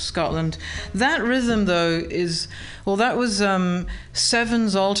bits of Scotland. That rhythm, though, that was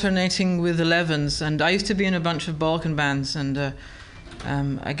sevens alternating with 11s, and I used to be in a bunch of Balkan bands, and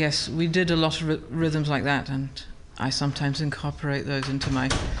I guess we did a lot of rhythms like that, and I sometimes incorporate those into my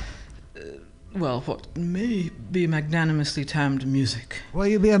what may be magnanimously termed music. Well,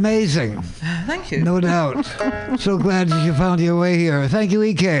 you'd be amazing. Thank you. No doubt. So glad that you found your way here. Thank you,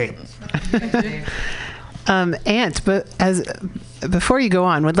 EK. Thank you. Ant, but before you go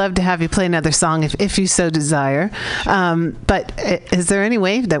on, would love to have you play another song if you so desire. But is there any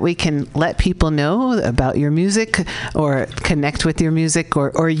way that we can let people know about your music or connect with your music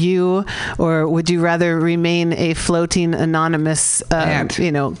or you, or would you rather remain a floating anonymous,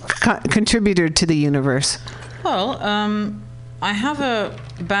 contributor to the universe? Well, I have a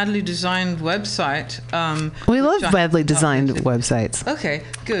badly designed website. We love badly designed websites. Okay,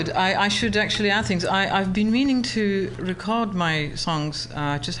 good. I should actually add things. I've been meaning to record my songs.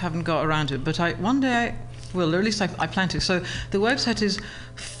 I just haven't got around to it. But one day or at least I plan to. So the website is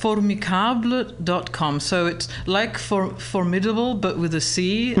formicable.com. So it's like formidable, but with a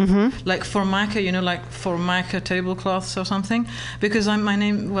C. Mm-hmm. Like Formica, like Formica tablecloths or something. Because my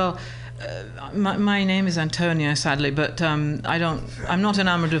name is Antonia, sadly, but I'm not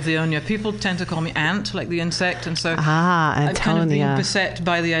enamored of the Onia. People tend to call me Ant, like the insect, and so Antonia. I've kind of been beset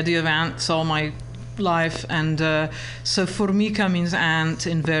by the idea of ants all my life, and so formica means ant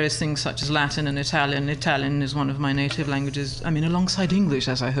in various things such as Latin and Italian. Italian is one of my native languages. I mean, alongside English,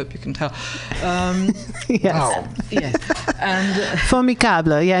 as I hope you can tell. Yes. Oh. Yes. And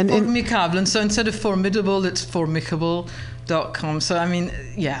formicable, yeah. Formicable, and so instead of formidable, it's formicable.com. So I mean,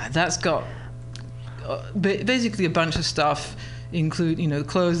 yeah, that's got basically a bunch of stuff, include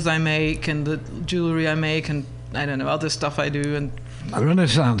clothes I make and the jewelry I make and I don't know other stuff I do, and a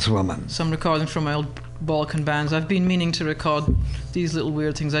Renaissance woman. Some recordings from my old Balkan bands. I've been meaning to record these little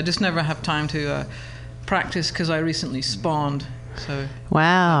weird things. I just never have time to practice because I recently spawned. So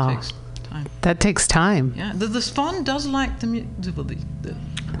wow, that takes time. That takes time. Yeah, the spawn does like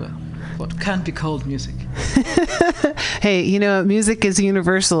what can be called music. Hey, music is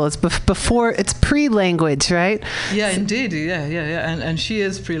universal. It's it's pre-language, right? Yeah, indeed. Yeah. And she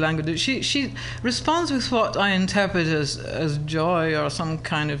is pre-language. She responds with what I interpret as joy or some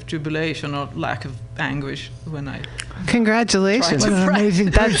kind of jubilation or lack of anguish when I. Congratulations! What an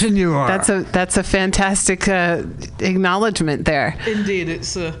amazing person you are. That's a fantastic acknowledgement there. Indeed,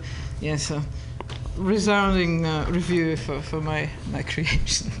 it's a resounding review for my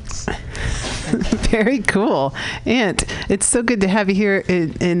creations. Very cool. And it's so good to have you here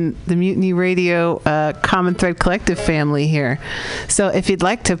in the Mutiny Radio Common Thread Collective family here. So if you'd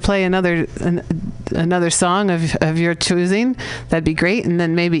like to play another song of your choosing, that'd be great. And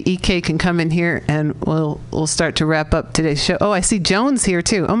then maybe EK can come in here and we'll start to wrap up today's show. Oh, I see Joan's here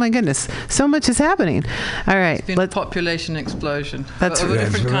too. Oh my goodness. So much is happening. All right. It's been a population explosion. That's of a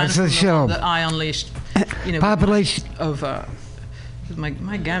different kind the show that I unleashed. Population over my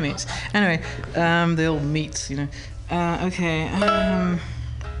gametes. Anyway, they all meet, okay.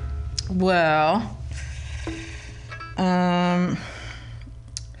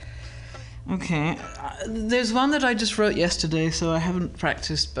 Okay. There's one that I just wrote yesterday, so I haven't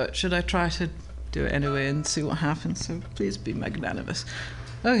practiced, but should I try to do it anyway and see what happens? So please be magnanimous.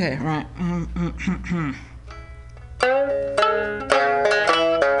 Okay, right.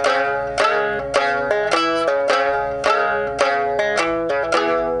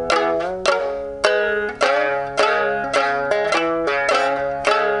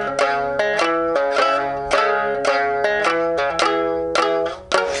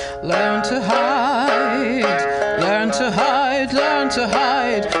 To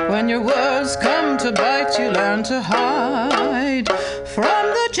hide when your words come to bite you, learn to hide from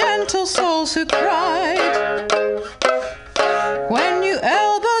the gentle souls who cried when you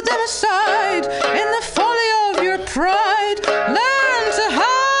elbowed them aside in the folly of your pride. Learn to hide.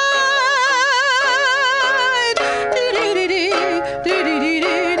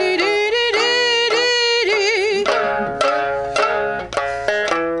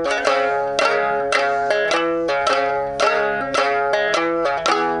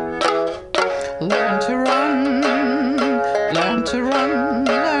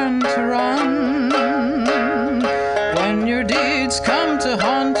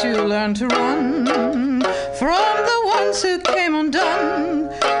 Learn to run from the ones who came undone.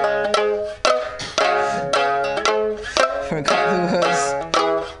 Forgot the words.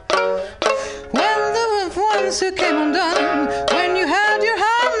 When the ones who came undone, when you had your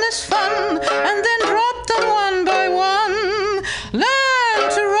harmless fun and then dropped them one by one. Learn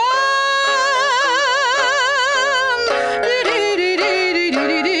to run.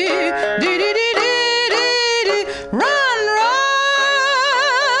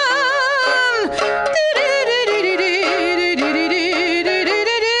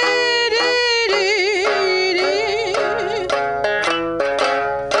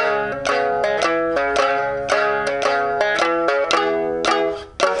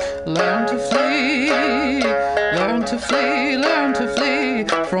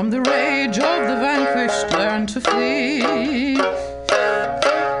 From the rage of the vanquished, learn to flee.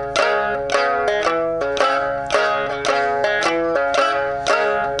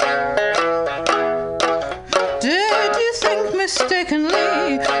 Did you think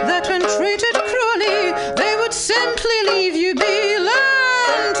mistakenly that when treated cruelly, they would simply leave you be?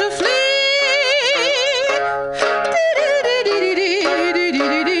 Learn to flee.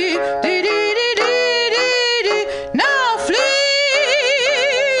 Now flee.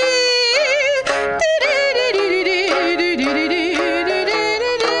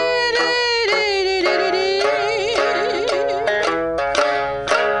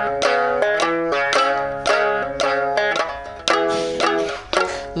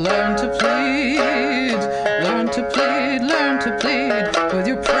 Learn to plead, learn to plead, learn to plead with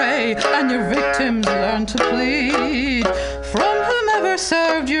your prey and your victims. Learn to plead from whomever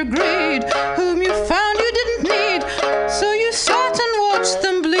served your greed, whom you found you didn't need, so you sat and watched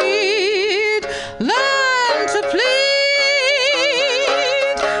them bleed.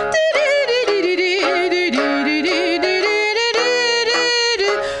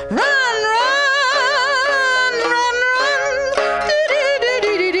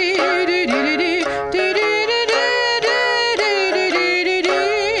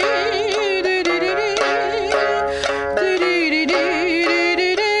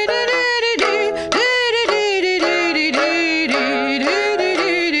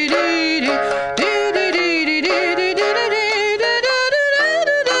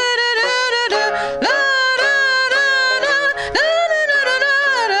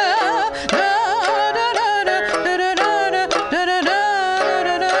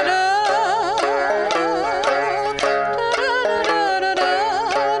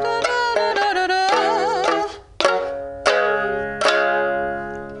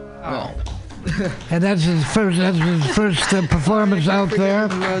 And that's his first performance out there.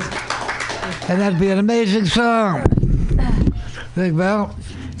 And that'd be an amazing song. Big Bell.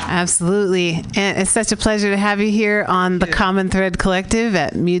 Absolutely. And it's such a pleasure to have you here on the Common Thread Collective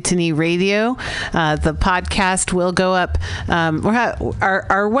at Mutiny Radio. The podcast will go up.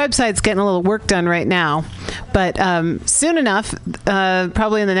 Our website's getting a little work done right now, but soon enough,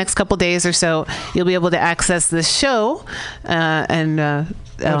 probably in the next couple days or so, you'll be able to access this show on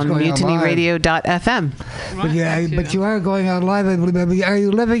mutinyradio.fm. But you are going out live. Are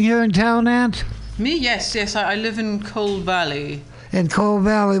you living here in town, Aunt? Me? Yes. I live in Coal Valley. In Coal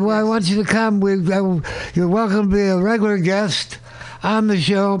Valley. Well, I want you to come. You're welcome to be a regular guest on the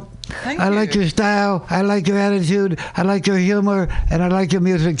show. Thank I you. like your style. I like your attitude. I like your humor. And I like your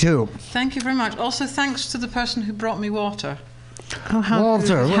music, too. Thank you very much. Also, thanks to the person who brought me water. Oh,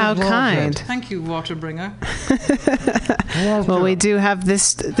 Walter. How kind. Thank you, water bringer. Well, we do have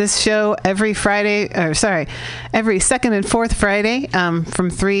this show every every second and fourth Friday from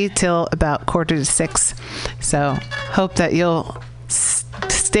 3 till about 5:45. So hope that you'll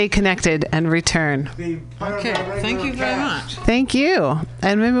stay connected and return. Okay, thank you very much. Thank you.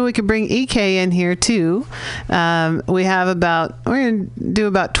 And maybe we could bring EK in here too. We're going to do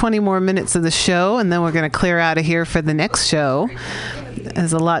about 20 more minutes of the show, and then we're going to clear out of here for the next show.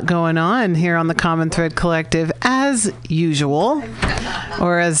 There's a lot going on here on the Common Thread Collective, as usual,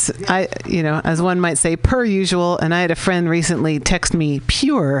 or as one might say, per usual. And I had a friend recently text me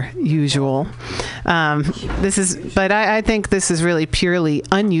pure usual. I think this is really purely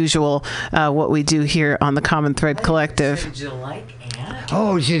unusual what we do here on the Common Thread Collective. Did you like Anne?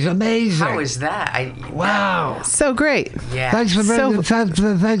 Oh, she's amazing. How is that? Wow. So great. Yeah. Thanks for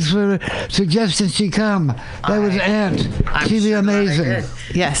suggesting she come. That was Aunt. She'd be amazing.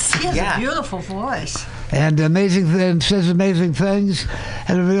 Yes. She has a beautiful voice. And says amazing things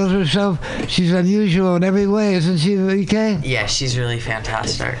and reveals herself. She's unusual in every way, isn't she, EK? Yeah, she's really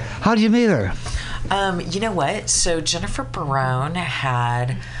fantastic. How'd you meet her? You know what? So Jennifer Barone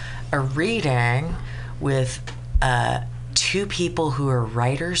had a reading with two people who are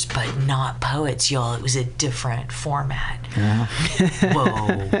writers but not poets, y'all. It was a different format. Yeah.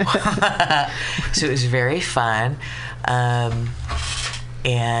 Whoa. So it was very fun.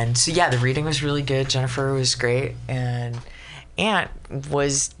 And so, yeah, the reading was really good. Jennifer was great. And Aunt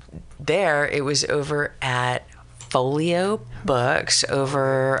was there. It was over at Folio Books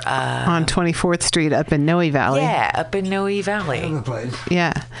over on 24th Street up in Noe Valley. Yeah, up in Noe Valley.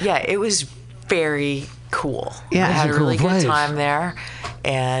 Yeah. Yeah, it was very cool. Yeah, I had a really place. good time there.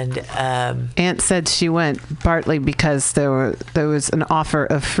 And Aunt said she went partly because there was an offer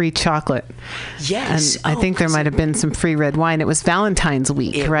of free chocolate. Yes. And I think there might have been some free red wine. It was Valentine's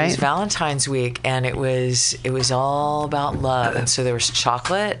week, right? It was Valentine's week, and it was all about love. And so there was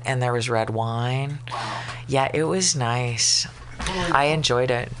chocolate and there was red wine. Yeah, it was nice. I enjoyed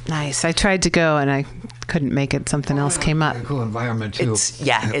it. Nice. I tried to go and I couldn't make it. Something else came up. Cool environment too. It's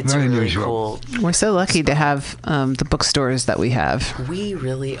very really unusual. cool. We're so lucky to have the bookstores that we have. We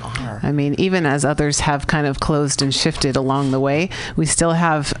really are. I mean, even as others have kind of closed and shifted along the way, we still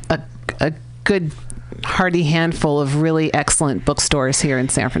have a good hearty handful of really excellent bookstores here in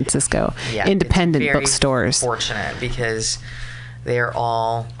San Francisco. Yeah, independent it's very bookstores. Fortunate because they're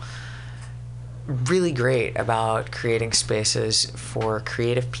all really great about creating spaces for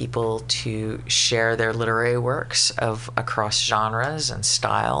creative people to share their literary works of across genres and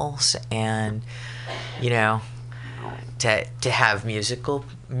styles, and to have musical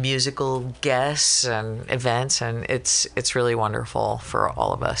guests and events, and it's really wonderful for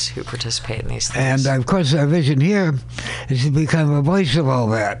all of us who participate in these things. And of course, our vision here is to become a voice of all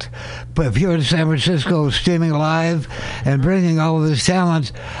that. But here in San Francisco, streaming live and bringing all of this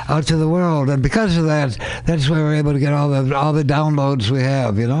talent out to the world, and because of that, that's why we're able to get all the downloads we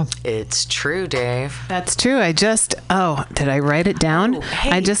have. It's true, Dave. That's true. Did I write it down? Oh, hey,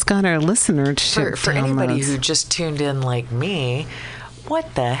 I just got our listenership for anybody downloads. who just tuned in like me.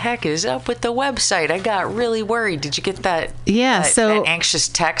 What the heck is up with the website? I got really worried. Did you get that? Yeah, that anxious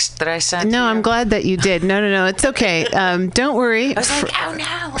text that I sent. No, you? I'm glad that you did. No, it's okay. Don't worry. I was like, oh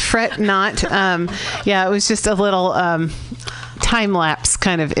no. Fret not. It was just a little time lapse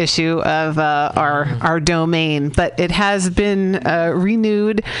kind of issue of our domain, but it has been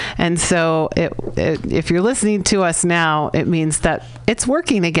renewed, and so if you're listening to us now, it means that it's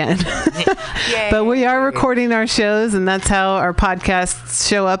working again. But we are recording our shows, and that's how our podcasts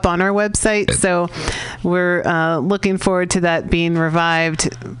show up on our website. So we're looking forward to that being revived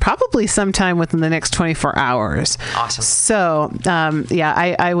probably sometime within the next 24 hours. Awesome. So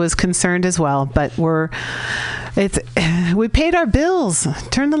I was concerned as well, but we paid our bills.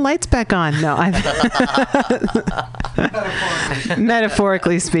 Turn the lights back on. No,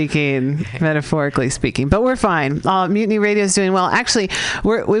 metaphorically speaking. But we're fine. Mutiny Radio is doing well. Actually,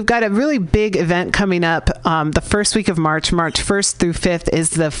 we've got a really big event coming up. The first week of March 1st through 5th,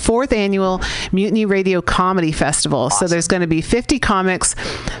 is the 4th annual Mutiny Radio Comedy Festival. Awesome. So there's going to be 50 comics,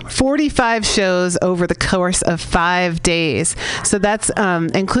 45 shows over the course of 5 days. So that's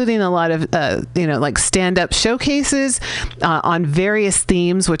including a lot of like stand-up showcases on various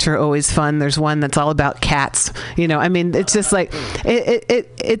themes, which are always fun. There's one that's all about cats. It's just like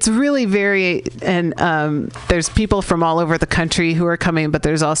it's really very, and there's people from all over the country who are coming, but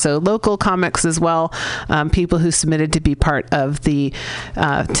there's also local comics as well, people who submitted to be part of the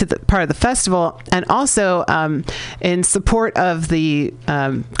festival, and also in support of the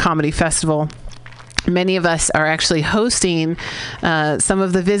comedy festival. Many of us are actually hosting some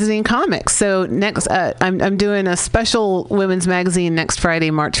of the visiting comics. So next, I'm doing a special women's magazine next Friday,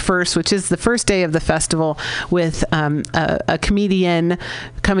 March 1st, which is the first day of the festival, with a comedian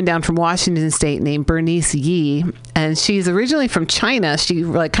coming down from Washington State named Bernice Yi. And she's originally from China. She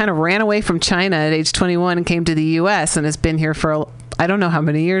kind of ran away from China at age 21 and came to the U.S. and has been here for I don't know how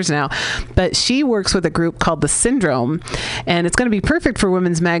many years now, but she works with a group called The Syndrome, and it's going to be perfect for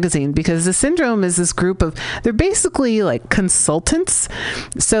Women's Magazine because The Syndrome is this group of, they're basically like consultants.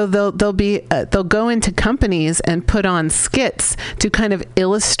 So they'll go into companies and put on skits to kind of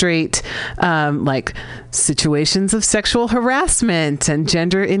illustrate like situations of sexual harassment and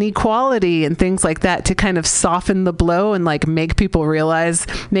gender inequality and things like that, to kind of soften the blow and like make people realize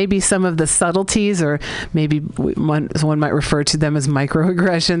maybe some of the subtleties, or maybe one might refer to them as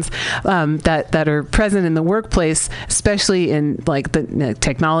microaggressions that are present in the workplace, especially in like the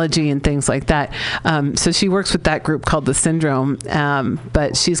technology and things like that. So she works with that group called The Syndrome,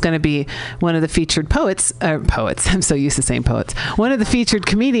 but she's going to be one of the featured poets. I'm so used to saying poets. One of the featured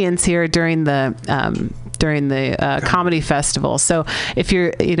comedians here during the comedy festival. So if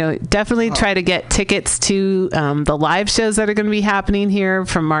you're, definitely try to get tickets to the live shows that are going to be happening here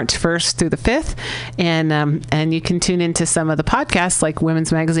from March 1st through the 5th, and you can tune into some of the podcasts like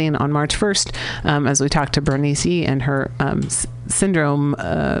Women's Magazine on March 1st as we talk to Bernice E. and her Syndrome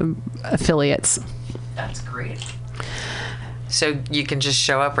affiliates. That's great. So you can just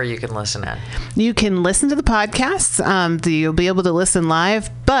show up, or you can listen in? You can listen to the podcasts. You'll be able to listen live,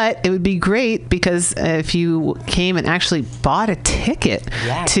 but it would be great because if you came and actually bought a ticket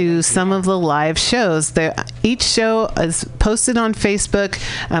to some of the live shows, each show is posted on Facebook.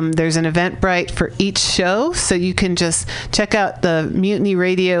 There's an Eventbrite for each show, so you can just check out the Mutiny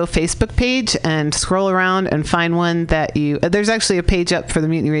Radio Facebook page and scroll around and find one that there's actually a page up for the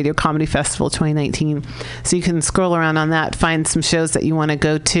Mutiny Radio Comedy Festival 2019, so you can scroll around on that, find some shows that you want to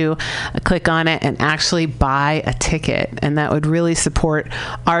go to, click on it, and actually buy a ticket. And that would really support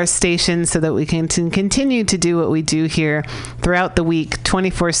our station so that we can continue to do what we do here throughout the week,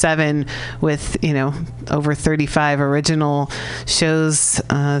 24/7, with over 35 original shows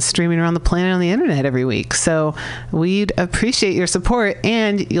streaming around the planet on the internet every week. So we'd appreciate your support,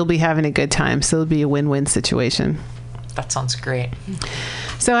 and you'll be having a good time. So it'll be a win-win situation. That sounds great.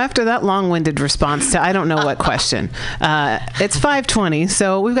 So after that long-winded response to I don't know what question, it's 5:20,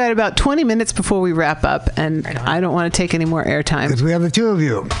 so we've got about 20 minutes before we wrap up, and I don't want to take any more airtime. Because we have the two of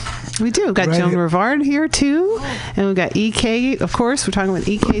you. We do. We've got Joan Rivard here, too, and we've got EK, of course. We're talking with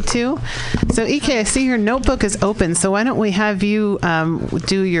EK, too. So, EK, I see your notebook is open, so why don't we have you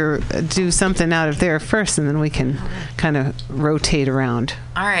do something out of there first, and then we can kind of rotate around.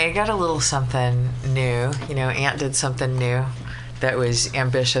 All right, I got a little something new. Aunt did something new that was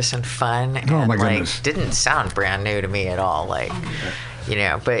ambitious and fun, and didn't sound brand new to me at all.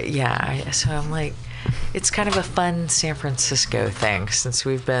 But yeah, so I'm like, it's kind of a fun San Francisco thing, since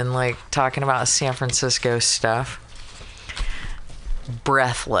we've been talking about San Francisco stuff.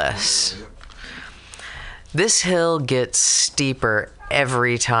 Breathless. This hill gets steeper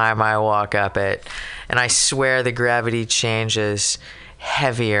every time I walk up it, and I swear the gravity changes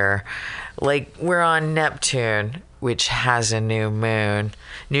heavier. We're on Neptune, which has a new moon.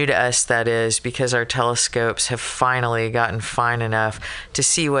 New to us, that is, because our telescopes have finally gotten fine enough to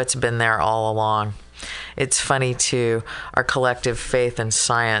see what's been there all along. It's funny, too, our collective faith in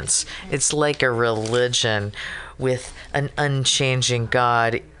science. It's like a religion with an unchanging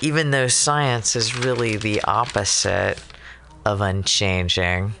God, even though science is really the opposite of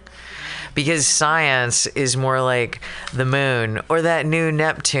unchanging. because science is more like the moon, or that new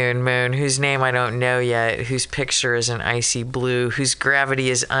Neptune moon whose name I don't know yet, whose picture is an icy blue, whose gravity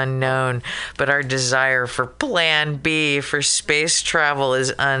is unknown, but our desire for plan B for space travel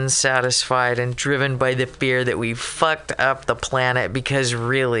is unsatisfied and driven by the fear that we fucked up the planet, because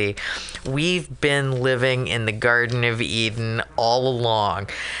really, we've been living in the Garden of Eden all along.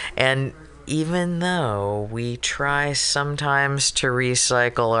 And even though we try sometimes to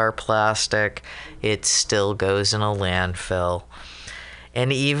recycle our plastic, it still goes in a landfill.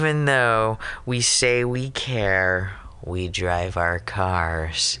 And even though we say we care, we drive our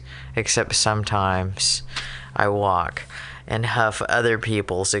cars. Except sometimes I walk and huff other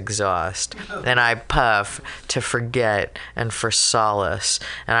people's exhaust. And I puff to forget and for solace.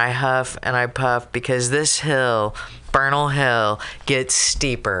 And I huff and I puff because this hill, Bernal Hill, gets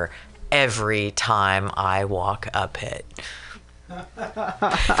steeper every time I walk up it.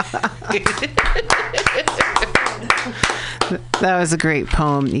 That was a great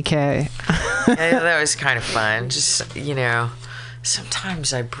poem, EK. That was kind of fun. Just,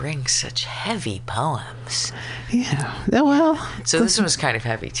 sometimes I bring such heavy poems. Yeah. Well. So this one was kind of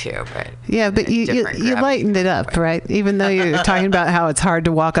heavy too, but yeah, but you lightened it up, right? Even though you're talking about how it's hard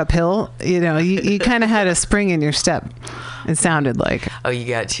to walk uphill, you kind of had a spring in your step. It sounded like. Oh, you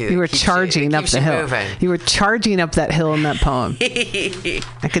got to. You were charging up the hill. Moving. You were charging up that hill in that poem.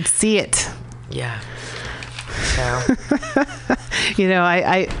 I could see it. Yeah. So.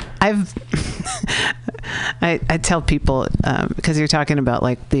 I tell people, because you're talking about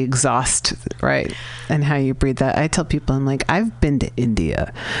like the exhaust, right? And how you breathe that. I tell people, I'm like, I've been to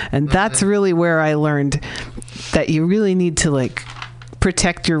India, and that's really where I learned that you really need to like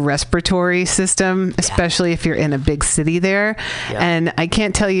protect your respiratory system, especially if you're in a big city there. Yeah. And I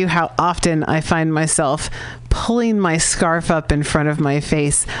can't tell you how often I find myself pulling my scarf up in front of my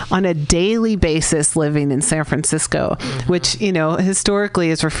face on a daily basis living in San Francisco, which, historically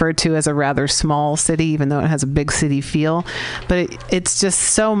is referred to as a rather small city, even though it has a big city feel. But it's just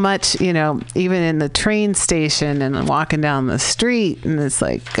so much, even in the train station and walking down the street, and it's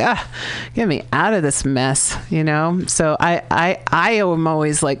like, get me out of this mess, So I am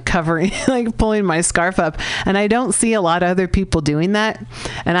always like covering, like pulling my scarf up, and I don't see a lot of other people doing that,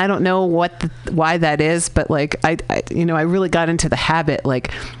 and I don't know why that is, but like I really got into the habit,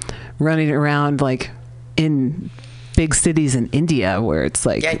 like running around like in big cities in India where it's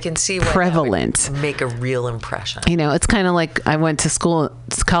like I can see prevalent. That would make a real impression. It's kind of like I went to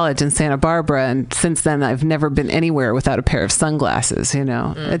college in Santa Barbara, and since then I've never been anywhere without a pair of sunglasses.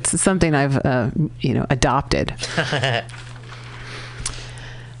 It's something I've adopted.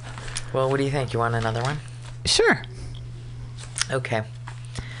 Well, what do you think? You want another one? Sure. Okay.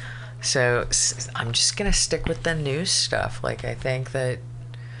 So I'm just going to stick with the new stuff. Like, I think that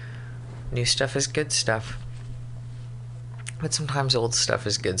new stuff is good stuff. But sometimes old stuff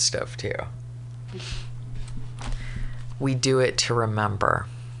is good stuff, too. We do it to remember.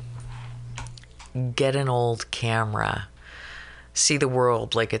 Get an old camera. See the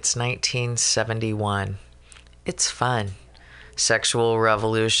world like it's 1971. It's fun. Sexual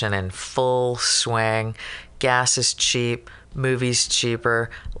revolution in full swing. Gas is cheap. Movies cheaper.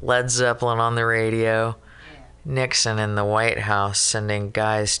 Led Zeppelin on the radio. Nixon in the White House sending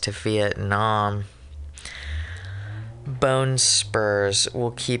guys to Vietnam. Bone spurs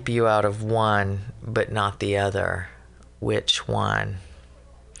will keep you out of one, but not the other. Which one?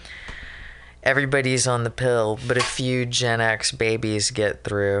 Everybody's on the pill, but a few Gen X babies get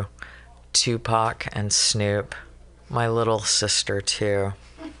through. Tupac and Snoop. My little sister, too.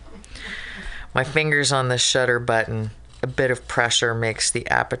 My finger's on the shutter button. A bit of pressure makes the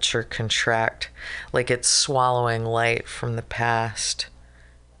aperture contract, like it's swallowing light from the past.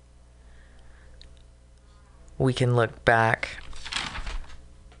 We can look back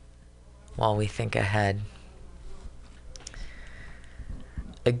while we think ahead.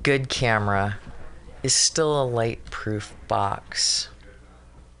 A good camera is still a light-proof box.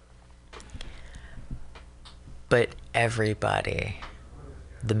 But everybody,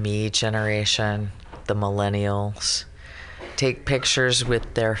 the me generation, the millennials, take pictures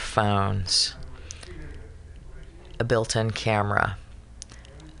with their phones. A built-in camera,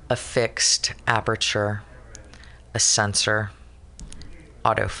 a fixed aperture, a sensor,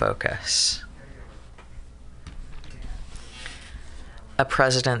 autofocus. A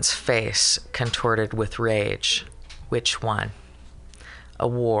president's face contorted with rage. Which one? A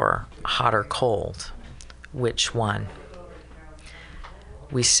war, hot or cold. Which one?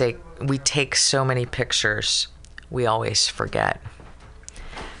 We take so many pictures, we always forget.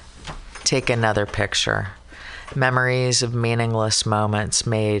 Take another picture. Memories of meaningless moments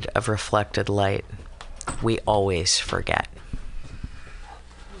made of reflected light. We always forget.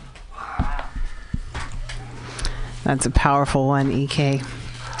 That's a powerful one, EK.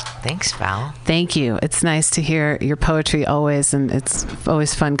 Thanks, Val. Thank you. It's nice to hear your poetry always, and it's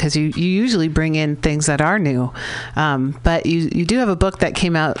always fun because you usually bring in things that are new. But you do have a book that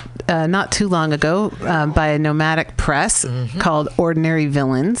came out not too long ago by a nomadic press called Ordinary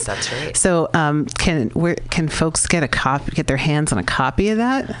Villains. That's right. So can folks get their hands on a copy of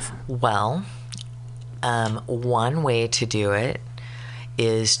that? Well, one way to do it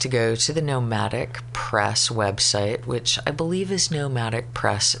is to go to the Nomadic Press website, which I believe is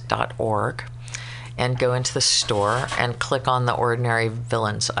nomadicpress.org, and go into the store and click on the Ordinary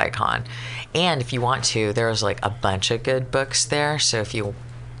Villains icon. And if you want to, there's like a bunch of good books there, so if you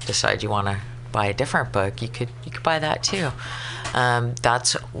decide you want to buy a different book, you could buy that too.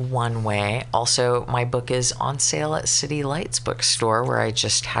 That's one way. Also, my book is on sale at City Lights bookstore, where I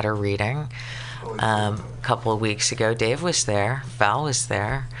just had a reading a couple of weeks ago. Dave was there. Val was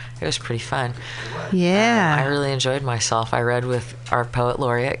there. It was pretty fun. Yeah. I really enjoyed myself. I read with our poet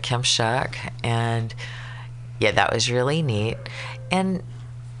laureate, Kim Shuck, and yeah, that was really neat. And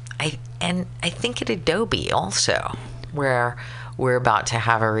I think at Adobe also, where we're about to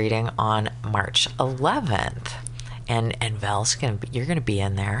have a reading on March 11th. And Val's you're gonna be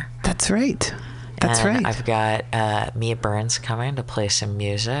in there. That's right. That's right. I've got Mia Burns coming to play some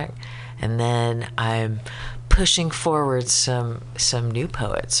music. And then I'm pushing forward some new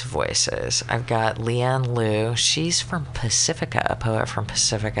poets' voices. I've got Leanne Liu. She's from Pacifica, a poet from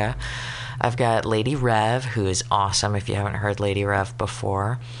Pacifica. I've got Lady Rev, who is awesome if you haven't heard Lady Rev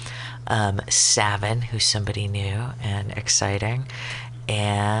before. Savin, who's somebody new and exciting.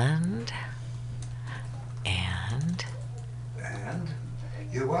 And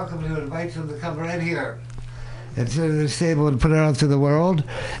you're welcome to invite them to come right here and sit at this table and put it out to the world.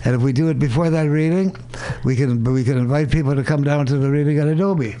 And if we do it before that reading, we can invite people to come down to the reading at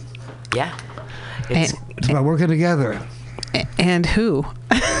Adobe. Yeah. It's about working together. And who?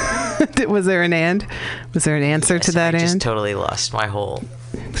 Was there an and? Was there an answer to that I and? just totally lost my whole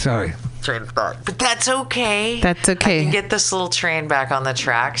Sorry. train of thought. But that's okay. That's okay. I can get this little train back on the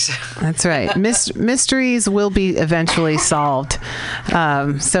tracks. That's right. Mysteries will be eventually solved.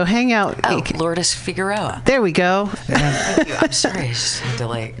 So hang out. Oh, Lourdes Figueroa. There we go. Thank you. I'm sorry. I just had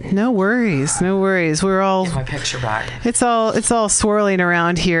to No worries. No worries. We're all. get my picture back. It's all swirling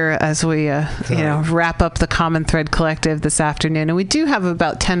around here as we wrap up the Common Thread Collective this afternoon, and we do have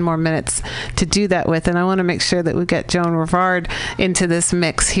about 10 more minutes to do that with. And I want to make sure that we get Joan Rivard into this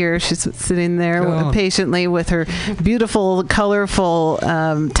mix here. She's sitting there patiently with her beautiful, colorful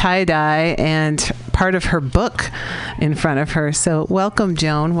tie-dye and part of her book in front of her. So welcome,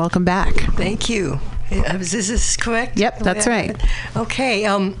 Joan. Welcome back. Thank you. Is this correct? Yep, that's right. Okay.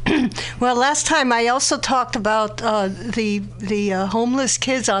 Well, last time I also talked about the homeless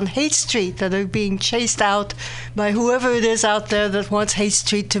kids on Haight Street that are being chased out by whoever it is out there that wants Haight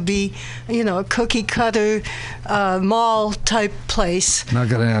Street to be, a cookie cutter mall type place. Not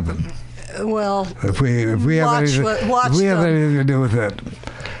going to happen. Well, if we have anything to do with it.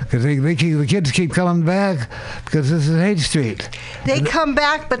 Because the kids keep coming back because this is Haight Street. They come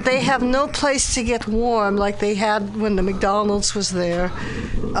back, but they have no place to get warm like they had when the McDonald's was there.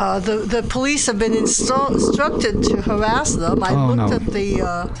 The police have been instructed to harass them. I looked at the...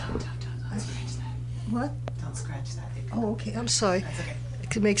 What? Don't scratch that. Oh, okay. I'm sorry. That's okay.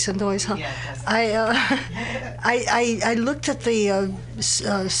 It makes a noise, huh? Yeah, it does. I looked at the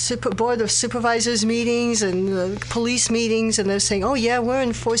Board of Supervisors meetings and police meetings, and they're saying, oh, yeah, we're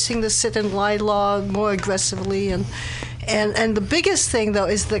enforcing the sit-and-lie law more aggressively. And the biggest thing, though,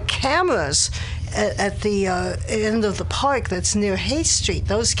 is the cameras at the end of the park that's near Haight Street.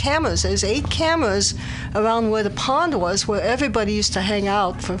 Those cameras, there's 8 cameras around where the pond was, where everybody used to hang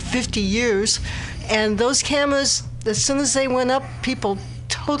out for 50 years. And those cameras, as soon as they went up, people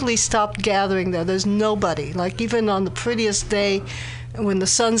totally stopped gathering there. There's nobody. Like even on the prettiest day when the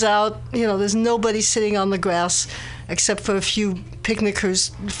sun's out, there's nobody sitting on the grass except for a few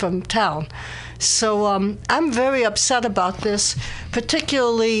picnickers from town. So I'm very upset about this,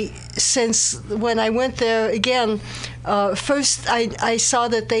 particularly since when I went there again, first I saw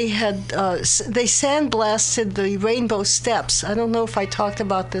that they had they sandblasted the rainbow steps. I don't know if I talked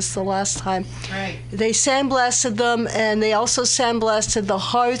about this the last time. Right. They sandblasted them, and they also sandblasted the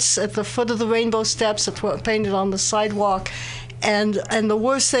hearts at the foot of the rainbow steps that were painted on the sidewalk. And the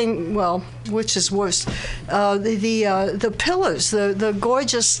worst thing, well, which is worse. The pillars, the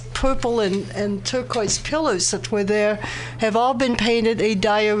gorgeous purple and turquoise pillars that were there, have all been painted a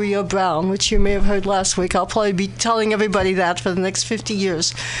diarrhea brown, which you may have heard last week. I'll probably be telling everybody that for the next 50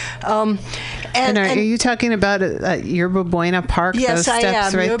 years. And are you talking about Yerba Buena Park? Yes, those steps I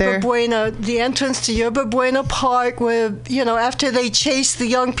am. Right Yerba there? Buena, the entrance to Yerba Buena Park, where, after they chased the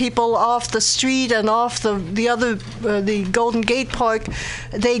young people off the street and off the Golden Gate Park,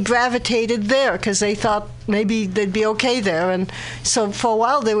 they gravitated there because they thought maybe they'd be okay there. And so for a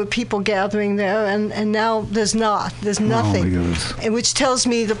while there were people gathering there, and now there's not. There's nothing. And which tells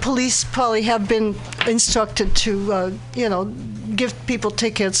me the police probably have been instructed to, give people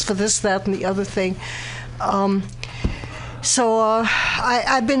tickets for this, that, and the other thing. So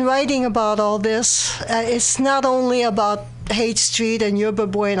I've been writing about all this. It's not only about Haight Street and Yerba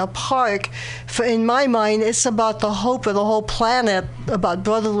Buena Park. In my mind, it's about the hope of the whole planet, about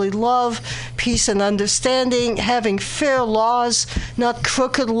brotherly love, peace and understanding, having fair laws, not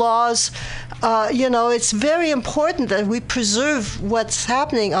crooked laws. It's very important that we preserve what's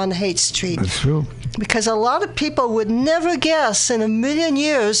happening on Haight Street. That's true. Because a lot of people would never guess in a million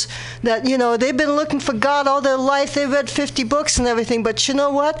years that, they've been looking for God all their life. They read 50 books and everything. But you know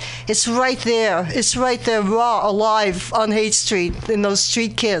what? It's right there. It's right there, raw, alive on Haight Street, in those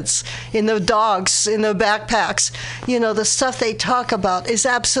street kids, in their dogs, in their backpacks. The stuff they talk about is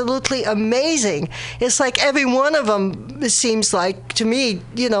absolutely amazing. It's like every one of them, it seems like, to me,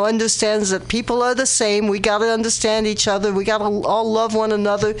 understands that people are the same. We got to understand each other. We got to all love one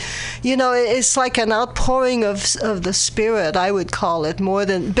another. It's like an outpouring of the Spirit, I would call it,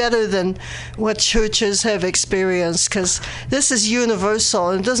 better than what churches have experienced, because this is universal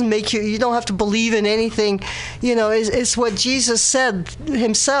and it doesn't make you don't have to believe in anything. It's what Jesus said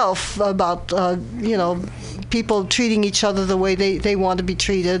himself about people treating each other the way they want to be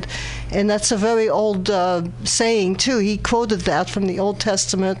treated. And that's a very old saying, too. He quoted that from the Old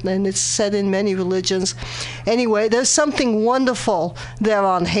Testament, and it's said in many religions. Anyway, there's something wonderful there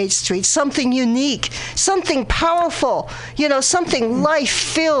on Haight Street, something unique, something powerful, something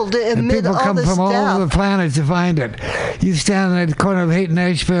life-filled amid all this death. People come from all over the planet to find it. You stand at the corner of Haight and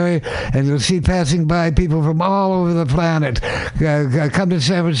Ashbury, and you'll see passing by people from all over the planet come to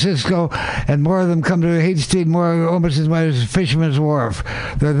San Francisco, and more of them come to Haight Street, more almost as much as Fisherman's Wharf.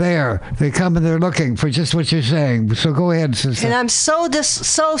 They're there. They come and they're looking for just what you're saying. So go ahead, sister. And I'm so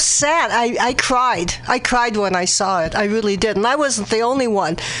sad. I cried. I cried when I saw it. I really did. And I wasn't the only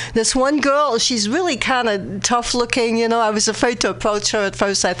one. This one girl, she's really kind of tough looking. I was afraid to approach her at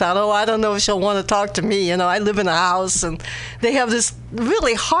first. I thought, I don't know if she'll want to talk to me. I live in a house, and they have this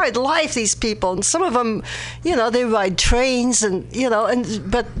really hard life, these people. And some of them, they ride trains,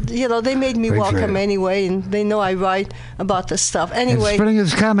 but they made me welcome anyway, and they know I write about this stuff. Anyway, and spring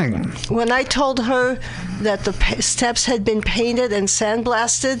is coming. When I told her that the steps had been painted and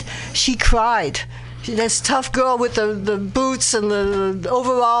sandblasted, she cried. This tough girl with the boots and the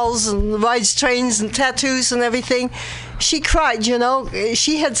overalls and rides trains and tattoos and everything. She cried,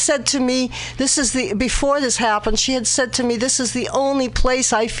 She had said to me, before this happened, she had said to me, this is the only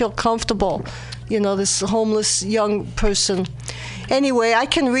place I feel comfortable. This homeless young person. Anyway, I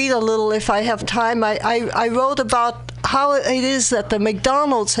can read a little if I have time. I wrote about how it is that the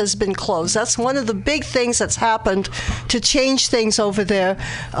McDonald's has been closed. That's one of the big things that's happened to change things over there.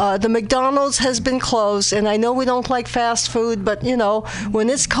 The McDonald's has been closed, and I know we don't like fast food, but when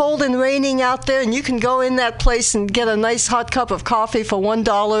it's cold and raining out there, and you can go in that place and get a nice hot cup of coffee for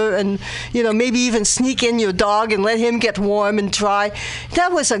 $1, and maybe even sneak in your dog and let him get warm and dry.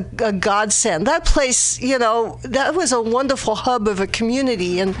 That was a godsend. That place, that was a wonderful hub of a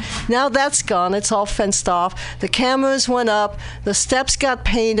community, and now that's gone. It's all fenced off. The cameras went up. The steps got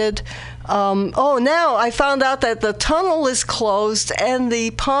painted. Now I found out that the tunnel is closed and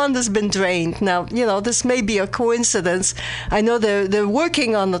the pond has been drained. Now, this may be a coincidence. I know they're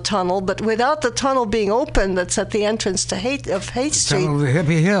working on the tunnel, but without the tunnel being open, that's at the entrance to Haight Street. Tunnel to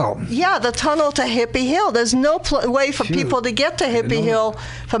Hippie Hill. Yeah, the tunnel to Hippie Hill. There's no way for people to get to Hippie Hill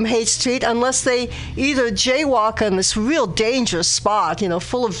from Haight Street unless they either jaywalk on this real dangerous spot,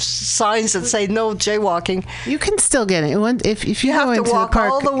 full of signs that say no jaywalking. You can still get it. If you go have into to walk the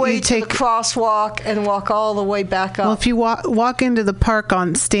park, all the way you to take the crosswalk and walk all the way back up. Well, if you walk into the park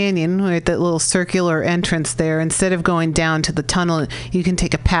on Stanion, at that little circular entrance there, instead of going down to the tunnel, you can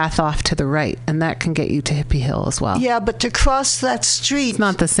take a path off to the right, and that can get you to Hippie Hill as well. Yeah, but to cross that street, it's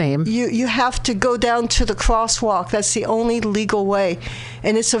not the same. You have to go down to the crosswalk. That's the only legal way,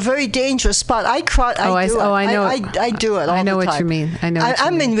 and it's a very dangerous spot. I know. I do it all I know the time. what you mean.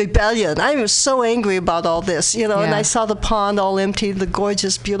 I'm in rebellion. I was so angry about all this, and I saw the pond all empty, the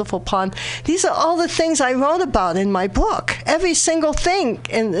gorgeous, beautiful pond. gone. These are all the things I wrote about in my book. Every single thing,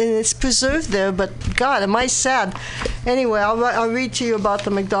 and it's preserved there, but God, am I sad. Anyway, I'll read to you about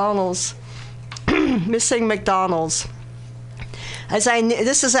the McDonald's. Missing McDonald's.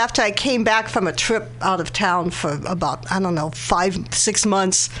 This is after I came back from a trip out of town for about, 5-6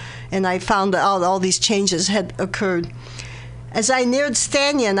 months, and I found out all these changes had occurred. As I neared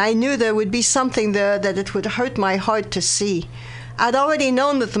Stanyan, I knew there would be something there that it would hurt my heart to see. I'd already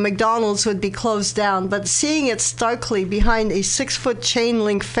known that the McDonald's would be closed down, but seeing it starkly behind a 6-foot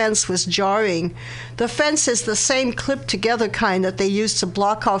chain-link fence was jarring. The fence is the same clipped-together kind that they use to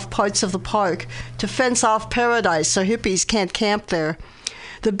block off parts of the park, to fence off paradise so hippies can't camp there.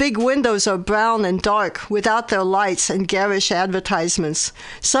 The big windows are brown and dark, without their lights and garish advertisements.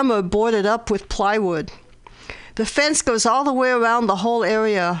 Some are boarded up with plywood. The fence goes all the way around the whole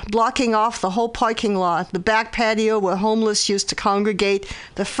area, blocking off the whole parking lot, the back patio where homeless used to congregate,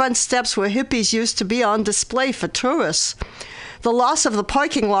 the front steps where hippies used to be on display for tourists. The loss of the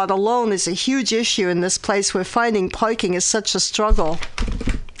parking lot alone is a huge issue in this place where finding parking is such a struggle.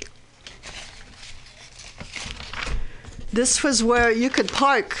 This was where you could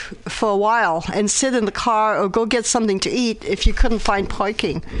park for a while and sit in the car or go get something to eat if you couldn't find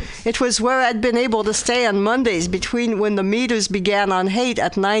parking. It was where I'd been able to stay on Mondays between when the meters began on Haight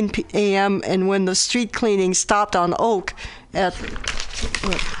at 9 a.m. and when the street cleaning stopped on Oak at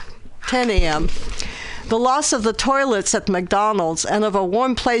 10 a.m. The loss of the toilets at McDonald's and of a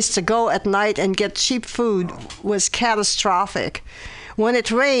warm place to go at night and get cheap food was catastrophic. When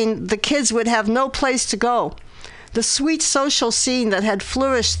it rained, the kids would have no place to go. The sweet social scene that had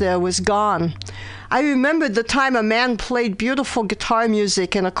flourished there was gone. I remembered the time a man played beautiful guitar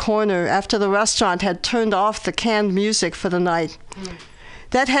music in a corner after the restaurant had turned off the canned music for the night.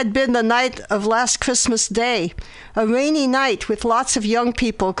 That had been the night of last Christmas Day, a rainy night with lots of young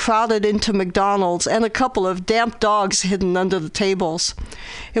people crowded into McDonald's and a couple of damp dogs hidden under the tables.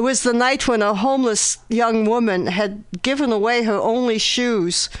 It was the night when a homeless young woman had given away her only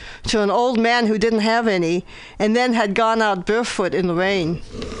shoes to an old man who didn't have any, and then had gone out barefoot in the rain.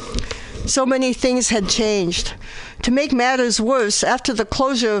 So many things had changed. To make matters worse, after the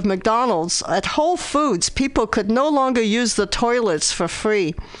closure of McDonald's, at Whole Foods, people could no longer use the toilets for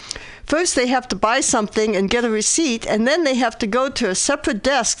free. First, they have to buy something and get a receipt, and then they have to go to a separate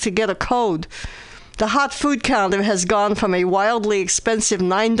desk to get a code. The hot food counter has gone from a wildly expensive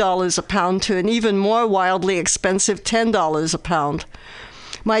 $9 a pound to an even more wildly expensive $10 a pound.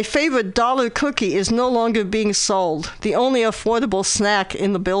 My favorite dollar cookie is no longer being sold, the only affordable snack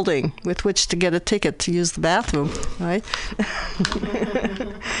in the building with which to get a ticket to use the bathroom, right?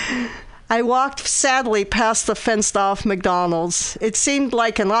 I walked sadly past the fenced-off McDonald's. It seemed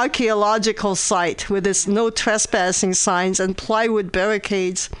like an archaeological site with its no trespassing signs and plywood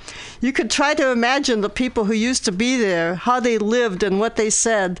barricades. You could try to imagine the people who used to be there, how they lived and what they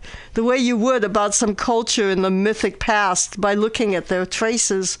said, the way you would about some culture in the mythic past by looking at their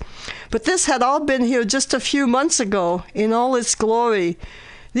traces. But this had all been here just a few months ago, in all its glory.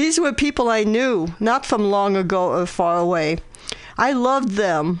 These were people I knew, not from long ago or far away. I loved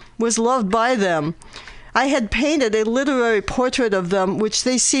them, was loved by them. I had painted a literary portrait of them, which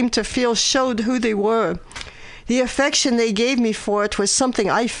they seemed to feel showed who they were. The affection they gave me for it was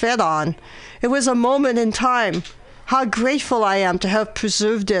something I fed on. It was a moment in time. How grateful I am to have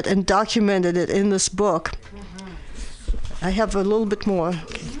preserved it and documented it in this book. I have a little bit more.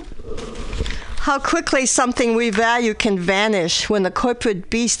 How quickly something we value can vanish when the corporate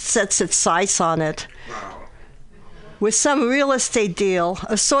beast sets its sights on it. With some real estate deal,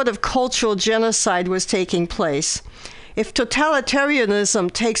 a sort of cultural genocide was taking place. If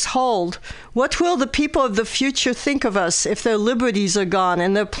totalitarianism takes hold, what will the people of the future think of us if their liberties are gone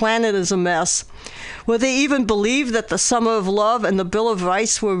and their planet is a mess? Will they even believe that the Summer of Love and the Bill of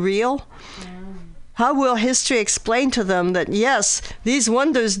Rights were real? How will history explain to them that, yes, these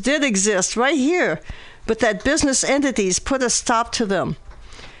wonders did exist right here, but that business entities put a stop to them?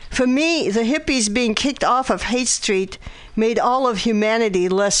 For me, the hippies being kicked off of Haight Street made all of humanity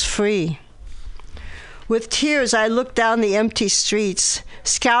less free. With tears, I looked down the empty streets,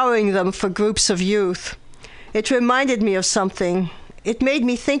 scouring them for groups of youth. It reminded me of something. It made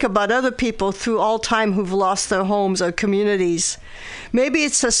me think about other people through all time who've lost their homes or communities. Maybe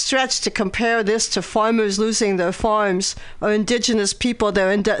it's a stretch to compare this to farmers losing their farms or indigenous people their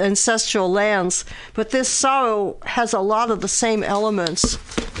ancestral lands, but this sorrow has a lot of the same elements.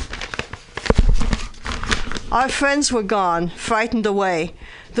 Our friends were gone, frightened away.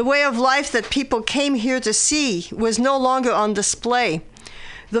 The way of life that people came here to see was no longer on display.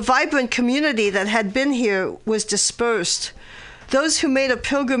 The vibrant community that had been here was dispersed. Those who made a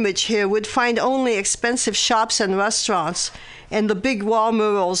pilgrimage here would find only expensive shops and restaurants and the big wall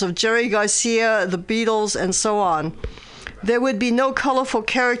murals of Jerry Garcia, the Beatles, and so on. There would be no colorful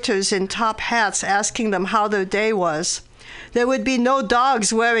characters in top hats asking them how their day was. There would be no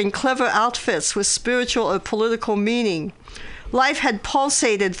dogs wearing clever outfits with spiritual or political meaning. Life had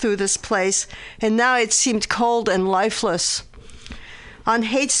pulsated through this place, and now it seemed cold and lifeless. On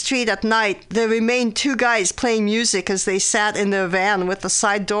Haight Street at night, there remained 2 guys playing music as they sat in their van with the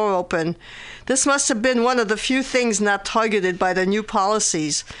side door open. This must have been one of the few things not targeted by the new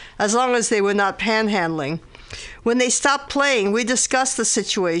policies, as long as they were not panhandling. When they stopped playing, we discussed the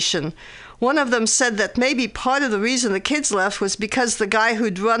situation. One of them said that maybe part of the reason the kids left was because the guy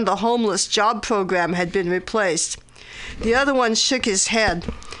who'd run the homeless job program had been replaced. The other one shook his head.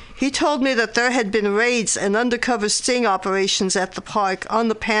 He told me that there had been raids and undercover sting operations at the park, on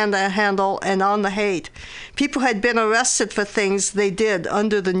the Panhandle, and on the Haight. People had been arrested for things they did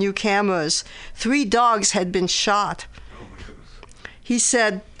under the new cameras. 3 dogs had been shot. He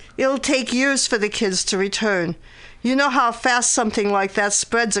said, "It'll take years for the kids to return. You know how fast something like that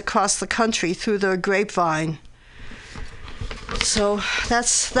spreads across the country through their grapevine." So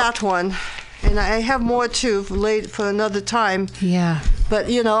that's that one. And I have more too for another time. Yeah. But,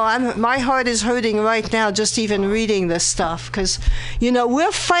 my heart is hurting right now just even reading this stuff because,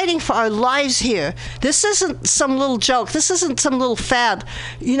 we're fighting for our lives here. This isn't some little joke. This isn't some little fad.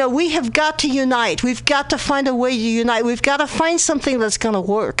 We have got to unite. We've got to find a way to unite. We've got to find something that's going to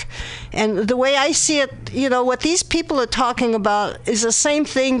work. And the way I see it, what these people are talking about is the same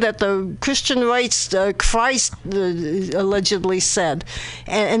thing that the Christian rights Christ allegedly said.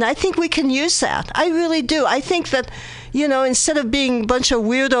 And I think we can use that. I really do. I think that, instead of being a bunch of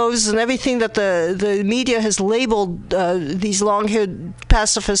weirdos and everything that the media has labeled these long-haired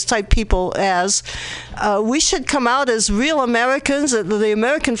pacifist-type people as, we should come out as real Americans. The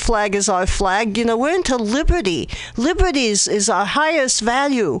American flag is our flag. We're into liberty. Liberty is our highest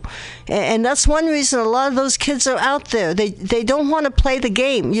value. And that's one reason a lot of those kids are out there. They don't want to play the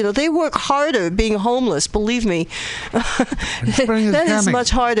game. They work harder being homeless, believe me. That is much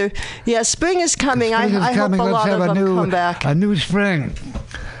harder. Yeah, spring is coming. I hope a lot of them come back. A new spring.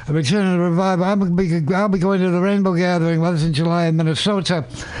 A return of the revival. I'll be going to the Rainbow Gathering once in July in Minnesota,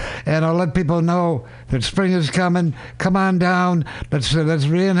 and I'll let people know that spring is coming. Come on down. Let's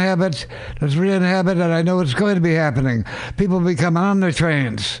re-inhabit. And I know it's going to be happening. People will be coming on their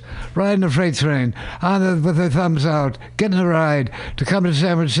trains, riding the freight train, with their thumbs out, getting a ride to come to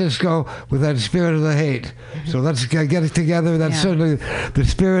San Francisco with that spirit of the hate. So let's get it together. That's certainly the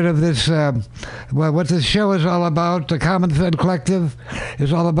spirit of this. What this show is all about. The Common Thread Collective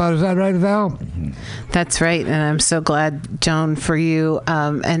is all about. Is that right, Val? That's right, and I'm so glad, Joan, for you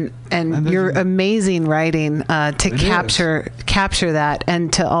and your amazing writing to capture that,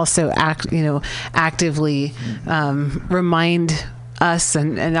 and to also actively remind us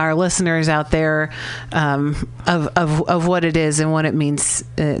and our listeners out there of what it is and what it means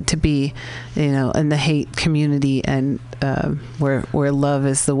to be, in the hate community, and where love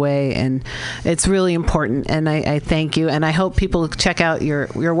is the way. And it's really important. And I thank you. And I hope people check out your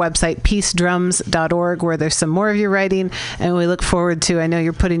website, peacedrums.org, where there's some more of your writing. And we look forward to, I know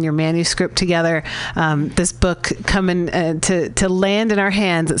you're putting your manuscript together, this book coming to land in our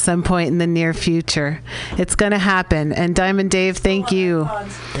hands at some point in the near future. It's going to happen. And Diamond Dave, thank you.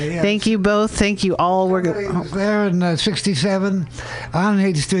 Yes. Thank you both. Thank you all. We're there in 67 on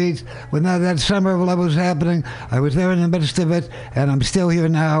Haight Street when that summer of love was happening. I was there in the midst of it, and I'm still here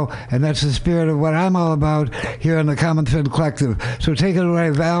now, and that's the spirit of what I'm all about here on the Common Thread Collective. So take it away,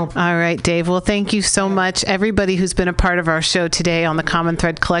 Val. All right, Dave. Well, thank you so much, everybody who's been a part of our show today on the Common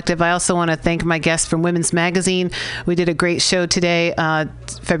Thread Collective. I also want to thank my guests from Women's Magazine. We did a great show today,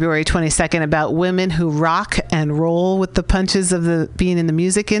 February 22nd, about women who rock and roll with the punches of being in the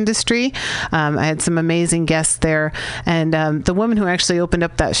music industry. I had some amazing guests there, and the woman who actually opened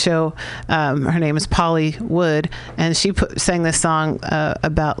up that show, her name is Polly Wood, and she sang this song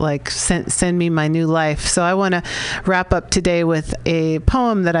about send me my new life. So I want to wrap up today with a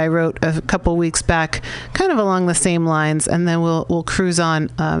poem that I wrote a couple weeks back, kind of along the same lines, and then we'll cruise on.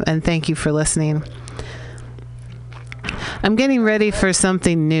 And thank you for listening. I'm getting ready for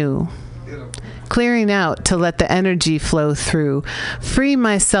something new. Clearing out to let the energy flow through. Free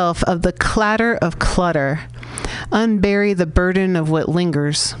myself of the clatter of clutter. Unbury the burden of what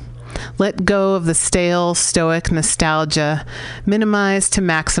lingers. Let go of the stale, stoic nostalgia. Minimize to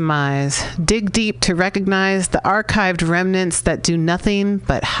maximize. Dig deep to recognize the archived remnants that do nothing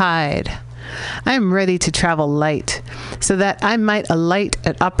but hide. I am ready to travel light, so that I might alight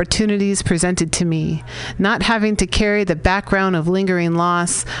at opportunities presented to me. Not having to carry the background of lingering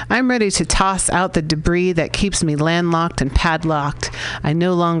loss, I'm ready to toss out the debris that keeps me landlocked and padlocked. I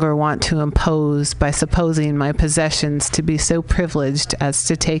no longer want to impose by supposing my possessions to be so privileged as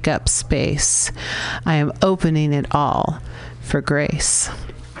to take up space. I am opening it all for grace.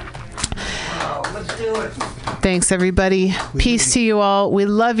 Let's do it. Thanks, everybody. Peace to you all. We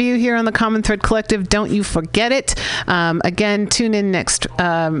love you here on the Common Thread Collective. Don't you forget it. Again, tune in next.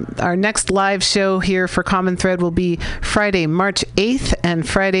 Our next live show here for Common Thread will be Friday, March 8th and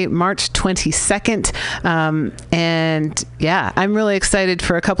Friday, March 22nd. And yeah, I'm really excited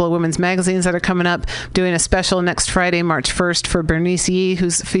for a couple of women's magazines that are coming up. Doing a special next Friday, March 1st for Bernice Yee,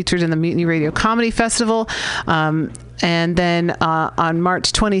 who's featured in the Mutiny Radio Comedy Festival. And then on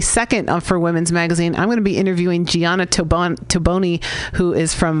March 22nd for Women's Magazine, I'm going to be interviewing Gianna Toboni, who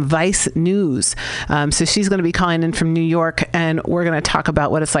is from Vice News. So she's going to be calling in from New York, and we're going to talk about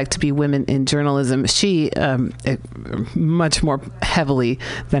what it's like to be women in journalism. She much more heavily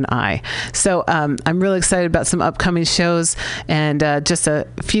than I. So I'm really excited about some upcoming shows. And just a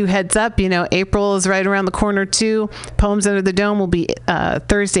few heads up, April is right around the corner too. Poems Under the Dome will be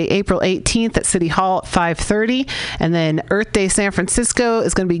Thursday, April 18th at City Hall at 5:30. And then Earth Day San Francisco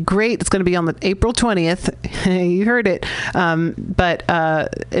is going to be great. It's going to be on the April 20th. You heard it. But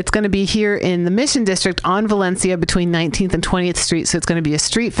it's going to be here in the Mission District on Valencia between 19th and 20th Street. So it's going to be a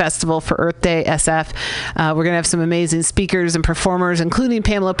street festival for Earth Day SF. We're going to have some amazing speakers and performers, including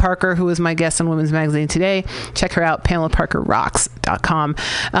Pamela Parker, who was my guest on Women's Magazine today. Check her out, PamelaParkerRocks.com.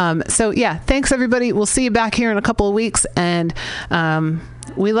 So yeah, thanks everybody. We'll see you back here in a couple of weeks. And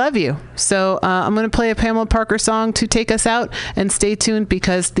we love you. So I'm going to play a Pamela Parker song to take us out, and stay tuned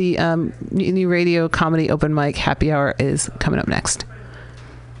because the Mutiny Radio Comedy Open Mic Happy Hour is coming up next.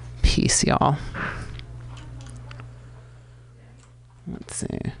 Peace, y'all. Let's see.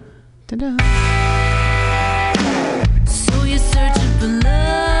 Ta-da. So you're searching for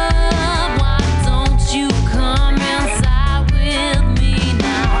love. Why don't you come inside with me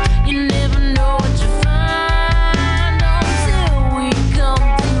now? You never know what you find until we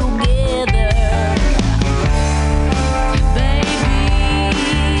come together. Baby,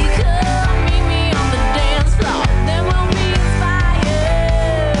 come meet me on the dance floor. Then we'll be inspired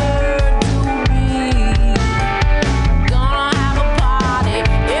to be. Gonna have a party.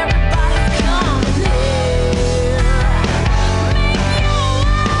 Everybody's coming here.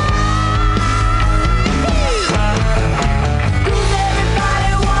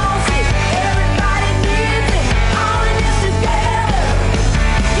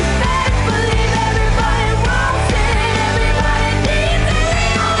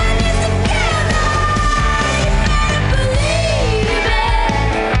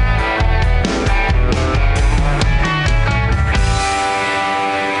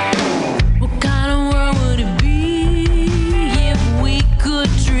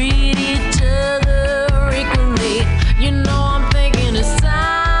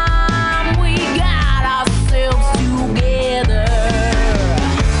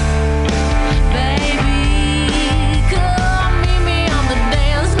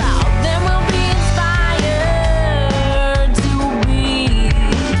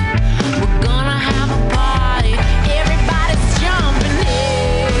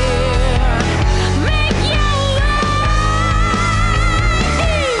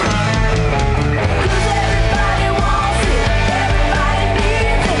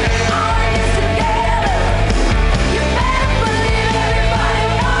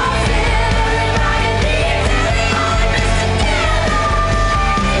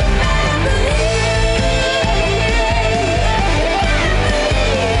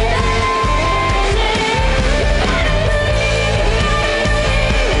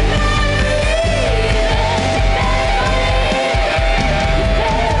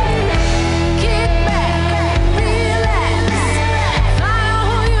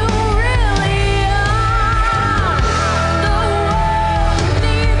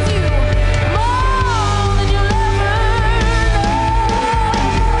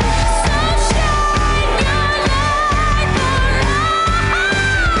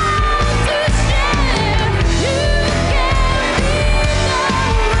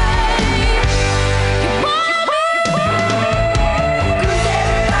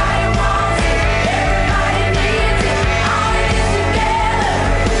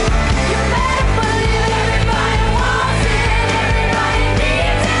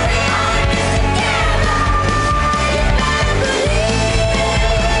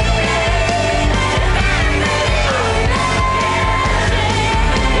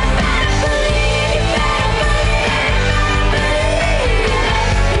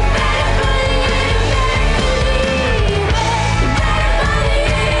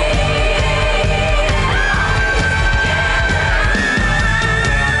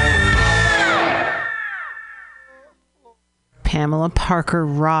 Pamela Parker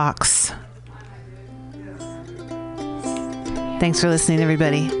rocks. Thanks for listening,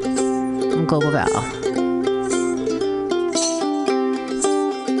 everybody. I'm Global Val.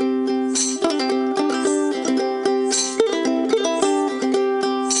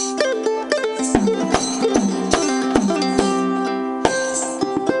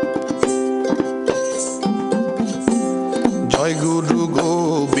 জয় গুরু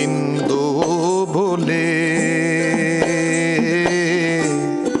গোবিন্দ বলে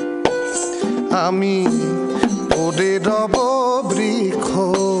আমি পড়ে রব বৃক্ষ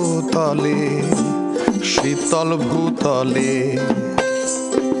তলে শীতল ভূতলে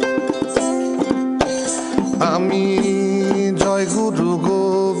আমি জয় গুরু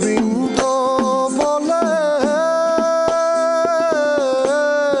গোবিন্দ বলে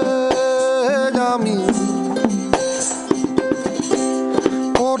আমি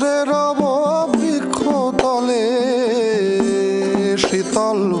পড়ে রব বৃক্ষ তলে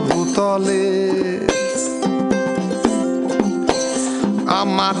শীতল ভূতলে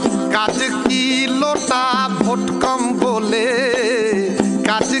আমার কাজ কি লোটা ভটকম বলে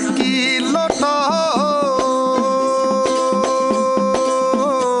কাজ কি লোটা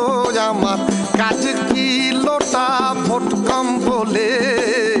আমার কাজ কি লোটা ভটকম বলে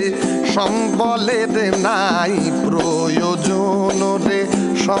সম্বলের নাই প্রয়োজন রে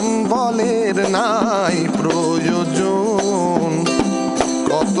সম্বলের নাই প্রয়োজন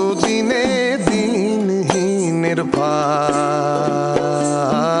কতদিনে দিনহীনের ভাব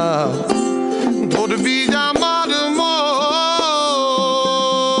ধরবি আমার মন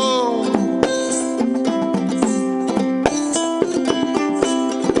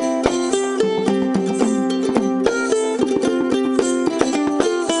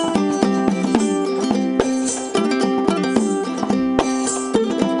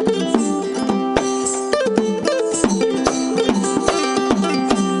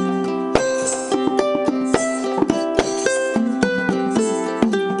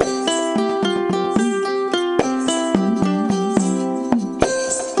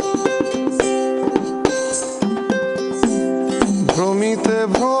ভ্রমিতে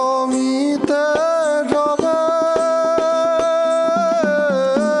ভ্রমিতে রবে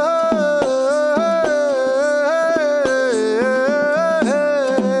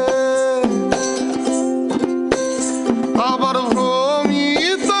আবার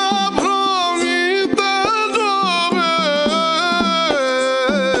ভ্রমিতে ভ্রমিতে রবে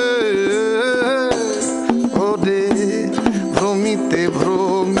ওরে ভ্রমিতে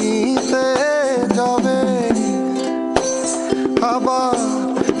ভ্রমিতে যাবে আবার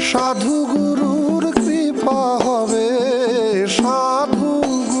সাধু গুরুর কৃপা হবে সাধু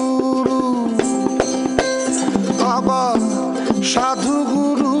গুরু আবার সাধু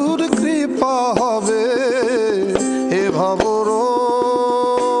গুরুর কৃপা হবে এ ভবর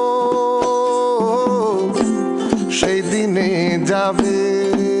সেই দিনে যাবে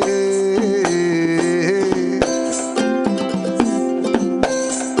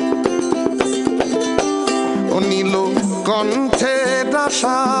ও নীল কণ্ঠের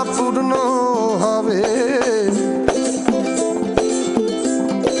আশা পূর্ণ হবে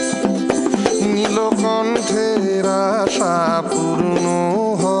নীলকণ্ঠের আশা পূর্ণ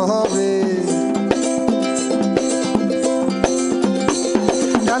হবে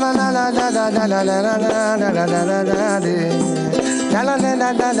লা লা লা লা লা লা লা লা লা লা লা লা লা লা লা রে লা লা লা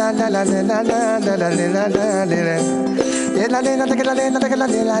লা লা লা লা লা লা লা লা লা লা লা রে la la la la la la la la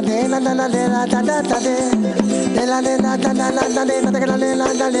la la la la la da da da de la la la da la la la la la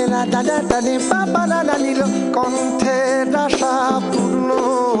la la la da da da de papa la la নীল কণ্ঠের আশা পূর্ণ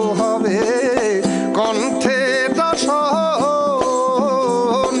হবে কণ্ঠের আশা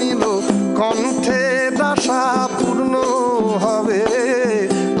নীল কণ্ঠের আশা পূর্ণ হবে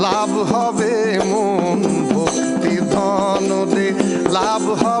লাভ হবে মন ভক্তি ধন রে লাভ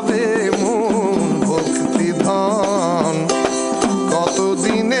হবে মন ভক্তি ধন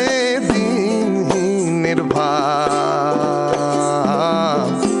কতদিনে দিনহীনের ভাব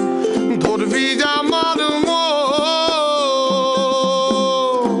ধরবি আমার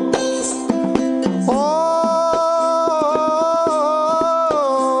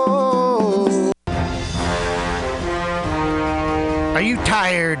Are you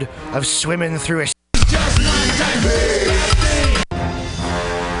tired of swimming through a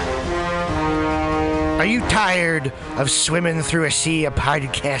Are you tired of swimming through a sea of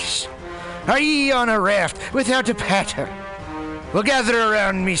podcasts? Are ye on a raft without a paddle? Well, gather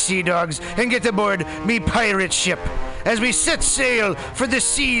around me, sea dogs, and get aboard me pirate ship as we set sail for the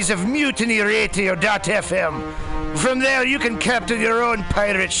seas of MutinyRadio.fm. From there, you can captain your own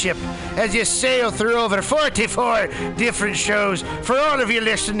pirate ship as you sail through over 44 different shows for all of your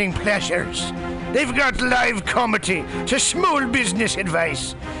listening pleasures. They've got live comedy to small business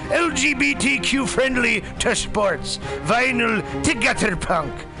advice, LGBTQ friendly to sports, vinyl to gutter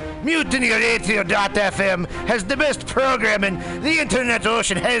punk. MutinyRadio.fm has the best programming the internet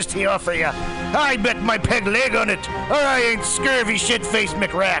ocean has to offer you. I bet my peg leg on it, or I ain't scurvy shit-faced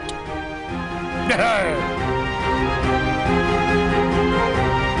McRat.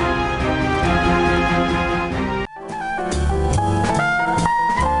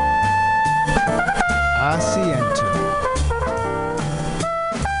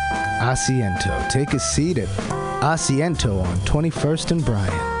 Asiento. Take a seat at Asiento on 21st and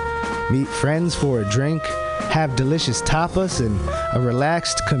Bryant. Meet friends for a drink, have delicious tapas, and a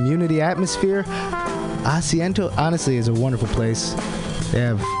relaxed community atmosphere. Asiento, honestly, is a wonderful place. They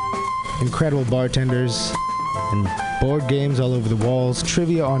have incredible bartenders and board games all over the walls,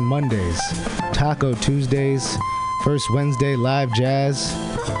 trivia on Mondays, Taco Tuesdays, First Wednesday live jazz,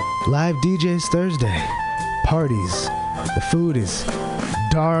 live DJs Thursday, parties. The food is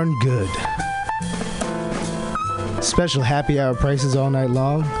darn good. Special happy hour prices all night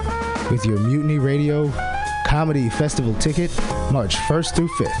long with your Mutiny Radio Comedy Festival ticket March 1st through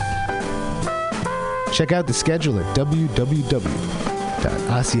 5th. Check out the schedule at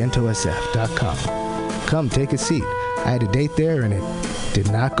www.asientosf.com. Come take a seat. I had a date there and it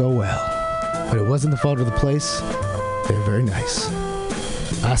did not go well. But it wasn't the fault of the place. They're very nice.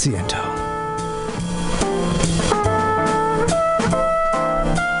 Asiento.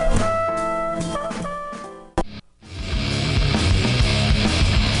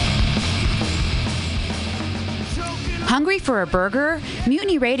 Hungry for a burger?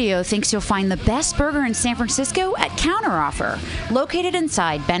 Mutiny Radio thinks you'll find the best burger in San Francisco at Counteroffer, located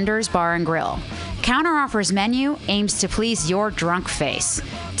inside Bender's Bar and Grill. Counteroffer's menu aims to please your drunk face.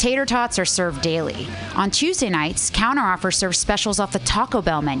 Tater tots are served daily. On Tuesday nights, Counteroffer serves specials off the Taco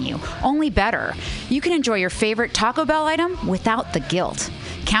Bell menu, only better. You can enjoy your favorite Taco Bell item without the guilt.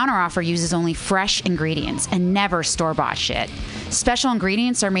 Counteroffer uses only fresh ingredients and never store-bought shit. Special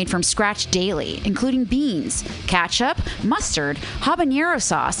ingredients are made from scratch daily, including beans, ketchup, mustard, habanero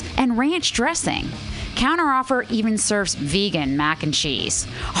sauce, and ranch dressing. Counteroffer even serves vegan mac and cheese.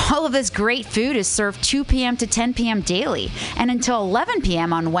 All of this great food is served 2 p.m. to 10 p.m. daily and until 11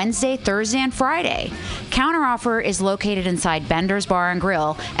 p.m. on Wednesday, Thursday, and Friday. Counteroffer is located inside Bender's Bar and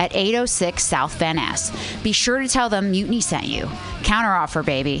Grill at 806 South Van Ness. Be sure to tell them Mutiny sent you. Counteroffer,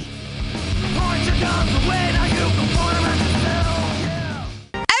 baby.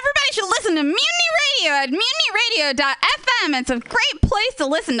 Everybody should listen to Mutiny Radio at MutinyRadio.fm. It's a great place to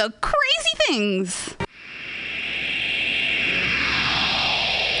listen to crazy things.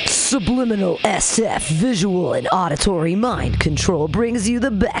 Subliminal SF visual and auditory mind control brings you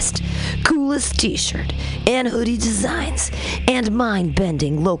the best, coolest t-shirt and hoodie designs and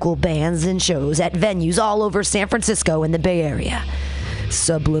mind-bending local bands and shows at venues all over San Francisco and the Bay Area.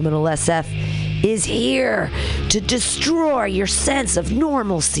 Subliminal SF is here to destroy your sense of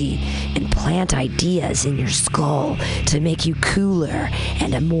normalcy and plant ideas in your skull to make you cooler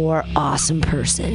and a more awesome person.